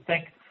you didn't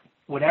think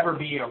would ever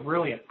be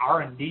really an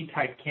R&D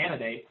type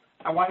candidate.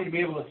 I want you to be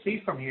able to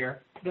see from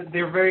here that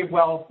they're very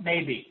well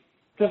maybe.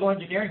 Civil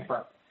engineering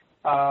firm.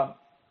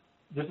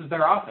 This is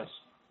their office.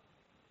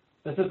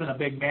 This isn't a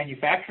big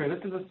manufacturer.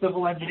 This is a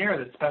civil engineer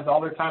that spends all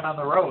their time on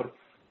the road.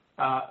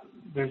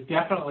 There's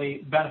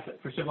definitely benefit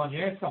for civil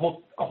engineers. It's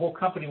a whole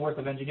company worth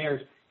of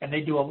engineers, and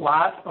they do a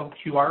lot of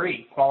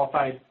QRE,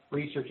 qualified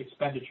research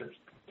expenditures.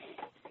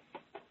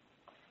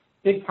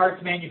 Big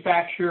parts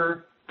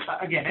manufacturer,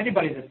 again,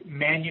 anybody that's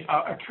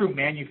a true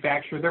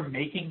manufacturer, they're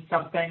making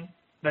something,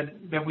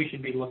 then we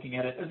should be looking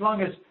at it. As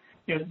long as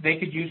they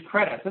could use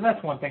credits, and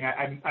that's one thing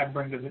I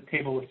bring to the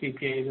table with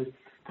CPAs is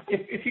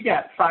if you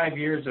got 5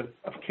 years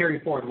of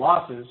carry forward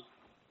losses,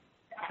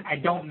 I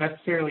don't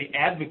necessarily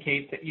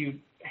advocate that you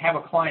have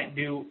a client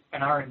do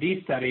an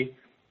R&D study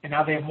and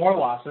now they have more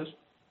losses.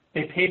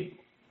 They paid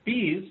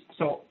fees,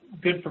 so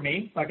good for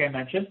me, like I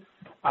mentioned.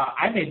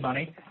 I made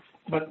money,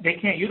 but they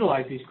can't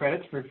utilize these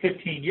credits for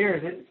 15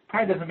 years. It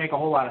probably doesn't make a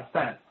whole lot of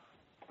sense.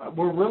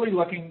 We're really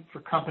looking for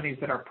companies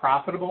that are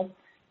profitable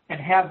and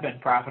have been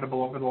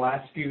profitable over the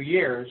last few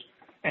years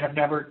and have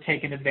never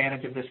taken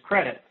advantage of this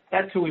credit.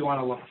 That's who we want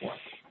to look for.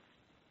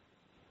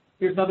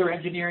 Here's another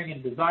engineering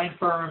and design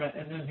firm,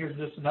 and then here's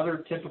just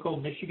another typical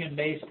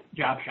Michigan-based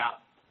job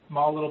shop.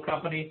 Small little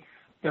company,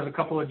 does a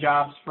couple of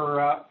jobs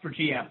for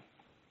GM,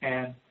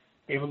 and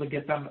able to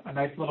get them a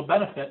nice little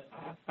benefit.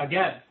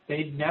 Again,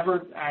 they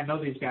never, I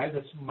know these guys,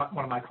 that's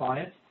one of my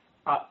clients,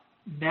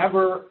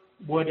 never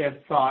would have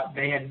thought,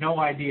 they had no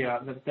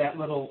idea that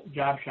little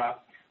job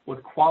shop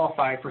would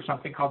qualify for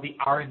something called the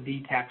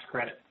R&D tax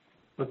credit.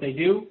 But they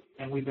do,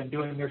 and we've been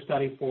doing their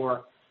study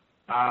for,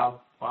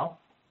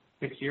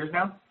 6 years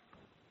now.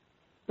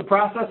 The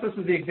process, this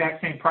is the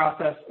exact same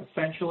process,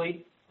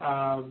 essentially,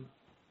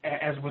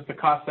 as with the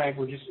cost side.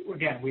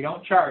 We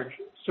don't charge.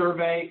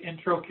 Survey,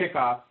 intro,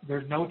 kickoff,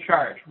 there's no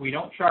charge. We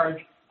don't charge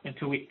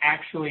until we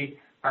actually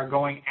are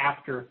going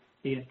after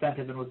the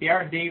incentive. And with the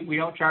R&D, we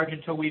don't charge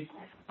until we've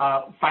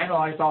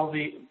finalized all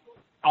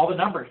the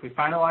numbers. We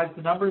finalize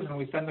the numbers and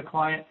we send the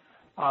client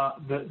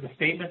the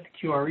statement,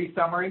 the QRE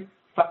summary,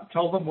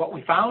 told them what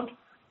we found,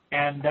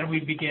 and then we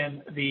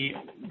begin the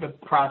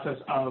process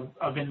of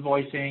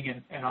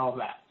invoicing and all of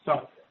that.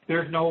 So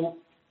there's no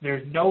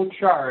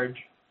charge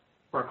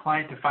for a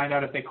client to find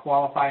out if they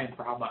qualify and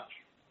for how much.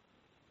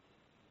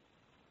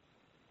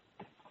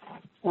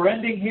 We're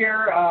ending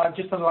here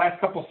just on the last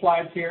couple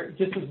slides here.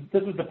 This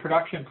is the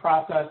production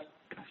process.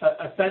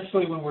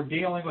 Essentially, when we're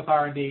dealing with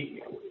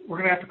R&D, we're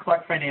going to have to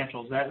collect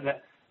financials.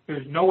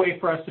 There's no way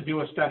for us to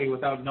do a study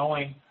without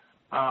knowing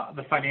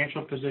the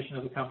financial position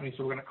of the company.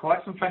 So we're going to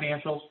collect some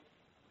financials.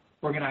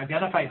 We're going to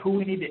identify who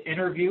we need to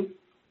interview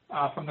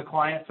from the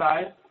client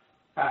side.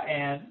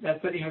 And that's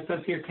it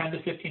says here 10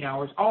 to 15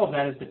 hours. All of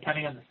that is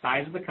depending on the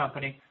size of the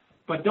company.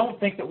 But don't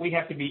think that we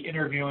have to be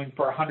interviewing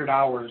for 100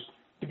 hours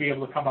to be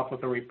able to come up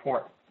with a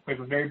report. We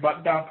have a very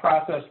buttoned-down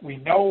process. We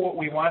know what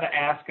we want to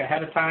ask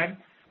ahead of time.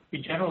 We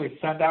generally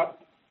send out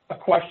a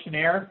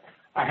questionnaire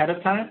ahead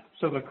of time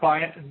so the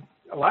client,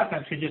 a lot of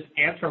times, can just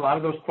answer a lot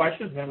of those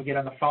questions, and then we get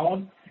on the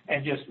phone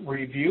and just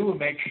review and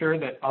make sure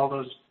that all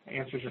those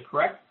answers are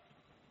correct.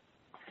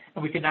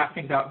 And we can knock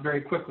things out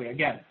very quickly.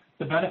 Again,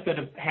 the benefit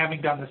of having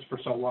done this for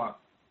so long.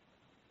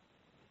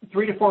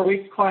 3 to 4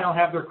 weeks, the client will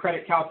have their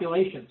credit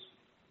calculations.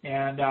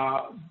 And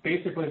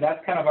basically,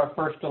 that's kind of our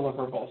first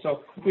deliverable.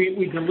 So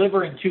we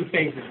deliver in 2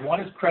 phases. One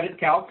is credit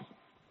calcs,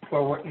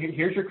 where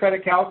here's your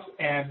credit calcs,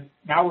 and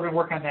now we're going to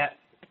work on that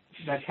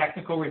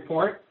technical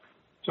report.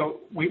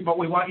 But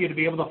we want you to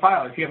be able to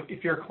file.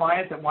 If you're a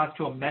client that wants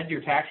to amend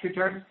your tax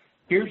return,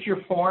 here's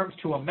your forms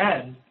to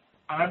amend.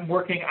 I'm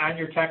working on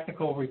your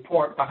technical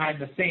report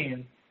behind the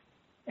scenes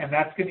and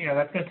that's going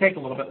to take a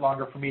little bit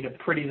longer for me to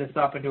pretty this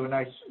up into a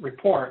nice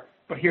report.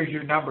 But here's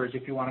your numbers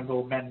if you want to go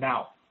amend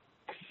now.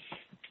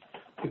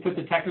 We put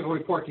the technical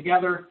report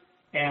together,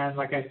 and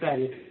like I said,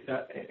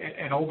 it's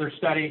an older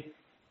study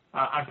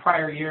on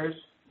prior years.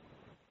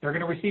 They're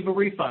going to receive a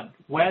refund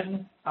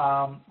when,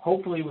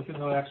 hopefully within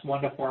the next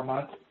 1 to 4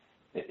 months.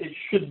 It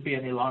shouldn't be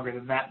any longer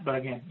than that, but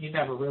again, you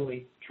never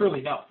really truly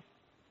know.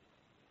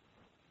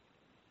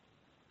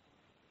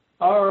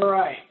 All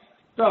right,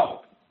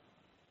 so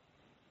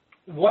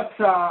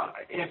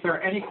if there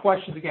are any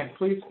questions, again,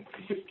 please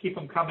keep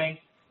them coming.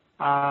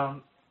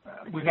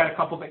 We've had a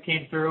couple that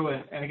came through,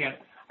 and again,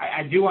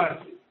 I do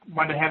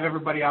want to have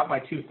everybody out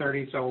by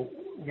 2:30, so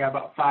we got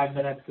about 5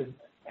 minutes, and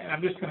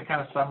I'm just going to kind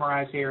of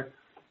summarize here.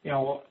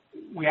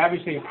 We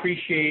obviously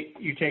appreciate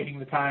you taking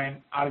the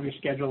time out of your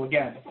schedule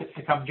again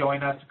to come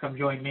join us, to come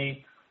join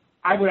me.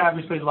 I would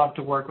obviously love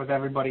to work with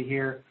everybody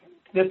here.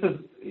 This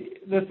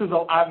is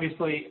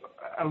obviously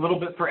a little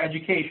bit for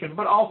education,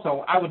 but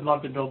also I would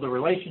love to build a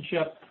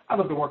relationship. I'd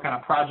love to work on a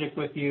project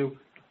with you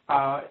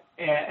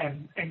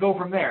and go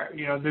from there.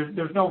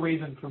 There's no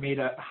reason for me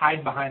to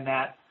hide behind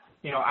that.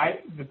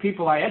 The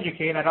people I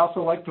educate, I'd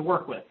also like to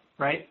work with,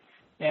 right?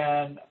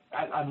 And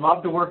I'd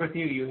love to work with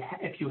you.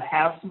 If you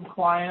have some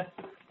clients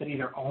that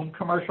either own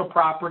commercial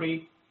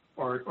property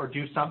or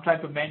do some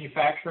type of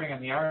manufacturing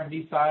on the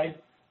R&D side,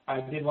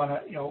 I did want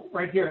to,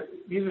 right here,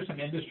 these are some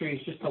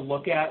industries just to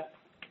look at.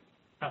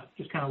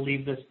 Just kind of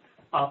leave this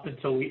up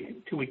until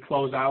we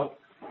close out.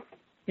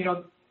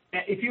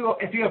 If you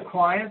have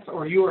clients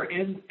or you are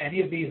in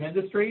any of these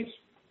industries,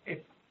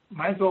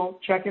 might as well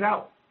check it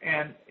out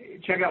and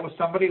check it out with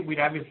somebody. We'd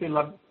obviously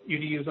love you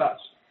to use us.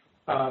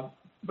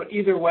 But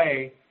either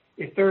way,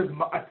 if there's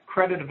a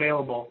credit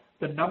available,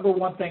 the number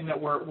one thing that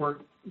we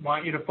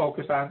want you to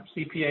focus on,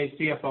 CPAs,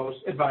 CFOs,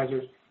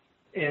 advisors,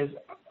 is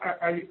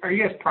are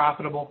you guys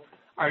profitable?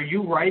 Are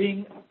you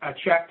writing a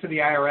check to the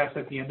IRS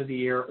at the end of the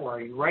year, or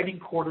are you writing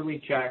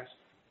quarterly checks?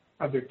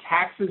 Are there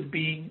taxes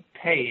being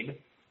paid?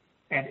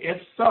 And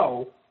if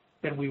so,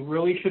 then we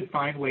really should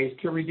find ways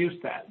to reduce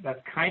that. That's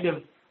kind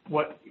of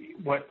what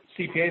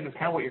CPAs, is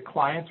kind of what your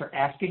clients are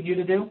asking you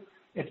to do.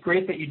 It's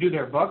great that you do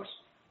their books,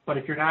 but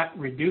if you're not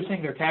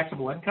reducing their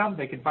taxable income,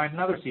 they can find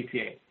another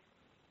CPA.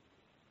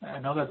 I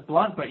know that's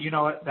blunt, but you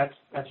know what?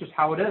 That's just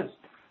how it is.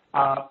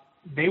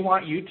 They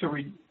want you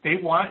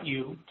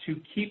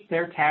to keep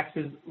their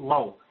taxes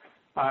low,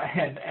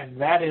 and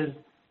that is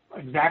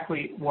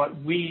exactly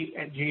what we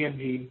at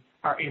GMG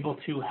are able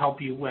to help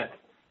you with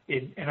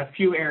in a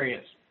few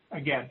areas.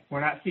 Again,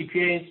 we're not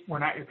CPAs, we're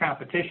not your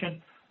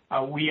competition.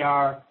 We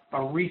are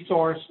a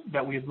resource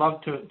that we'd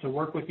love to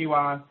work with you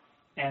on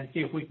and see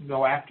if we can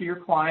go after your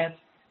clients,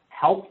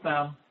 help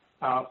them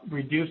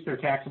reduce their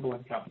taxable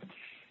income.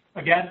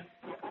 Again,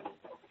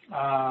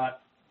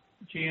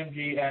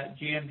 GMG at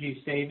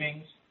GMG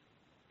Savings.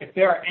 If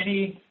there are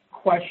any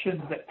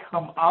questions that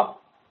come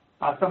up,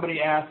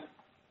 somebody asked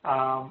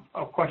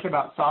a question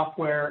about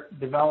software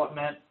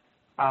development,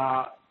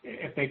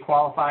 if they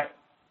qualify,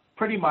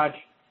 pretty much.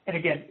 And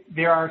again,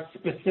 there are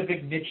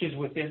specific niches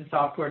within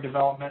software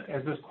development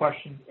as this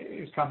question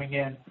is coming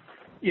in.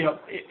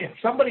 If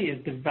somebody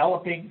is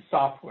developing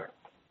software,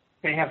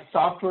 they have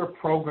software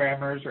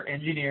programmers or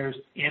engineers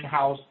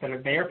in-house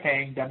that they're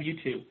paying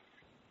W-2,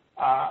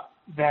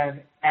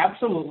 then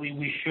absolutely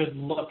we should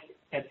look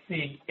at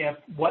seeing if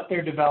what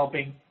they're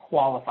developing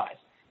qualifies.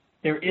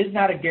 There is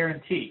not a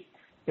guarantee.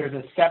 There's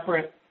a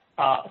separate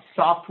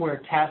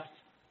software test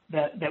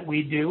that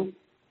we do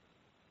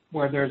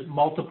where there's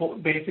multiple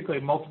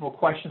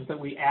questions that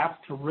we ask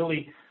to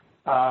really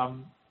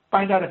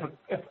find out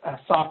if a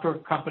software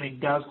company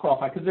does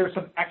qualify, because there's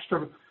some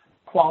extra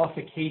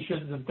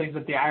qualifications and things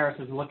that the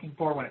IRS is looking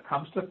for when it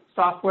comes to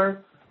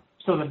software.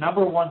 So the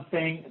number one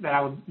thing that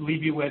I would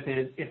leave you with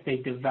is if they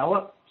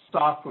develop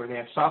software, they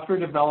have software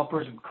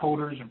developers and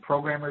coders and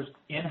programmers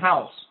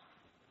in-house,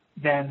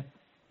 then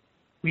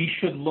we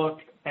should look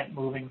at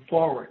moving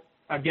forward.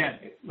 Again,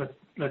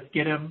 let's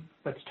get them,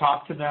 let's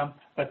talk to them,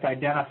 let's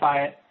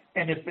identify it,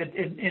 and if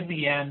in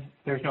the end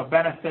there's no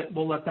benefit,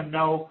 we'll let them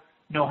know,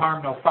 no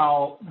harm, no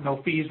foul,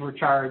 no fees were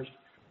charged.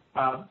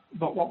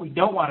 But what we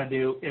don't want to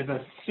do is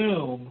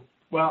assume,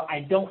 well, I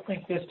don't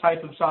think this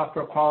type of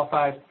software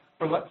qualifies,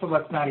 so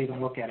let's not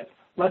even look at it.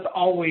 Let's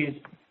always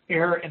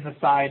err in the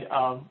side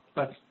of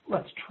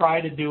let's try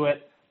to do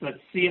it. Let's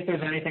see if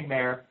there's anything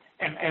there.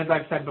 And as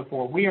I've said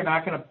before, we are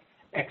not going to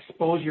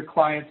expose your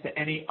clients to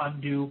any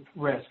undue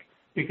risk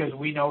because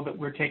we know that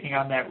we're taking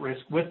on that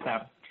risk with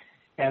them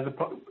as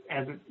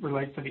it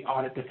relates to the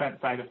audit defense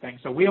side of things.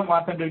 So we don't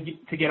want them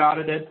to get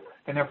audited,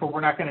 and therefore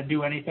we're not going to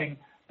do anything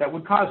that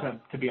would cause them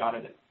to be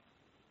audited.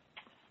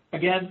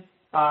 Again,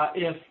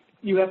 if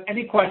you have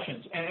any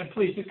questions, and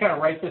please just kind of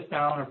write this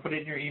down or put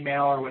it in your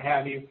email or what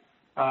have you,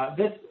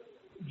 this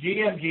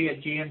GMG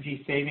at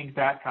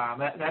gmgsavings.com,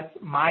 that's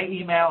my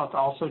email. It's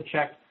also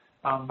checked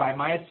by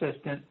my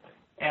assistant.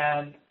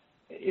 And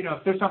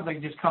if there's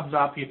something that just comes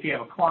up, if you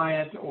have a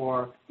client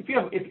or if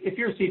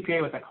you're a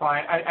CPA with a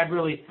client, I'd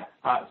really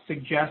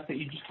suggest that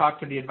you just talk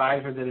to the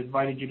advisor that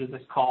invited you to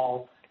this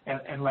call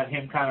and let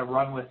him kind of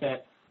run with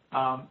it.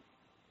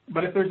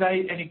 But if there's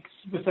any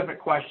specific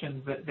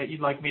questions that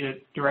you'd like me to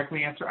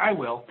directly answer, I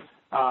will.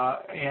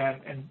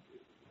 And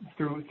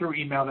through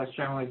email, that's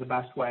generally the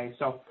best way.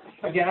 So,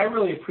 again, I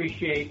really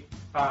appreciate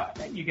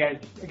you guys.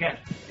 Again,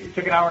 it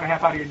took an hour and a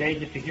half out of your day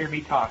just to hear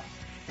me talk,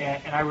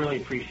 and I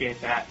really appreciate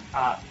that.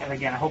 And,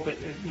 again, I hope it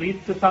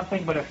leads to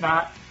something, but if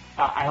not,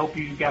 I hope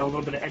you got a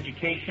little bit of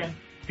education,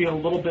 feel a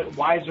little bit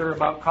wiser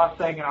about cost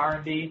seg and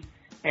R&D,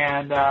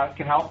 and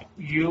can help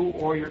you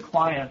or your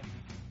clients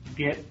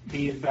get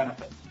these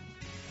benefits.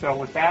 So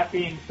with that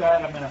being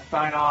said, I'm going to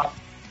sign off.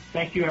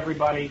 Thank you,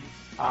 everybody.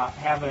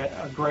 Have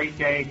a great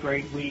day,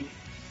 great week,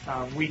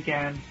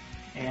 weekend,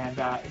 and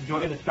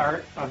enjoy the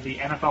start of the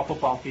NFL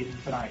football season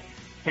tonight.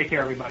 Take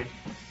care, everybody.